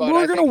it. But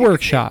we're going to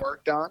workshop.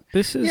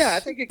 This is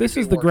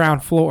the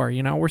ground floor.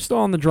 We're still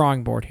on the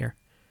drawing board here.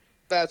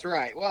 That's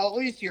right. Well, at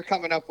least you're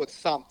coming up with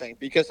something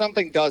because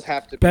something does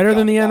have to be better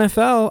than the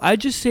NFL. I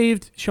just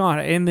saved Sean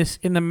in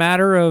the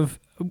matter of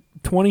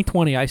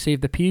 2020. I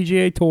saved the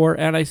PGA Tour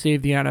and I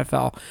saved the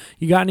NFL.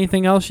 You got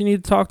anything else you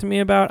need to talk to me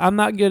about? I'm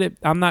not good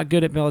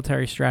at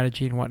military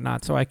strategy and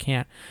whatnot, so I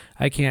can't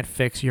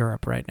fix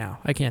Europe right now.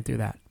 I can't do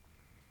that.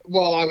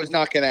 Well, I was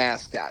not going to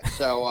ask that,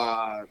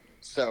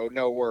 so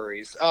no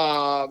worries.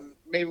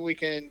 Maybe we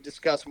can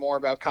discuss more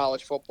about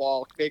college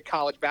football. Big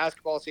college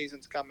basketball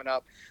season's coming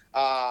up.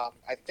 I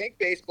think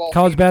baseball.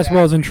 College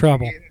basketball is in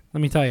trouble.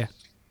 Let me tell you.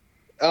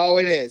 Oh,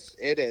 it is,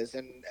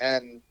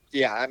 and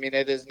yeah, I mean,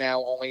 it is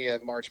now only a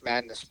March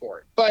Madness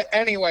sport. But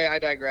anyway, I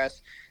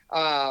digress.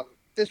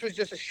 this was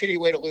just a shitty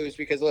way to lose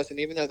because, listen,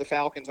 even though the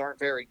Falcons aren't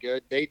very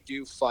good, they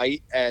do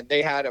fight, and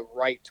they had a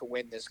right to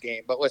win this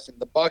game. But, listen,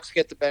 the Bucs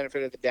get the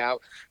benefit of the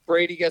doubt.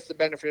 Brady gets the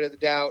benefit of the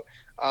doubt.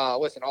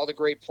 Listen, all the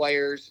great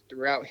players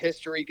throughout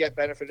history get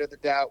benefit of the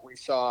doubt. We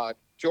saw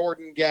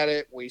Jordan get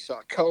it. We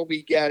saw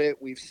Kobe get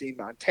it. We've seen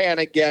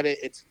Montana get it.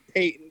 It's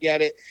Peyton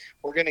get it.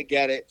 We're going to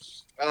get it.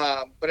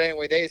 But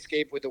anyway, they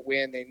escaped with a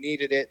win. They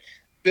needed it.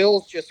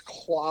 Bills just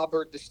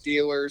clobbered the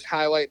Steelers,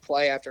 highlight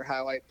play after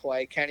highlight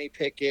play. Kenny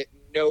Pickett,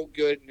 no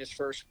good in his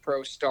first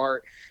pro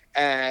start.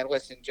 And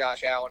listen,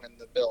 Josh Allen and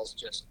the Bills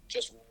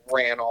just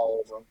ran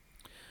all over him.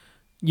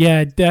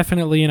 Yeah,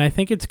 definitely. And I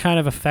think it's kind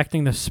of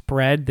affecting the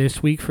spread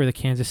this week for the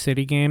Kansas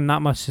City game.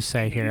 Not much to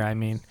say here. I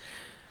mean,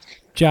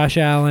 Josh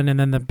Allen and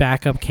then the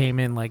backup came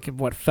in like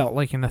what felt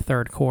like in the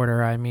third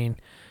quarter. I mean,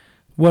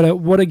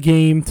 what a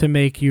game to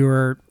make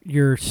your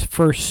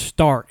first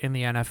start in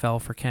the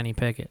NFL for Kenny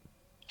Pickett.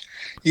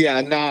 Yeah,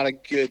 not a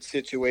good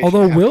situation.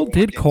 Although Will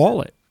did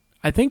call it.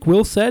 I think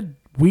Will said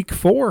week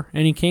 4,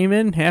 and he came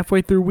in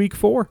halfway through week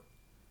 4.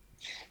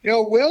 You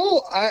know,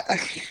 Will,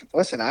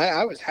 listen,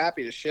 I was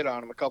happy to shit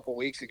on him a couple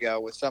weeks ago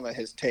with some of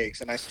his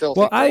takes, and I still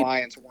think the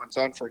Lions one's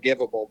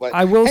unforgivable. But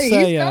I will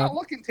say, he's not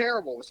looking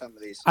terrible with some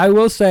of these. I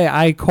will say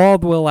I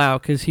called Will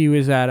out because he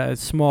was at a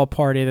small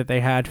party that they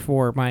had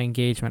for my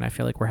engagement. I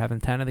feel like we're having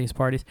 10 of these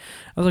parties.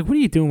 I was like, what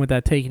are you doing with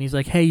that take? And he's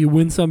like, hey, you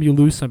win some, you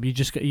lose some.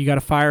 You got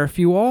to fire a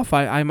few off.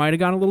 I might have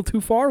gone a little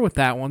too far with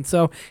that one.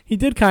 So he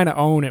did kind of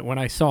own it when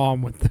I saw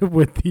him with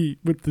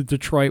the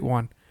Detroit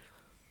one.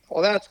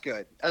 Well, that's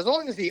good. As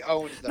long as he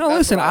owns them. No,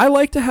 listen, I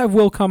like to have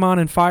Will come on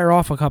and fire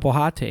off a couple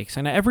hot takes.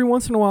 And every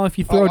once in a while, if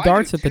you throw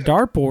darts at the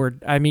dartboard,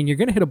 I mean, you're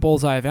going to hit a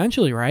bullseye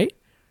eventually, right?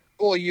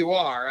 Well, you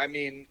are. I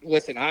mean,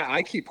 listen,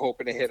 I keep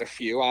hoping to hit a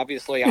few.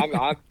 Obviously,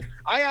 I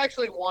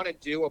actually want to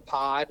do a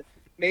pod,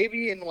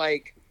 maybe in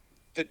like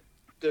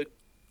the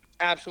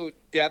absolute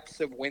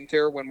depths of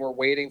winter when we're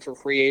waiting for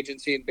free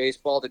agency in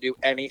baseball to do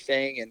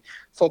anything, and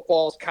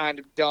football's kind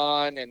of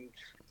done, and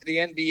the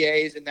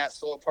NBA is in that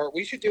slow part.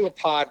 We should do a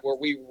pod where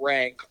we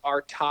rank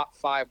our top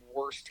 5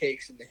 worst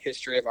takes in the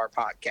history of our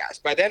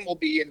podcast. By then, we'll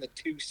be in the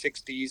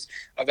 260s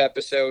of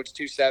episodes,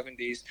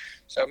 270s.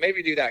 So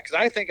maybe do that because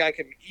I think I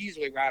can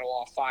easily rattle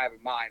off 5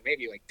 of mine,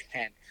 maybe like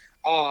 10.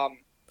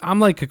 I'm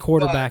like a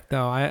quarterback,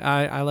 though.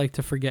 I like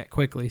to forget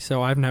quickly,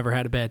 so I've never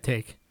had a bad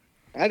take.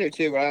 I do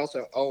too, but I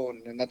also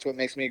own, and that's what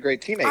makes me a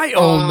great teammate. I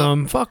own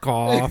them. Fuck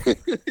off.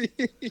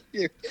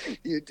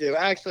 You do.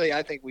 Actually,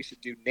 I think we should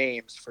do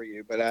names for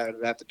you, but I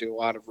would have to do a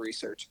lot of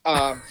research.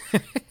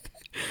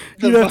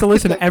 You'd have to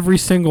listen to every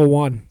single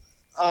one.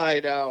 I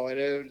know,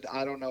 and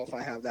I don't know if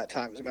I have that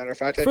time. As a matter of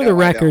fact, for the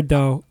record,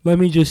 though, let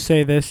me just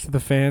say this to the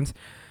fans: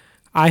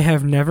 I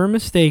have never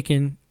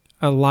mistaken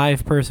a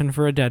live person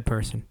for a dead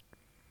person.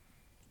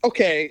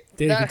 Okay,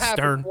 David that happened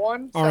Stern.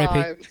 one R.I.P.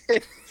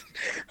 time.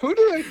 Who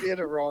did I get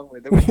it wrong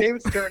with? It was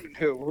David Stern and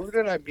who? Who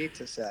did I mean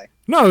to say?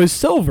 No, it was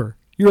Silver.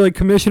 You're like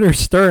Commissioner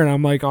Stern.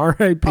 I'm like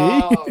R.I.P.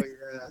 Oh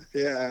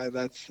yeah,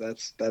 that's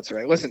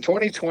right. Listen,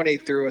 2020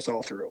 threw us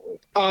all through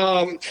a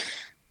loop.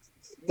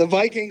 The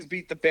Vikings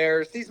beat the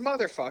Bears. These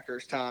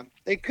motherfuckers, Tom.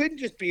 They couldn't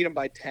just beat them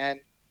by 10.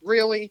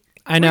 Really?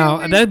 I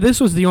know. Really? This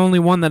was the only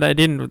one that I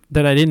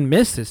didn't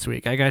miss this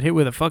week. I got hit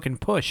with a fucking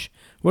push.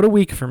 What a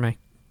week for me.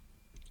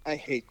 I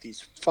hate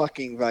these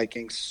fucking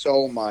Vikings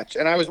so much.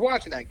 And I was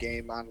watching that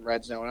game on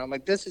Red Zone. And I'm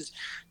like,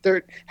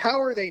 how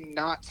are they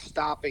not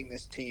stopping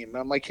this team? And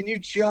I'm like, can you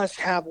just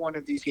have one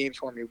of these games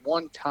for me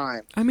one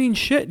time? I mean,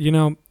 shit,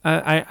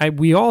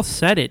 we all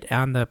said it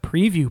on the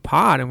preview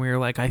pod, and we were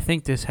like, I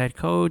think this head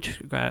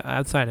coach,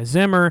 outside of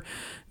Zimmer,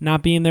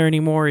 not being there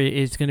anymore,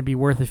 is going to be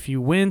worth a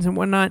few wins and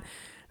whatnot.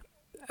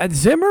 At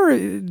Zimmer,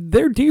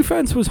 their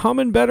defense was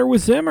humming better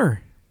with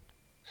Zimmer.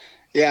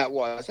 Yeah, it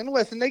was. And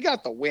listen, they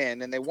got the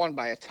win, and they won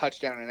by a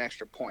touchdown and an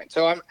extra point.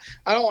 So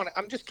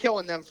I'm just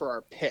killing them for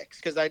our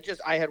picks because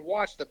I had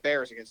watched the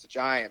Bears against the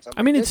Giants.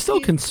 It's still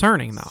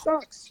concerning though.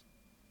 Sucks.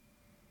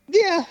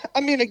 Yeah,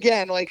 I mean,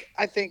 again, like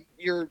I think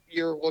you're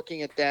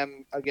looking at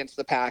them against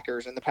the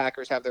Packers, and the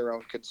Packers have their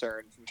own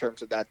concerns in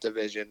terms of that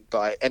division.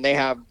 And they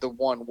have the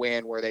one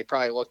win where they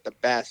probably looked the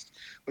best,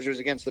 which was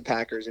against the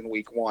Packers in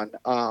Week 1.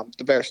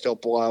 The Bears still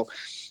below.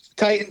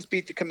 Titans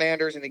beat the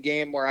Commanders in a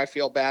game where I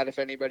feel bad if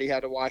anybody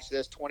had to watch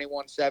this,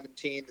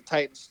 21-17. The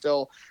Titans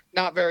still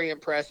not very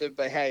impressive,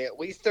 but hey, at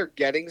least they're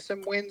getting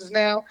some wins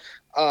now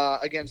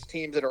against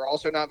teams that are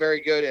also not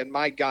very good. And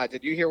my God,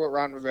 did you hear what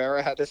Ron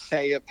Rivera had to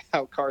say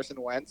about Carson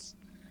Wentz?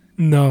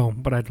 No,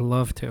 but I'd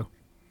love to.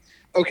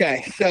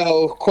 Okay,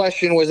 so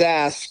question was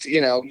asked,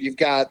 you've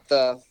got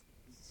the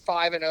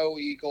 5-0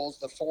 Eagles,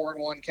 the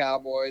 4-1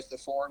 Cowboys, the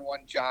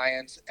 4-1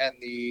 Giants, and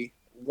the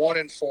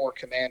 1-4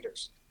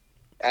 Commanders.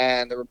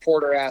 And the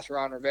reporter asked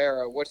Ron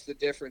Rivera, what's the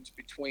difference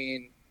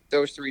between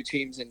those 3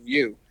 teams and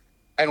you?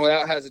 And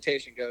without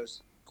hesitation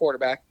goes,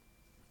 quarterback.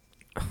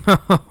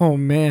 Oh,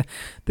 man.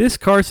 This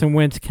Carson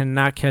Wentz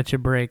cannot catch a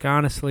break.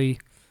 Honestly,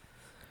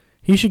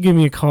 he should give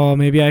me a call.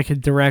 Maybe I could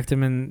direct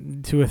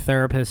him to a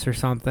therapist or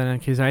something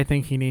because I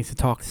think he needs to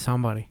talk to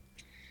somebody.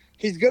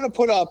 He's going to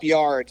put up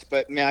yards,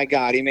 but my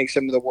God, he makes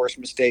some of the worst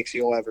mistakes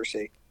you'll ever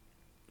see.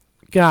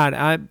 God,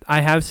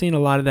 I have seen a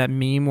lot of that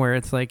meme where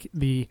it's like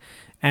the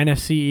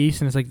NFC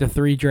East and it's like the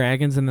three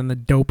dragons and then the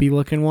dopey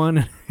looking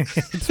one.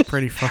 It's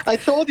pretty fun. I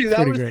told you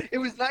that was great. It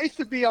was nice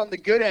to be on the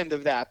good end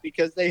of that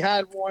because they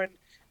had one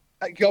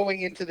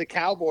going into the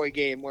Cowboy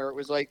game where it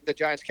was like the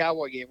Giants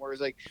Cowboy game where it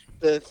was like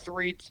the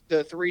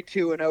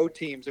 3-2-0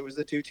 teams. It was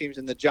the two teams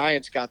and the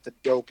Giants got the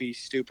dopey,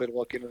 stupid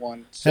looking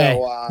one. So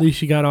hey, at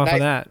least you got off of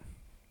that.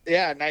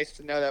 Yeah, nice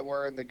to know that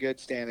we're in the good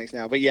standings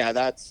now. But yeah,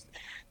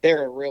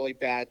 they're a really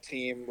bad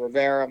team.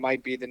 Rivera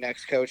might be the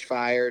next coach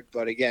fired,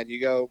 but again, you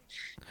go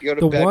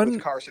to bed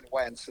with Carson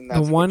Wentz, and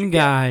that's the one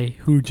guy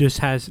who just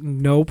has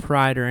no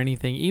pride or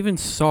anything. Even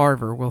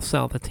Sarver will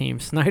sell the team.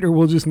 Snyder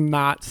will just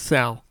not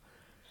sell.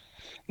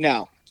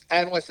 No,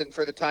 and listen,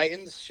 for the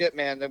Titans, shit,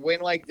 man, the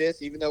win like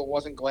this, even though it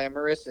wasn't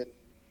glamorous and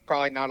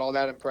probably not all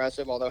that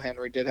impressive, although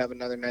Henry did have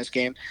another nice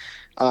game.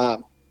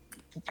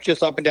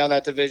 Just up and down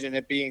that division,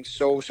 it being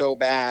so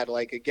bad.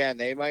 Like again,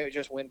 they might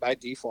just win by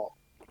default.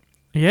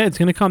 Yeah, it's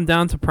going to come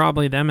down to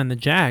probably them and the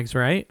Jags,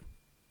 right?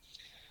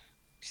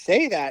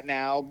 Say that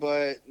now,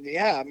 but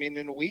yeah, I mean,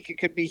 in a week it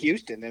could be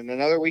Houston, and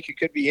another week it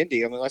could be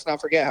Indy. I mean, let's not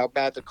forget how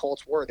bad the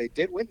Colts were. They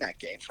did win that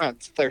game on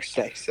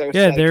Thursday. So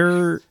yeah,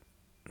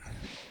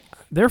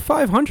 they're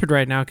 500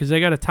 right now because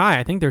they got a tie.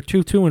 I think they're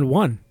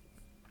 2-1.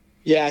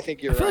 Yeah, I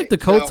think you're right. I feel like the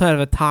Colts have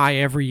a tie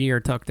every year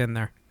tucked in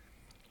there.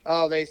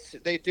 Oh, they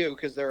do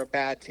because they're a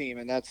bad team,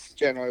 and that's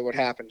generally what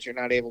happens. You're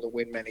not able to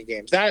win many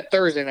games. That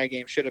Thursday night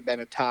game should have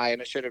been a tie,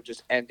 and it should have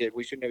just ended.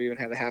 We shouldn't have even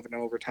had to have an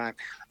overtime.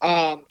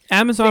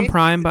 Amazon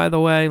Prime, by the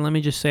way, let me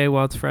just say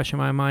while it's fresh in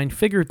my mind,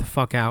 figure it the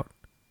fuck out.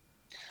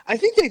 I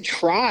think they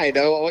tried.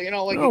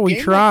 We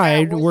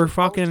tried. We're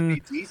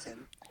fucking.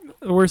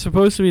 We're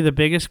supposed to be the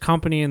biggest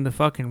company in the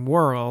fucking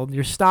world.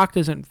 Your stock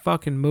doesn't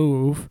fucking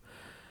move.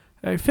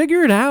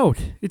 Figure it out.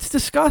 It's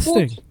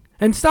disgusting. Well,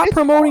 and stop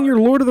promoting your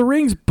Lord of the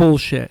Rings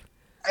bullshit.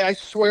 I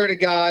swear to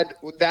God,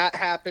 that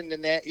happened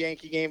in that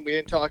Yankee game. We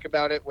didn't talk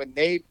about it when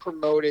they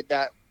promoted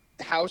that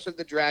House of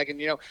the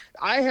Dragon.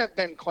 I have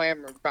been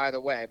clamored, by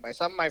the way, by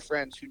some of my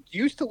friends who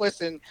used to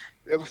listen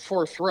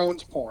for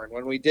Thrones porn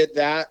when we did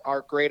that,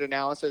 our great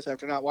analysis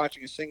after not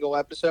watching a single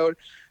episode.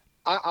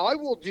 I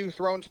will do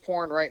Thrones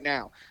porn right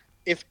now.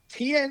 If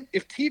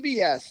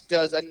TBS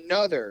does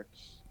another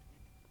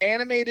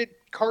animated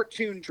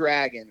cartoon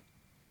dragon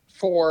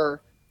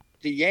for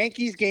the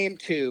Yankees game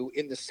 2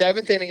 in the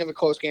 7th inning of a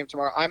close game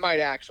tomorrow, I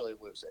might actually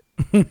lose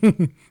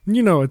it.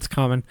 You know it's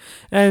coming.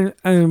 And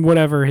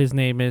whatever his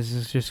name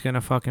is just going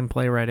to fucking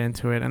play right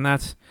into it. And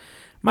that's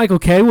Michael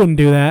Kay wouldn't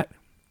do that.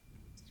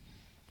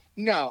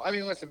 No, I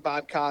mean, listen,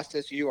 Bob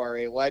Costas, you are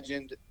a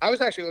legend. I was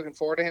actually looking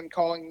forward to him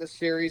calling this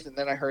series, and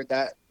then I heard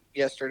that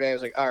yesterday. I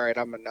was like, all right,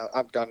 I'm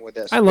done with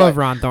this. I love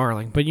Ron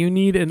Darling, but you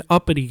need an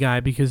uppity guy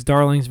because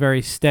Darling's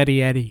very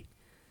steady Eddie.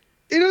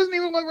 He doesn't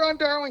even let Ron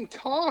Darling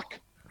talk.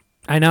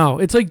 I know.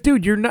 It's like,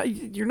 dude, you're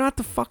not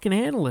the fucking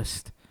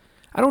analyst.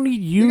 I don't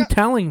need you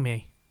telling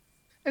me.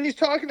 And he's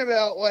talking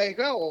about like,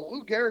 oh, well,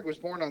 Lou Gehrig was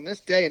born on this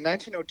day in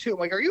 1902. I'm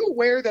like, are you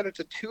aware that it's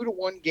a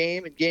 2-1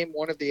 game in Game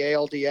 1 of the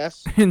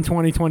ALDS in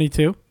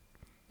 2022?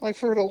 Like,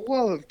 for the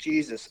love of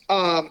Jesus.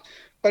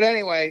 But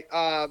anyway,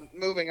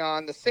 moving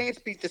on. The Saints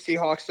beat the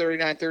Seahawks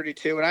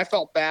 39-32, and I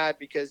felt bad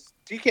because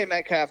DK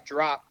Metcalf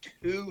dropped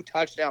 2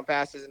 touchdown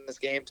passes in this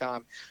game,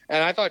 Tom.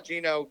 And I thought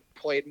Geno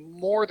played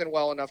more than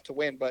well enough to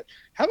win. But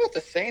how about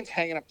the Saints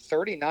hanging up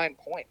 39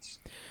 points?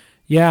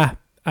 Yeah,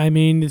 I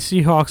mean, the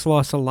Seahawks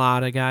lost a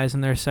lot of guys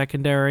in their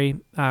secondary.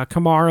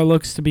 Kamara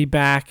looks to be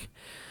back.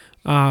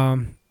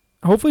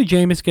 Hopefully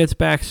Jameis gets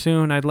back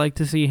soon. I'd like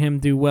to see him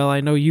do well.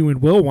 I know you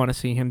and Will want to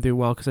see him do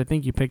well because I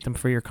think you picked him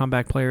for your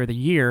comeback player of the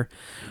year.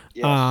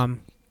 Yes.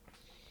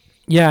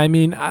 Yeah, I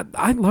mean,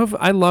 I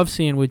love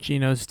seeing what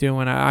Geno's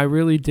doing. I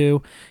really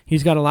do.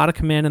 He's got a lot of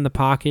command in the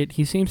pocket.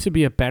 He seems to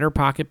be a better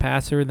pocket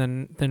passer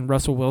than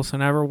Russell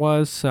Wilson ever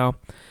was. So,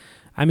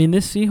 I mean,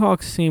 this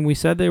Seahawks team, we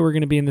said they were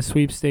going to be in the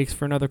sweepstakes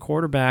for another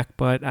quarterback,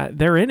 but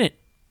they're in it.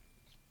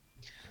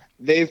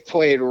 They've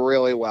played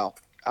really well.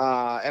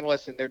 And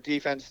listen, their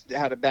defense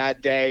had a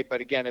bad day,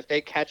 but again, if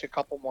they catch a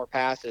couple more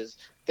passes,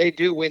 they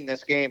do win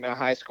this game in a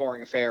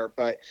high-scoring affair.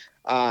 But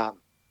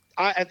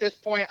at this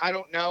point, I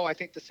don't know. I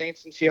think the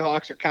Saints and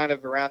Seahawks are kind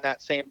of around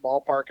that same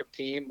ballpark of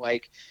team.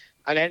 Like,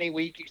 on any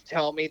week, you could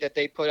tell me that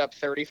they put up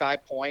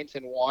 35 points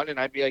and won, and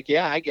I'd be like,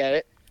 yeah, I get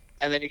it.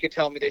 And then you could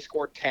tell me they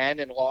scored 10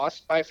 and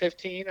lost by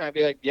 15, and I'd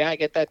be like, yeah, I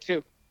get that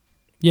too.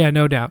 Yeah,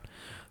 no doubt.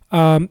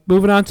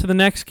 Moving on to the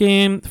next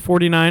game,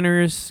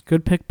 49ers,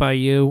 good pick by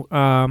you.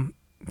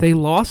 They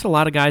lost a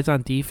lot of guys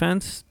on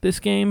defense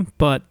this game,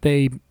 but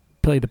they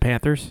played the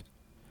Panthers.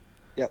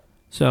 Yep.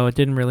 So it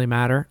didn't really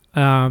matter.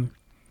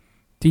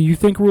 Do you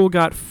think Rule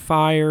got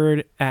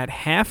fired at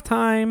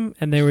halftime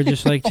and they were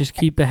just like, just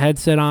keep the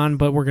headset on,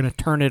 but we're going to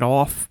turn it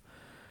off?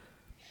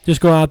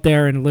 Just go out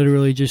there and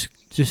literally just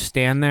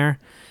stand there?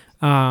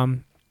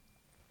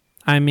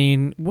 I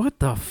mean, what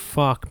the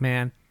fuck,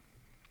 man?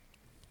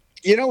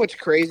 You know what's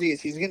crazy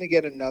is he's going to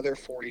get another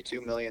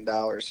 $42 million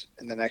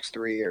in the next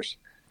 3 years.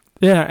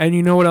 Yeah, and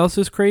you know what else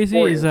is crazy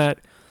 4 is years. that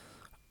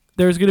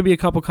there's going to be a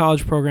couple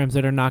college programs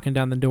that are knocking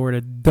down the door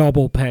to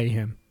double pay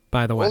him,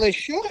 by the way. Well, they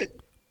should.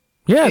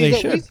 Yeah, He's they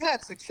at should. least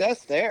had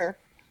success there.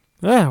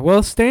 Yeah,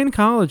 well, stay in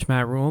college,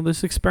 Matt Rule.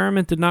 This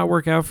experiment did not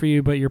work out for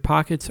you, but your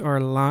pockets are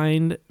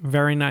lined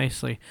very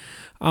nicely.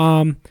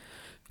 Yeah,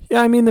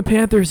 I mean, the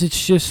Panthers,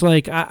 it's just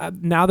like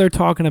now they're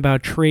talking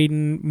about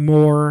trading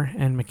Moore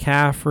and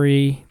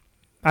McCaffrey.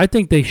 I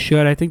think they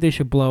should. I think they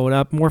should blow it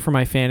up more for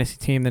my fantasy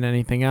team than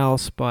anything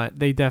else, but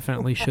they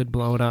definitely should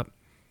blow it up.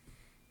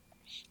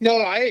 No,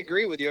 I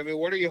agree with you. I mean,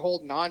 what are you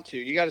holding on to?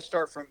 You got to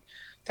start from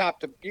top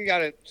to. You got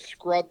to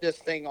scrub this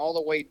thing all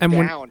the way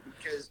down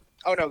because.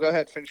 Oh no, go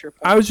ahead. Finish your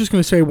point. I was just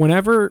going to say,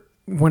 whenever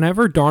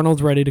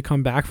Darnold's ready to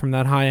come back from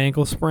that high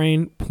ankle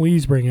sprain,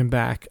 please bring him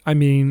back. I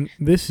mean,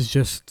 this is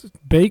just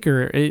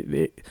Baker.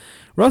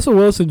 Russell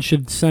Wilson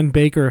should send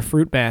Baker a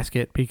fruit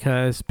basket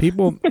because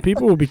people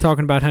will be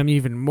talking about him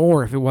even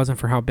more if it wasn't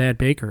for how bad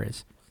Baker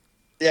is.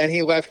 Yeah, and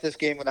he left this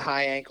game with a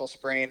high ankle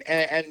sprain.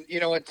 And you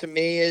know what, to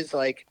me is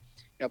like,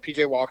 you know,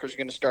 PJ Walker's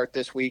going to start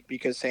this week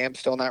because Sam's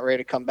still not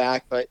ready to come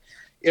back. But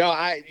you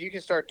know, you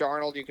can start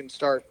Darnold, you can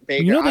start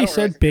Baker. You know, they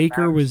said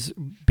Baker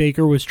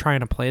was trying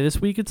to play this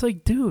week. It's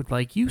like, dude,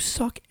 like you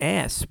suck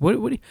ass. What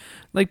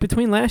like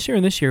between last year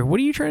and this year, what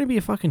are you trying to be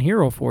a fucking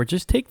hero for?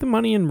 Just take the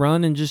money and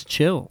run and just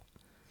chill.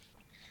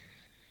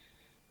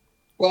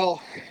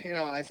 Well, you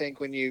know, I think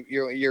when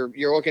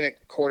you're looking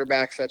at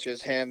quarterbacks such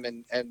as him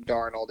and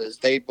Darnold, is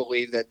they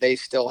believe that they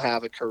still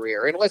have a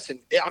career. And listen,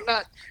 I'm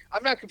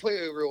not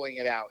completely ruling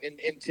it out.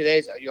 In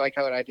today's, you like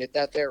how I did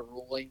that there,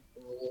 rule.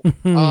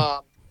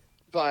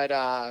 But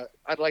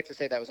I'd like to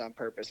say that was on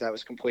purpose. That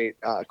was complete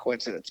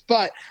coincidence.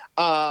 But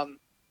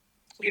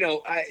you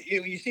know,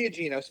 you see a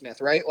Geno Smith,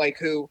 right? Like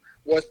who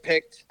was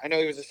picked. I know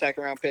he was a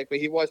second-round pick, but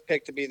he was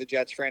picked to be the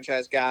Jets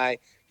franchise guy.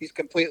 He's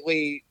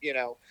completely, you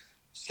know,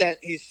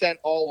 he's sent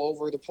all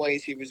over the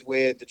place. He was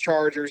with the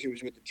Chargers. He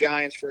was with the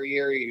Giants for a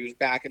year. He was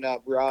backing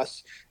up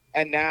Russ.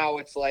 And now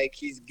it's like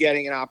he's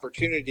getting an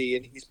opportunity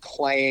and he's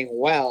playing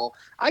well.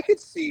 I could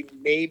see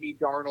maybe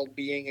Darnold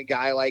being a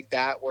guy like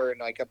that where in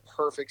like a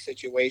perfect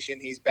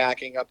situation he's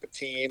backing up a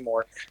team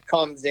or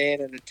comes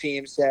in and the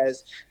team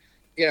says,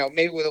 you know,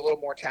 maybe with a little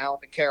more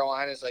talent than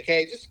Carolina's like,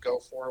 hey, just go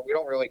for it. We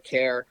don't really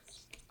care.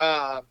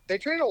 They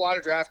traded a lot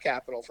of draft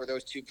capital for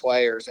those two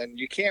players, and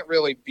you can't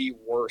really be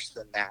worse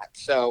than that.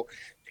 So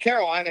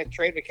Carolina,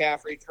 trade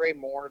McCaffrey, trade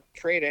Moore,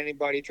 trade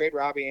anybody, trade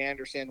Robbie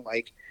Anderson.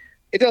 Like,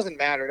 it doesn't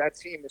matter. That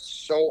team is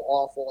so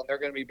awful, and they're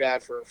going to be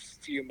bad for a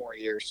few more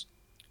years.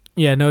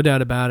 Yeah, no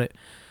doubt about it.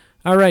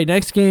 All right,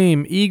 next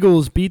game.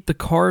 Eagles beat the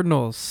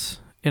Cardinals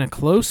in a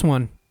close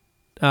one.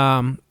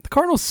 The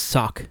Cardinals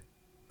suck.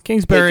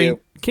 Kingsbury.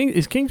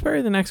 Is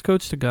Kingsbury the next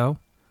coach to go?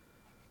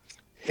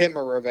 Him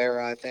or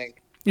Rivera, I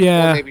think.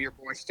 Yeah. Or maybe your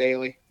boy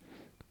Staley.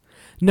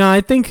 No,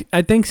 I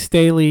think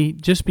Staley,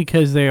 just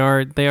because they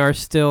are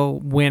still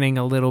winning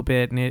a little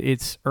bit, and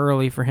it's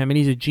early for him, and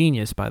he's a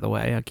genius, by the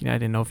way. I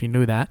didn't know if you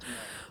knew that.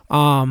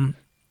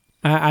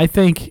 I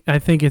think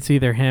it's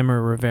either him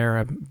or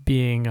Rivera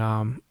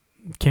being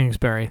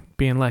Kingsbury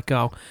being let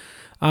go.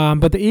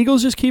 But the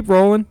Eagles just keep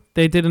rolling.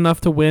 They did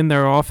enough to win.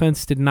 Their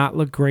offense did not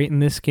look great in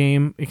this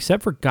game,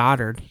 except for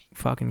Goddard.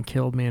 Fucking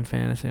killed me in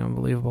fantasy.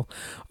 Unbelievable.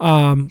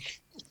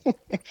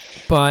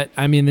 But,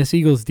 I mean, this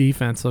Eagles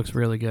defense looks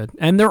really good.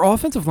 And their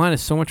offensive line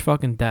has so much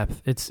fucking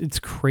depth. It's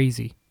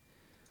crazy.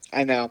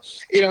 I know.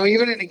 You know,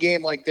 even in a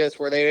game like this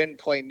where they didn't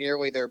play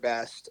nearly their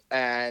best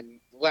and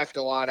left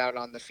a lot out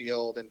on the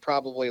field and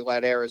probably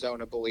let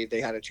Arizona believe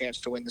they had a chance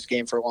to win this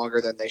game for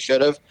longer than they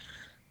should have,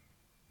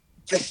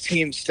 this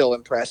team still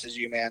impresses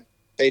you, man.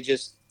 You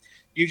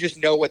just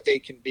know what they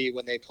can be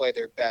when they play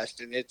their best,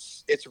 and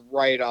it's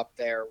right up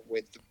there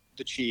with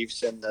the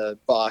Chiefs and the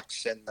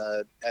Bucks and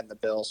the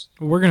Bills.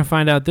 We're gonna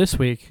find out this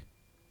week.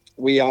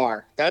 We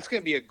are. That's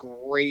gonna be a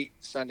great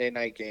Sunday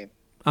night game.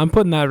 I'm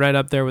putting that right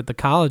up there with the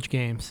college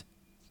games.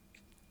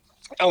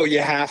 Oh, you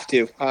have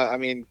to. I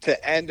mean,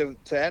 to end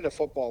a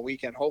football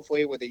weekend,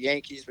 hopefully with the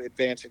Yankees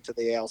advancing to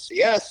the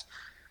ALCS.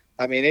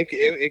 I mean,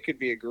 it could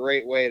be a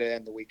great way to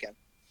end the weekend.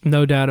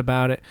 No doubt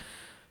about it.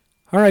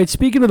 All right,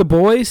 speaking of the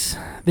boys,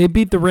 they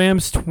beat the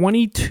Rams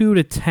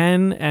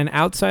 22-10, and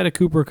outside of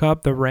Cooper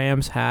Kupp, the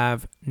Rams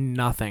have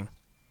nothing.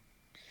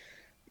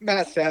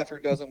 Matt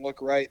Stafford doesn't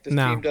look right. This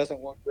team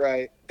doesn't look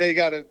right. They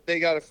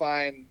gotta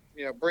find,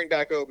 you know, bring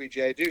back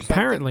OBJ, do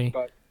something.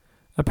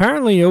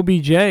 Apparently,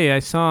 OBJ, I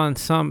saw on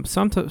some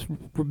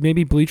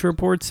maybe Bleacher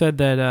Report said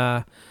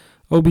that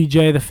OBJ,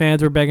 the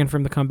fans were begging for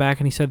him to come back,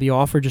 and he said the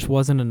offer just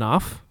wasn't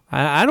enough.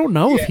 I don't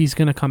know if he's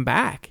going to come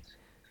back.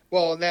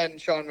 Well, and then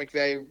Sean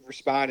McVay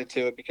responded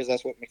to it because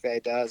that's what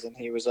McVay does, and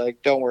he was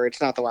like, "Don't worry, it's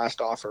not the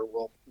last offer.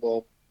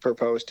 We'll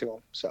propose to him."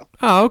 So.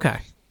 Oh, okay.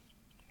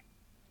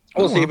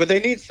 We'll see, but they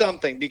need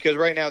something because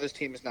right now this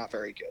team is not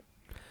very good.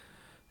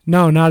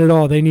 No, not at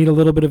all. They need a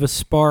little bit of a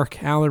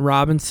spark. Allen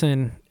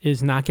Robinson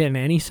is not getting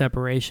any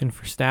separation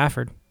for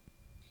Stafford.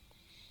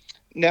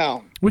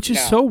 No. Which is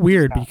so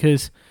weird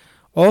because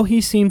all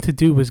he seemed to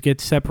do was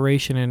get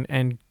separation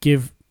and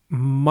give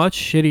much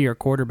shittier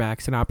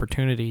quarterbacks an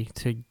opportunity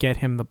to get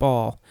him the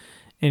ball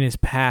in his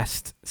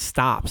past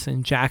stops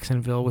in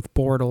Jacksonville with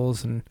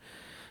Bortles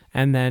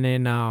and then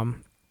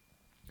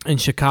in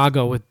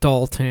Chicago with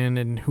Dalton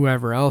and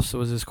whoever else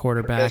was his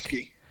quarterback.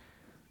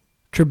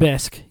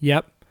 Trubisky.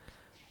 Yep.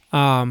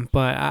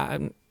 But I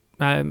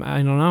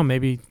don't know.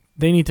 Maybe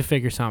they need to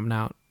figure something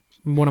out.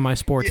 One of my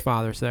sports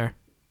fathers there.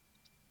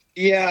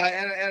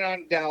 Yeah, and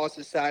on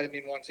Dallas' side, I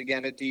mean, once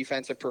again, a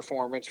defensive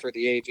performance for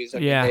the ages. I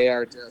mean, Yeah. they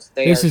are just.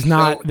 This is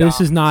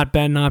not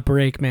bend, not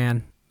break,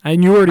 man.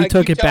 And you already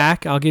took it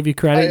back. I'll give you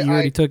credit. You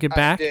already took it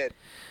back. I did.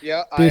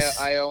 Yeah,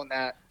 I own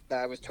that.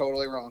 That was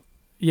totally wrong.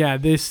 Yeah,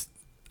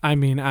 I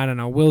mean, I don't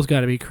know. Will's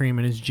got to be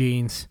creaming his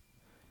jeans.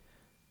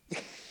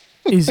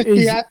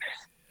 Yeah.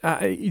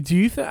 Do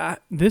you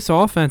this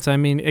offense? I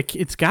mean,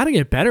 it's got to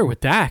get better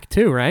with Dak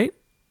too, right?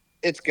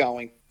 It's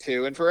going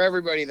to. And for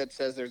everybody that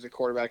says there's a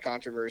quarterback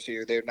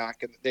controversy,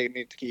 they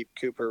need to keep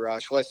Cooper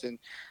Rush. Listen,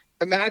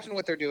 imagine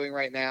what they're doing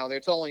right now.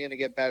 It's only going to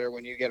get better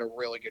when you get a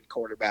really good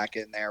quarterback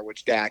in there,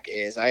 which Dak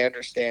is. I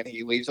understand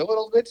he leaves a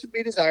little bit to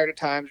be desired at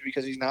times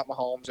because he's not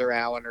Mahomes or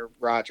Allen or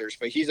Rodgers,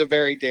 but he's a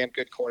very damn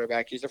good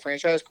quarterback. He's a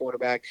franchise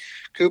quarterback.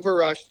 Cooper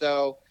Rush,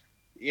 though,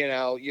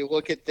 you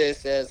look at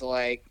this as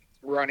like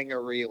running a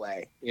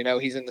relay.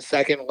 He's in the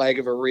second leg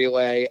of a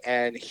relay,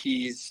 and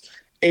he's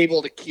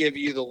able to give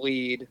you the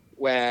lead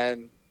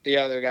when the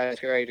other guy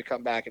is ready to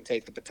come back and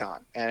take the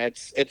baton. And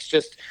it's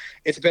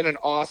been an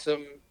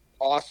awesome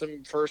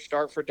first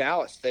start for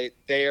Dallas.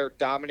 They are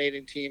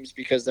dominating teams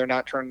because they're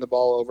not turning the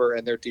ball over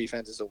and their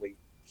defense is elite.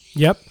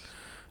 Yep.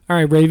 All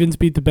right, Ravens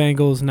beat the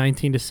Bengals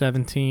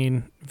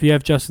 19-17. If you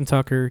have Justin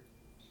Tucker,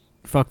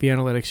 fuck the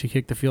analytics, you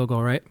kicked the field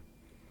goal, right?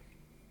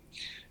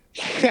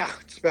 Yeah,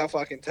 it's about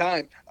fucking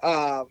time.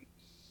 Are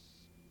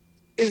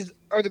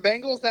the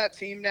Bengals that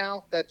team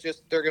now that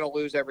just they're going to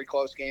lose every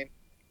close game?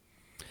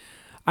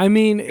 I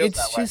mean,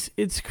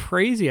 it's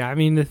crazy. I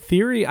mean, the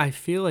theory, I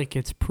feel like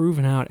it's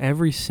proven out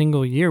every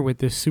single year with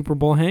this Super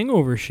Bowl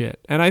hangover shit.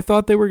 And I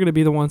thought they were going to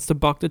be the ones to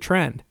buck the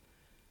trend.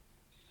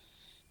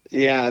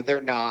 Yeah,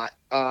 they're not.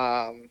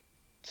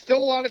 Still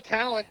a lot of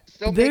talent.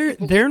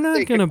 They're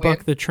not going to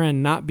buck the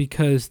trend, not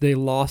because they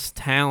lost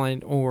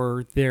talent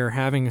or they're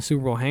having a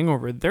Super Bowl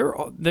hangover.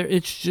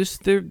 It's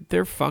just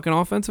their fucking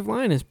offensive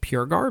line is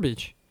pure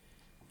garbage.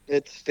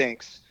 It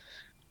stinks.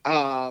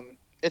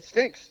 It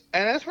stinks.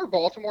 And as for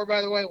Baltimore,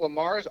 by the way,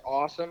 Lamar is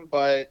awesome,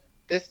 but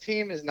this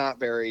team is not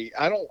very.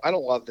 I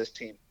don't love this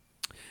team.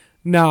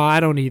 No, I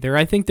don't either.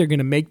 I think they're going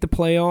to make the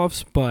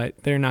playoffs,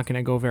 but they're not going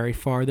to go very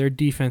far. Their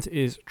defense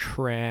is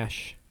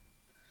trash.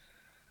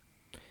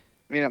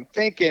 I mean, I'm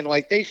thinking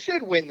like they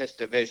should win this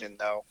division,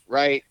 though,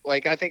 right?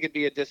 Like I think it'd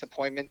be a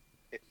disappointment,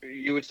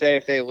 you would say,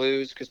 if they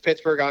lose, because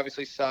Pittsburgh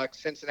obviously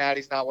sucks.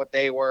 Cincinnati's not what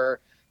they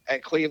were,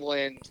 and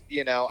Cleveland,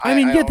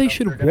 they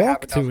should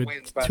walk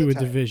to a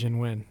division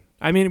win.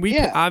 I mean,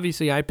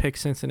 obviously I picked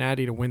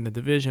Cincinnati to win the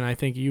division. I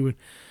think you would.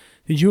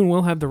 Did you and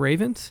Will have the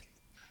Ravens?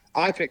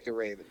 I picked the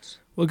Ravens.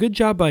 Well, good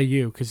job by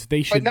you, because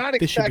this should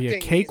be a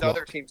cakewalk.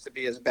 These other teams to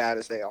be as bad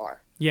as they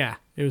are. Yeah,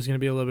 it was going to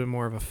be a little bit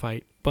more of a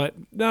fight, but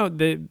no,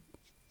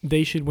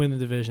 they should win the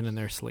division in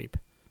their sleep.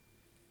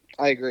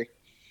 I agree.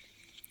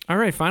 All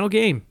right, final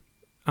game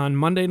on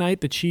Monday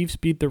night. The Chiefs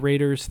beat the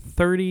Raiders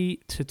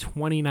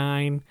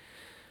 30-29.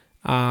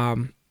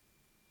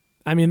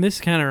 I mean, this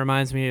kind of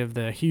reminds me of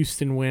the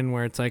Houston win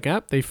where it's like,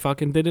 they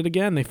fucking did it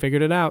again. They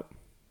figured it out.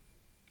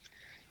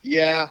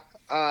 Yeah.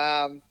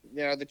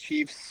 The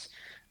Chiefs,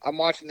 I'm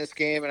watching this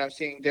game and I'm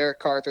seeing Derek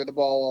Carr throw the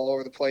ball all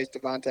over the place.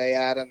 Devontae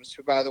Adams,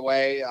 who, by the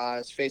way,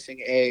 is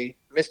facing a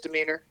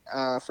misdemeanor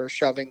for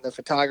shoving the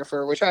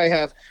photographer, which I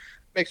have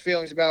mixed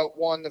feelings about.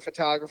 One, the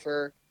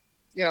photographer,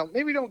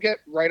 maybe don't get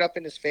right up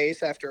in his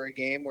face after a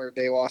game where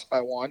they lost by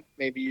one.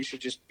 Maybe you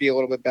should just be a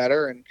little bit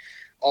better. And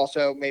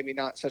also, maybe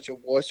not such a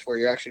wuss where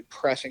you're actually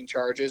pressing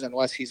charges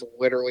unless he's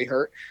literally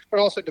hurt. But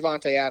also,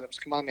 Devontae Adams,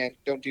 come on, man,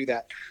 don't do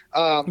that.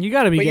 You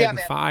got to be getting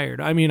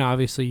fired. I mean,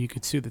 obviously, you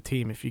could sue the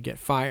team if you get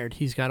fired.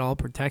 He's got all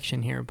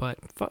protection here, but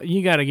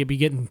you got to be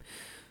getting.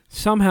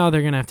 Somehow,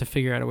 they're gonna have to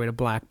figure out a way to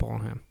blackball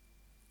him.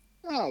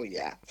 Oh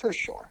yeah, for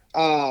sure.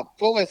 But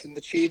listen,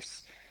 the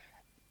Chiefs,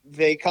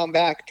 they come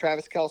back.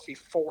 Travis Kelce,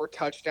 4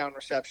 touchdown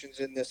receptions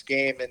in this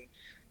game, and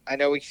I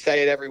know we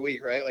say it every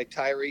week, right? Like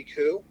Tyreek,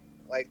 who?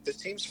 Like, this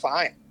team's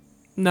fine.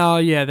 No,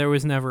 yeah, there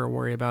was never a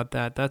worry about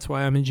that. That's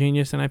why I'm a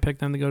genius, and I picked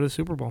them to go to the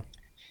Super Bowl.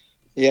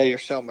 Yeah, you're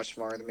so much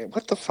smarter than me.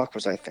 What the fuck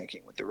was I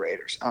thinking with the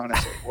Raiders?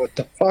 Honestly, what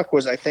the fuck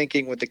was I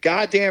thinking with the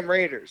goddamn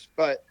Raiders?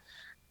 But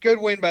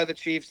good win by the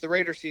Chiefs. The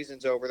Raider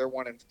season's over. They're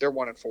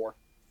 1-4.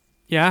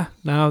 Yeah,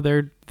 no,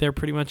 they're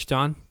pretty much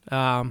done.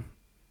 I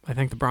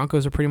think the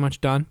Broncos are pretty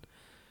much done.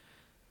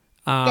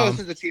 No,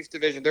 this is the Chiefs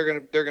division.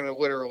 They're gonna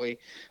literally,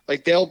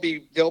 like, they'll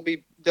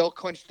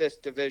clinch this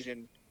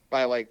division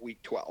by like week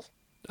 12.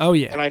 Oh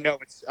yeah. And I know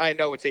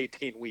it's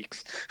 18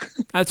 weeks.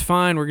 That's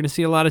fine. We're going to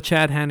see a lot of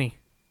Chad Henne.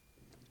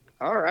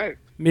 All right.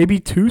 Maybe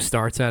 2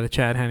 starts out of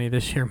Chad Henne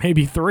this year,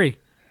 maybe 3.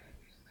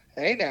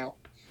 Hey now.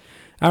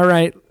 All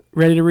right,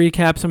 ready to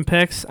recap some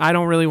picks? I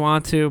don't really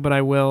want to, but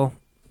I will.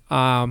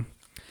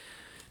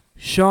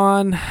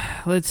 Sean,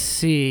 let's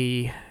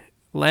see.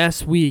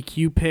 Last week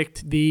you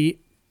picked the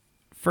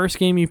first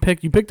game you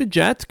picked the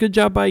Jets. Good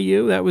job by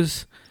you. That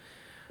was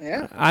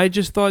Yeah. I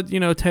just thought,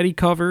 Teddy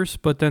covers,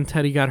 but then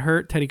Teddy got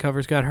hurt. Teddy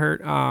covers got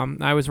hurt.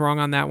 I was wrong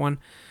on that one.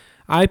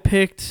 I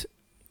picked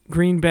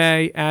Green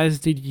Bay, as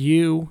did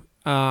you.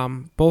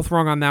 Both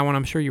wrong on that one.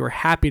 I'm sure you were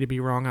happy to be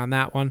wrong on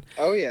that one.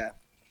 Oh, yeah.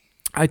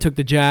 I took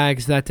the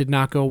Jags. That did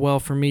not go well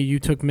for me. You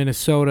took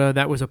Minnesota.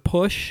 That was a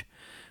push.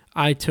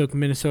 I took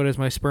Minnesota as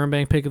my sperm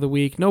bank pick of the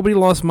week. Nobody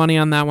lost money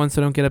on that one,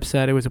 so don't get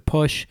upset. It was a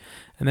push.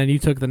 And then you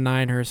took the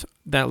Niners.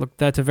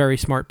 That's a very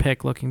smart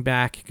pick looking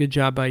back. Good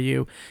job by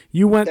you.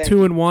 You went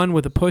 2-1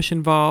 with a push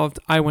involved.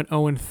 I went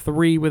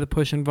 0-3 with a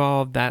push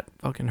involved. That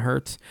fucking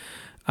hurts.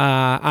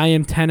 I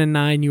am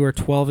 10-9. You are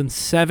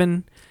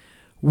 12-7.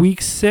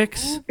 Week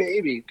 6. Oh,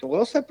 baby. A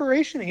little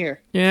separation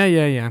here.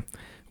 Yeah.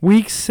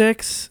 Week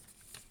 6.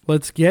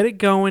 Let's get it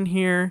going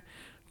here.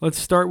 Let's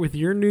start with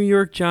your New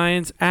York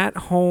Giants at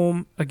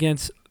home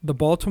against the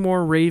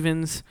Baltimore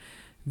Ravens.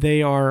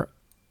 The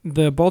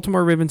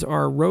Baltimore Ravens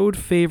are road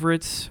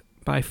favorites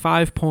by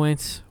 5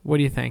 points. What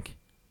do you think?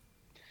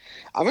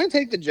 I'm going to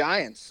take the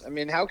Giants. I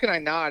mean, how can I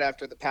not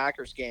after the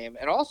Packers game?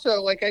 And also,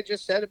 like I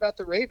just said about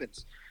the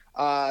Ravens,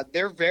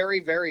 they're very,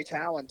 very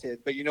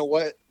talented. But you know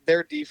what?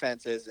 Their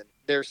defense isn't.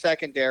 Their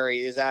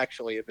secondary is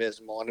actually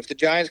abysmal. And if the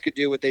Giants could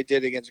do what they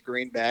did against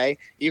Green Bay,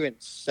 even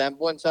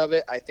semblance of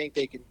it, I think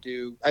they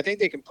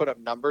can put up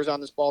numbers on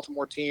this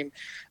Baltimore team.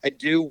 I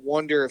do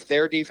wonder if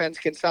their defense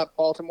can stop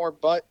Baltimore.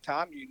 But,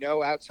 Tom,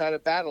 outside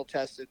of battle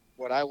tested,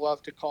 what I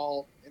love to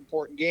call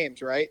important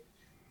games, right?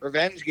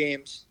 Revenge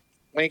games.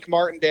 Wink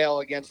Martindale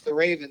against the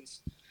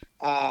Ravens.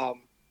 5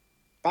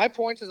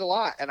 points is a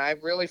lot, and I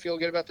really feel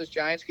good about this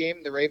Giants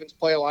game. The Ravens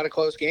play a lot of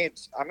close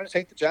games. I'm going to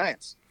take the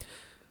Giants.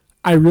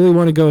 I really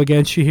want to go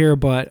against you here,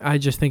 but I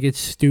just think it's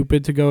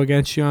stupid to go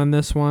against you on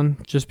this one,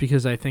 just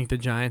because I think the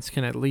Giants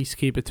can at least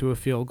keep it to a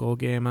field goal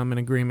game. I'm in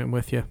agreement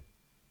with you.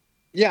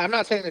 Yeah, I'm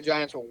not saying the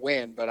Giants will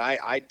win, but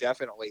I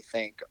definitely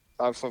think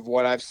of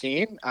what I've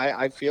seen,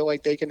 I feel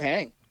like they can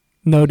hang.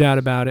 No doubt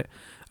about it.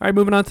 All right,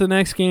 moving on to the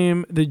next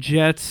game. The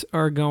Jets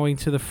are going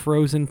to the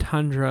frozen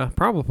tundra,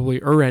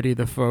 probably already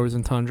the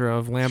frozen tundra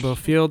of Lambeau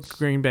Field.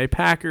 Green Bay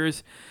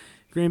Packers.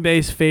 Green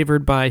Bay's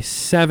favored by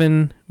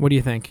 7. What do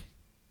you think?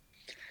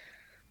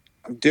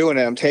 I'm doing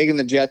it. I'm taking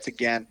the Jets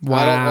again. Wow.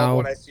 I don't love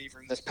what I see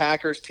from this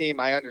Packers team.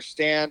 I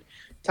understand,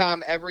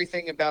 Tom,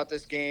 everything about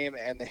this game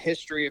and the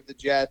history of the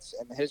Jets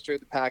and the history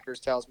of the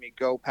Packers tells me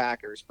go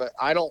Packers. But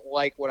I don't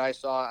like what I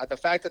saw. The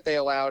fact that they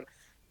allowed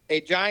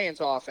a Giants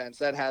offense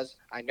that has,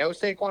 I know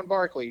Saquon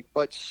Barkley,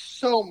 but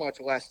so much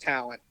less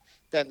talent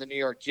than the New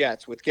York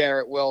Jets with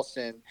Garrett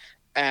Wilson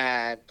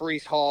and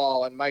Breece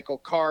Hall and Michael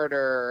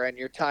Carter and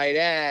your tight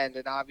end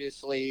and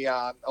obviously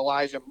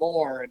Elijah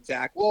Moore and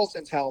Zach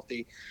Wilson's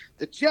healthy.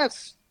 The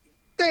Jets,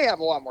 they have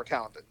a lot more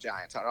talent than the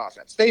Giants on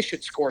offense. They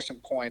should score some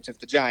points if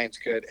the Giants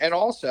could. And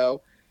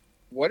also,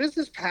 what is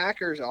this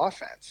Packers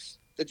offense?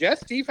 The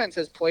Jets defense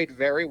has played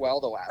very well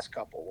the last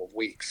couple of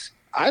weeks.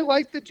 I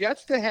like the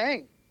Jets to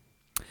hang.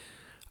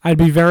 I'd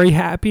be very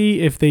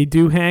happy if they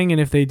do hang and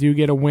if they do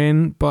get a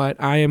win,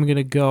 but I am going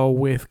to go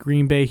with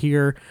Green Bay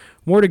here.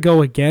 More to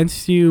go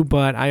against you,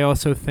 but I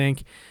also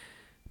think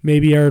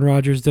maybe Aaron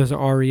Rodgers does a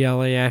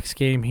RELAX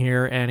game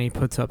here and he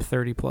puts up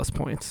 30-plus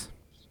points.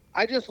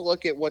 I just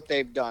look at what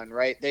they've done,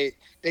 right? They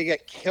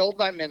get killed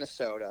by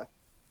Minnesota.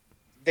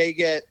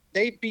 They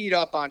beat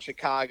up on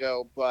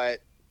Chicago,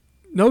 but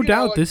no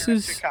doubt this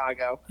is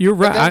Chicago. You're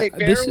right. They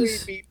barely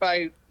beat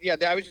by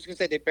I was just gonna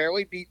say they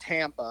barely beat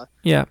Tampa.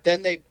 Yeah.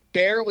 Then they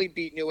barely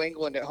beat New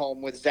England at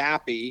home with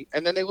Zappe,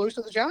 and then they lose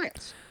to the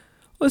Giants.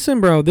 Listen,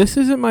 bro, this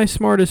isn't my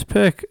smartest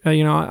pick. I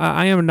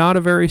am not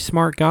a very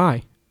smart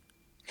guy.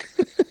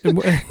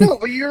 No,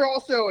 but you're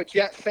also a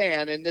Jet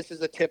fan, and this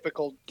is a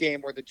typical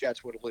game where the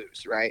Jets would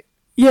lose, right?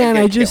 Yeah, and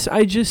I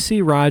just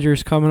see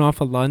Rodgers coming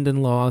off a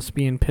London loss,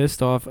 being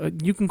pissed off.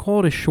 You can call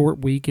it a short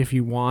week if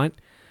you want.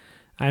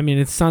 I mean,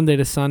 it's Sunday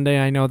to Sunday.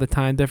 I know the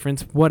time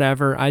difference,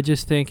 whatever. I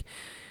just think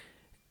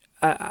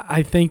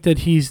I think that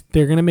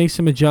they're going to make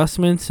some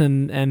adjustments,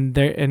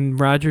 and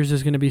Rodgers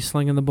is going to be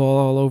slinging the ball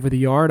all over the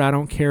yard. I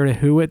don't care to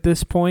who at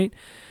this point.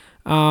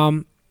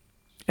 And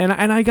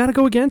I got to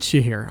go against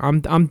you here.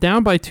 I'm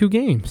down by 2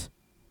 games.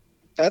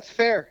 That's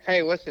fair.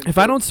 Hey, listen. If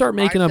I don't start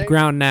making up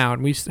ground now,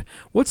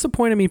 what's the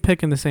point of me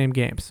picking the same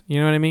games? You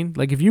know what I mean?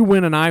 Like if you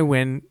win and I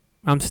win,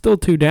 I'm still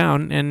 2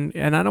 down,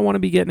 and I don't want to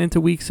be getting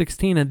into Week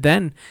 16 and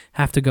then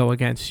have to go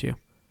against you.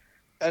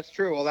 That's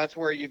true. Well, that's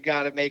where you've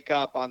got to make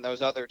up on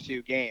those other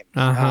 2 games,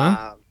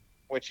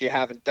 which you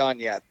haven't done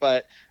yet.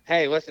 But,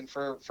 hey, listen,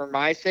 for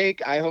my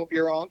sake, I hope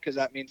you're wrong because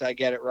that means I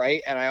get it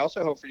right. And I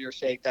also hope for your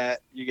sake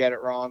that you get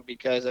it wrong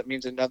because that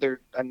means another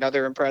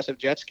impressive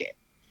Jets game.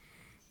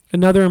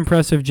 Another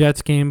impressive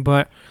Jets game,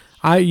 but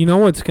you know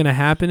what's going to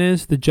happen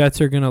is the Jets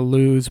are going to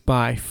lose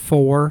by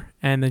 4,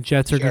 and the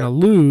Jets are going to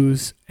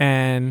lose,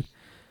 and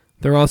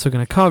they're also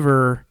going to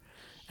cover,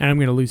 and I'm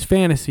going to lose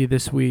fantasy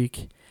this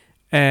week.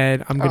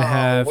 And I'm going to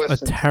have a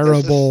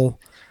terrible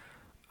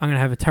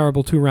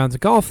 2 rounds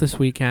of golf this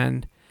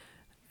weekend.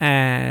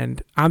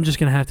 and I'm just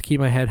going to have to keep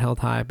my head held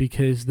high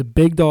because the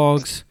big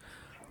dogs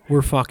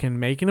were fucking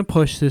making a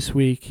push this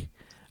week.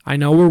 I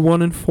know we're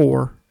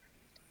 1-4.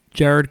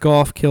 Jared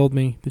Goff killed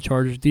me. The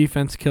Chargers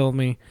defense killed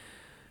me.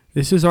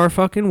 This is our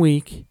fucking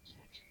week,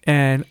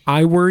 and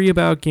I worry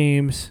about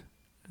games.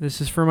 This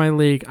is for my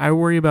league. I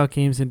worry about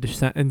games in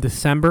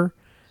December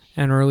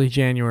and early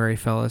January,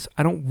 fellas.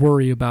 I don't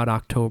worry about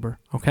October,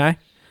 okay?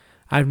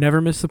 I've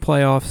never missed the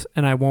playoffs,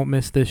 and I won't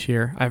miss this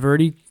year. I've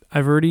already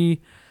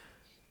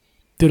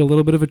did a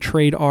little bit of a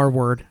trade R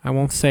word. I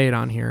won't say it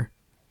on here,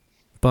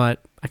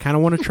 but I kind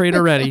of want to trade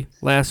already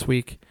last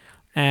week,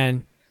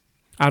 and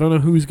I don't know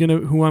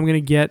who I'm gonna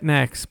get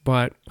next,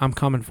 but I'm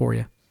coming for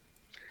you.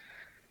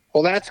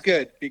 Well, that's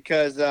good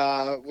because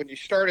when you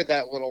started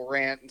that little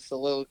rant and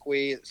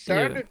soliloquy, it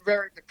started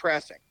very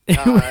depressing. And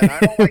I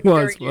don't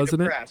like it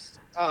wasn't depressed.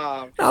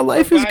 No,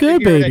 life is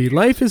good, baby.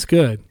 Life is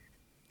good.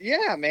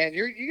 Yeah, man,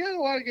 you got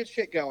a lot of good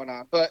shit going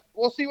on, but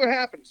we'll see what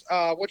happens.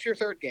 What's your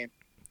third game?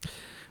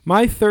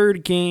 My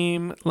third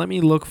game, let me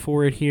look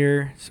for it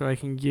here so I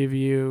can give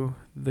you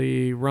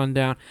the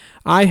rundown.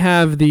 I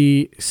have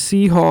the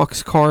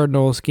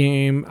Seahawks-Cardinals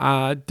game.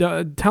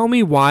 Tell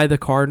me why the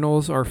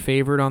Cardinals are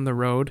favored on the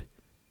road.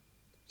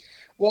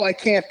 Well, I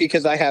can't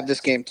because I have this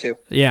game too.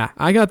 Yeah,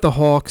 I got the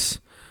Hawks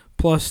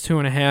plus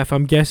 2.5.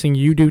 I'm guessing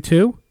you do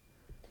too?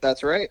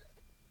 That's right.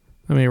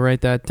 Let me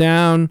write that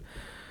down.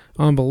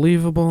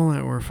 Unbelievable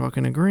that we're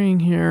fucking agreeing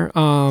here.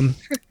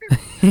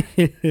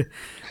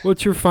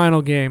 What's your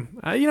final game?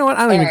 You know what?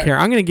 I don't even care.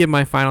 I'm going to give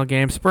my final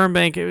game. Sperm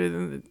Bank.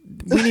 We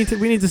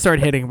need to start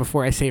hitting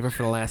before I save it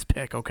for the last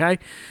pick. Okay.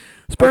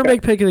 Sperm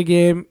Bank pick of the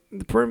game.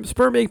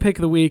 Sperm Bank pick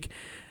of the week.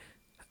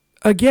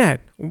 Again,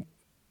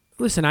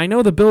 listen. I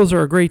know the Bills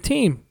are a great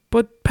team,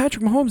 but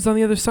Patrick Mahomes is on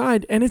the other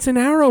side, and it's an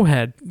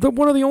Arrowhead.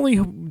 One of the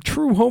only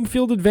true home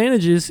field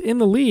advantages in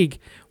the league.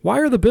 Why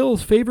are the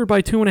Bills favored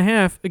by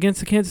 2.5 against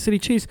the Kansas City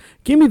Chiefs?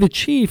 Give me the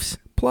Chiefs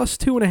plus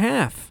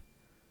 2.5.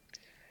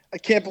 I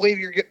can't believe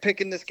you're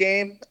picking this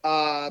game.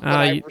 But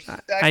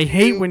I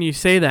hate when you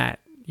say that.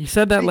 You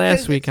said that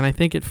last week, and I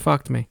think it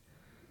fucked me.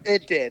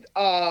 It did.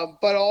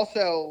 But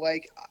also,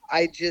 like,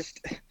 I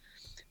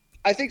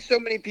think so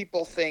many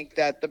people think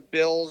that the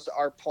Bills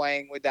are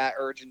playing with that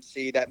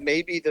urgency that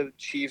maybe the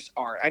Chiefs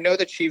aren't. I know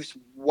the Chiefs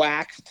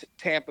waxed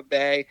Tampa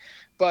Bay,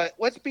 but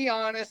let's be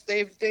honest,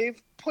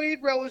 they've played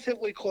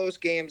relatively close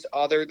games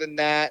other than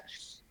that.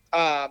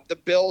 The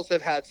Bills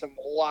have had some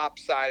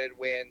lopsided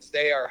wins.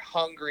 They are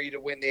hungry to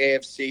win the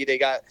AFC. They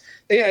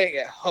didn't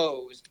get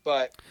hosed,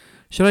 but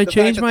should I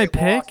change my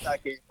pick?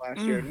 That game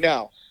last year.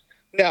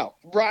 No,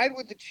 ride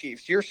with the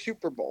Chiefs. Your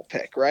Super Bowl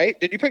pick, right?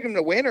 Did you pick them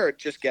to win or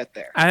just get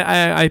there?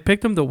 I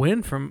picked them to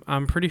win.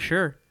 I'm pretty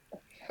sure.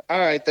 All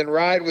right, then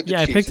ride with the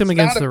Chiefs. Yeah, I picked them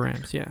against the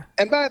Rams. Yeah.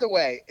 And by the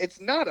way,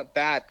 it's not a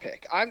bad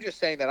pick. I'm just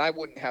saying that I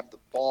wouldn't have the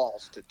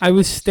balls to do I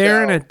was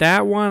staring at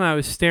that one. I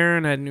was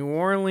staring at New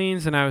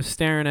Orleans, and I was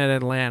staring at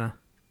Atlanta.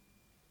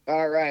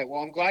 All right.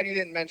 Well, I'm glad you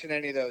didn't mention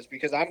any of those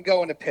because I'm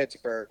going to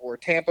Pittsburgh, where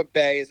Tampa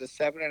Bay is a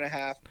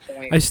 7.5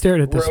 point. I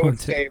stared at this road one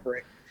too.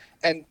 Favorite.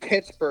 And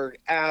Pittsburgh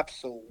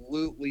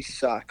absolutely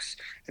sucks.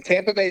 And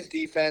Tampa Bay's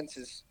defense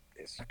is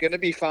going to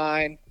be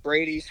fine.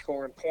 Brady's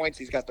scoring points.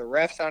 He's got the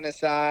refs on his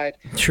side.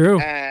 True.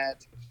 And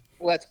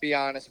let's be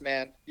honest,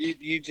 man.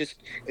 You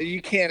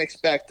can't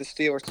expect the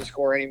Steelers to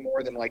score any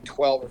more than like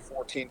 12 or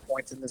 14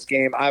 points in this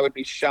game. I would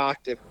be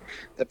shocked if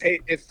the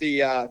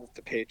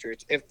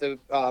Patriots, if the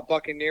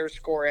Buccaneers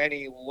score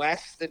any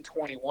less than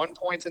 21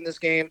 points in this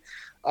game.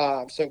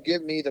 So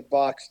give me the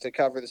Bucs to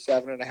cover the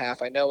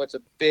 7.5. I know it's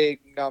a big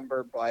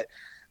number, but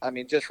I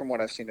mean, just from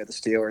what I've seen of the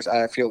Steelers,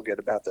 I feel good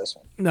about this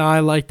one. No, I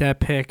like that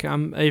pick.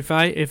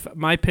 If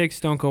my picks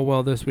don't go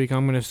well this week,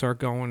 I'm going to start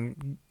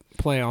going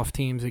playoff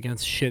teams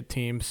against shit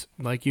teams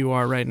like you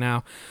are right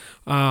now,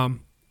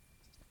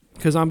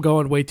 because I'm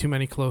going way too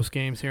many close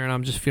games here, and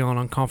I'm just feeling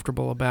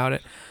uncomfortable about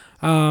it.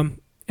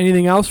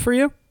 Anything else for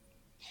you?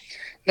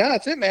 No,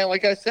 that's it, man.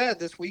 Like I said,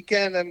 this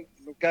weekend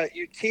we've got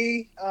UT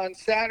on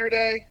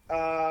Saturday.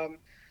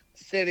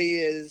 City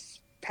is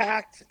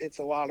packed. It's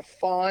a lot of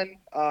fun.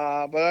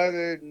 But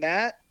other than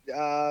that,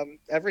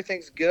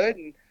 everything's good,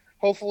 and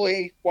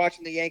hopefully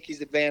watching the Yankees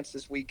advance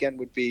this weekend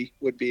would be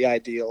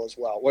ideal as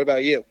well. What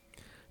about you?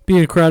 Be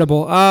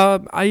incredible.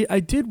 I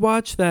did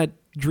watch that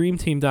Dream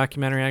Team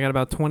documentary. I got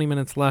about 20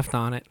 minutes left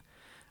on it.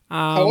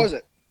 How was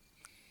it?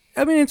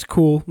 I mean, it's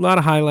cool. A lot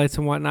of highlights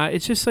and whatnot.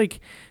 It's just like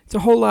it's a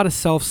whole lot of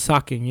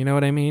self-sucking. You know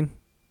what I mean?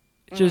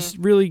 Just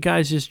really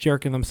guys just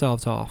jerking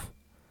themselves off.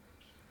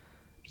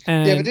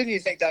 And yeah, but didn't you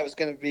think that was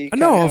going to be?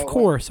 No, of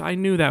course. I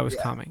knew that was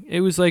coming. It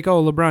was like,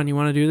 oh, LeBron, you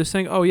want to do this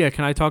thing? Oh, yeah,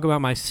 can I talk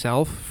about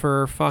myself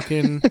for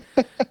fucking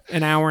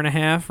an hour and a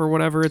half or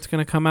whatever it's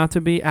going to come out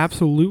to be?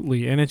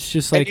 Absolutely. And it's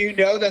just like... And you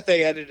know that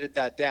they edited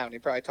that down. He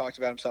probably talked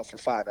about himself for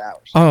 5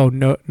 hours. Oh,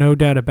 no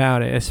doubt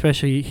about it.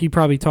 Especially, he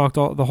probably talked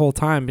the whole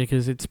time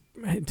because it's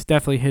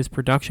definitely his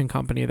production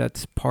company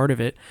that's part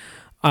of it.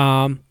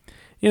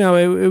 You know,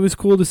 it was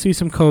cool to see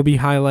some Kobe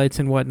highlights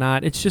and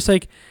whatnot. It's just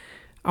like...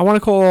 I want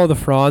to call all the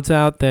frauds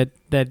out that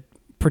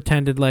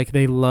pretended like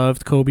they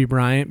loved Kobe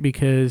Bryant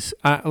because,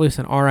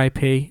 listen,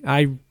 R.I.P.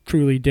 I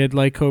truly did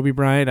like Kobe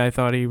Bryant. I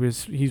thought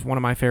he's one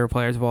of my favorite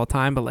players of all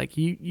time. But like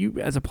you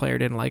as a player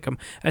didn't like him,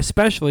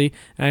 especially.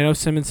 And I know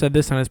Simmons said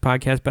this on his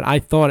podcast, but I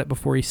thought it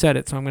before he said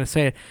it, so I'm going to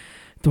say it.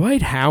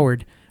 Dwight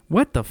Howard,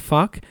 what the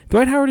fuck?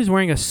 Dwight Howard is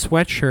wearing a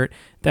sweatshirt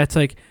that's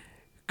like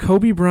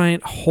Kobe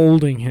Bryant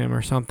holding him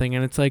or something,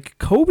 and it's like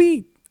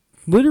Kobe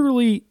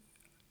literally,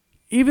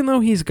 even though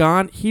he's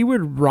gone, he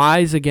would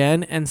rise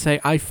again and say,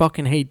 I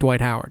fucking hate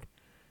Dwight Howard.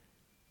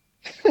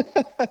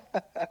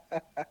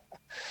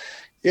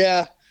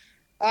 Yeah,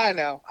 I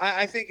know.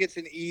 I think it's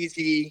an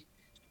easy.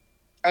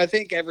 I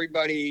think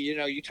everybody,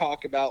 you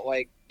talk about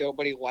like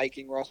nobody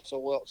liking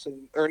Russell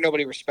Wilson or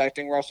nobody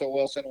respecting Russell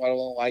Wilson, let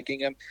alone liking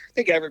him. I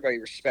think everybody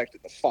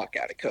respected the fuck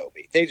out of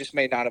Kobe. They just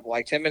may not have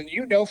liked him. And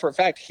for a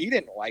fact, he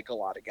didn't like a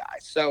lot of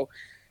guys. So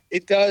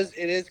it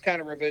is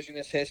kind of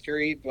revisionist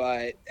history,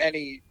 but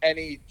any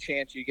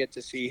chance you get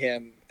to see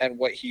him and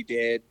what he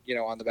did,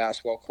 on the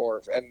basketball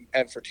court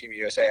and for Team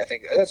USA, I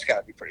think that's got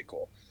to be pretty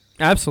cool.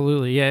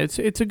 Absolutely. Yeah,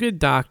 it's a good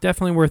doc.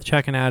 Definitely worth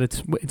checking out.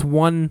 It's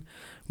one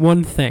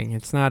thing.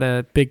 It's not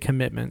a big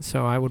commitment,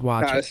 so I would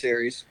watch it. Not a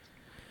series.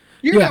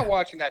 You're not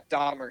watching that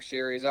Dahmer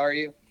series, are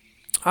you?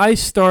 I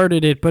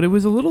started it, but it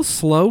was a little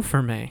slow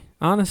for me,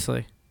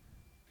 honestly.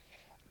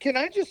 Can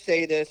I just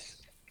say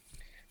this?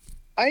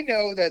 I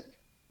know that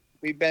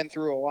we've been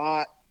through a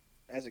lot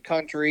as a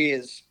country,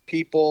 as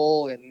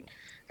people, and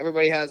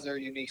everybody has their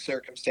unique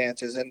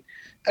circumstances. And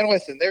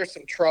listen, there's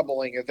some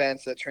troubling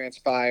events that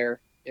transpire,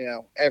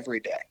 every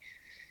day.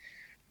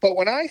 But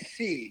when I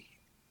see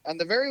on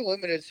the very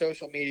limited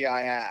social media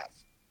I have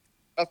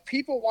of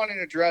people wanting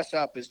to dress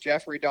up as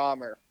Jeffrey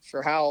Dahmer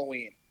for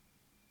Halloween,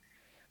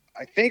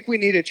 I think we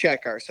need to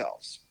check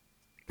ourselves.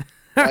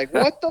 Like,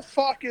 what the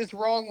fuck is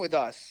wrong with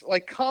us?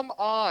 Like, come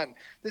on.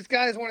 This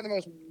guy is one of the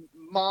most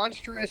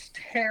monstrous,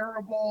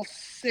 terrible,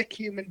 sick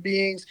human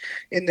beings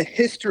in the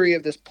history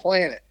of this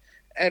planet.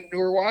 And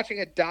we're watching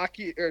a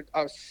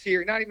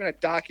series, not even a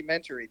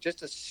documentary,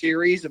 just a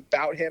series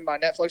about him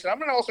on Netflix. And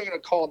I'm also going to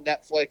call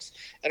Netflix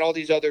and all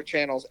these other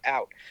channels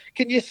out.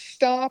 Can you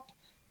stop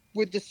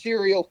with the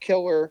serial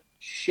killer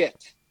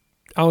shit?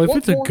 Oh, if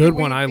it's a good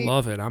one, I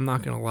love it. I'm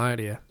not going to lie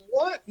to you.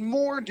 What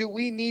more do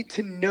we need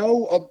to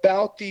know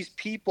about these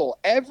people?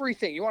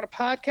 Everything. You want a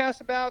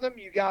podcast about them?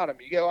 You got them.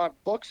 You go on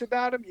books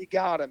about them? You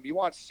got them. You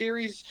want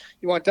series?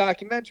 You want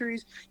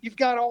documentaries? You've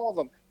got all of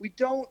them. We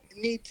don't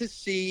need to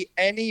see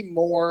any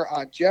more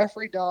on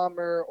Jeffrey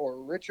Dahmer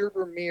or Richard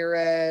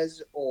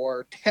Ramirez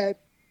or Ted.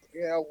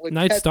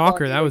 Night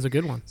Stalker. That was a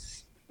good one.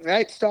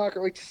 Night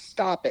Stalker.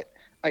 Stop it.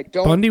 I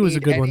don't. Bundy was a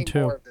good one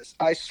too. More of this.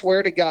 I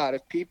swear to God,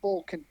 if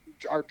people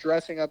are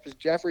dressing up as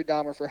Jeffrey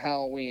Dahmer for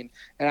Halloween,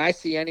 and I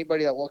see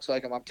anybody that looks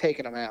like him, I'm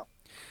taking them out.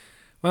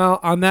 Well,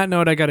 on that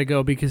note, I got to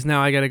go because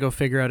now I got to go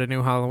figure out a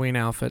new Halloween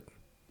outfit.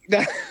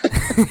 Yeah,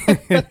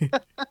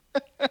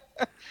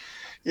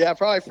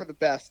 probably for the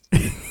best.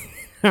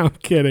 I'm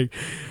kidding.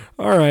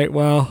 All right,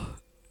 well,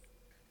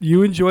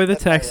 you enjoy the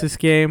Texas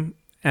game,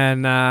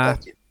 and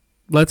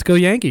let's go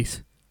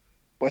Yankees.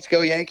 Let's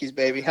go Yankees,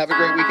 baby. Have a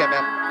great weekend,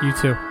 man. You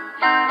too.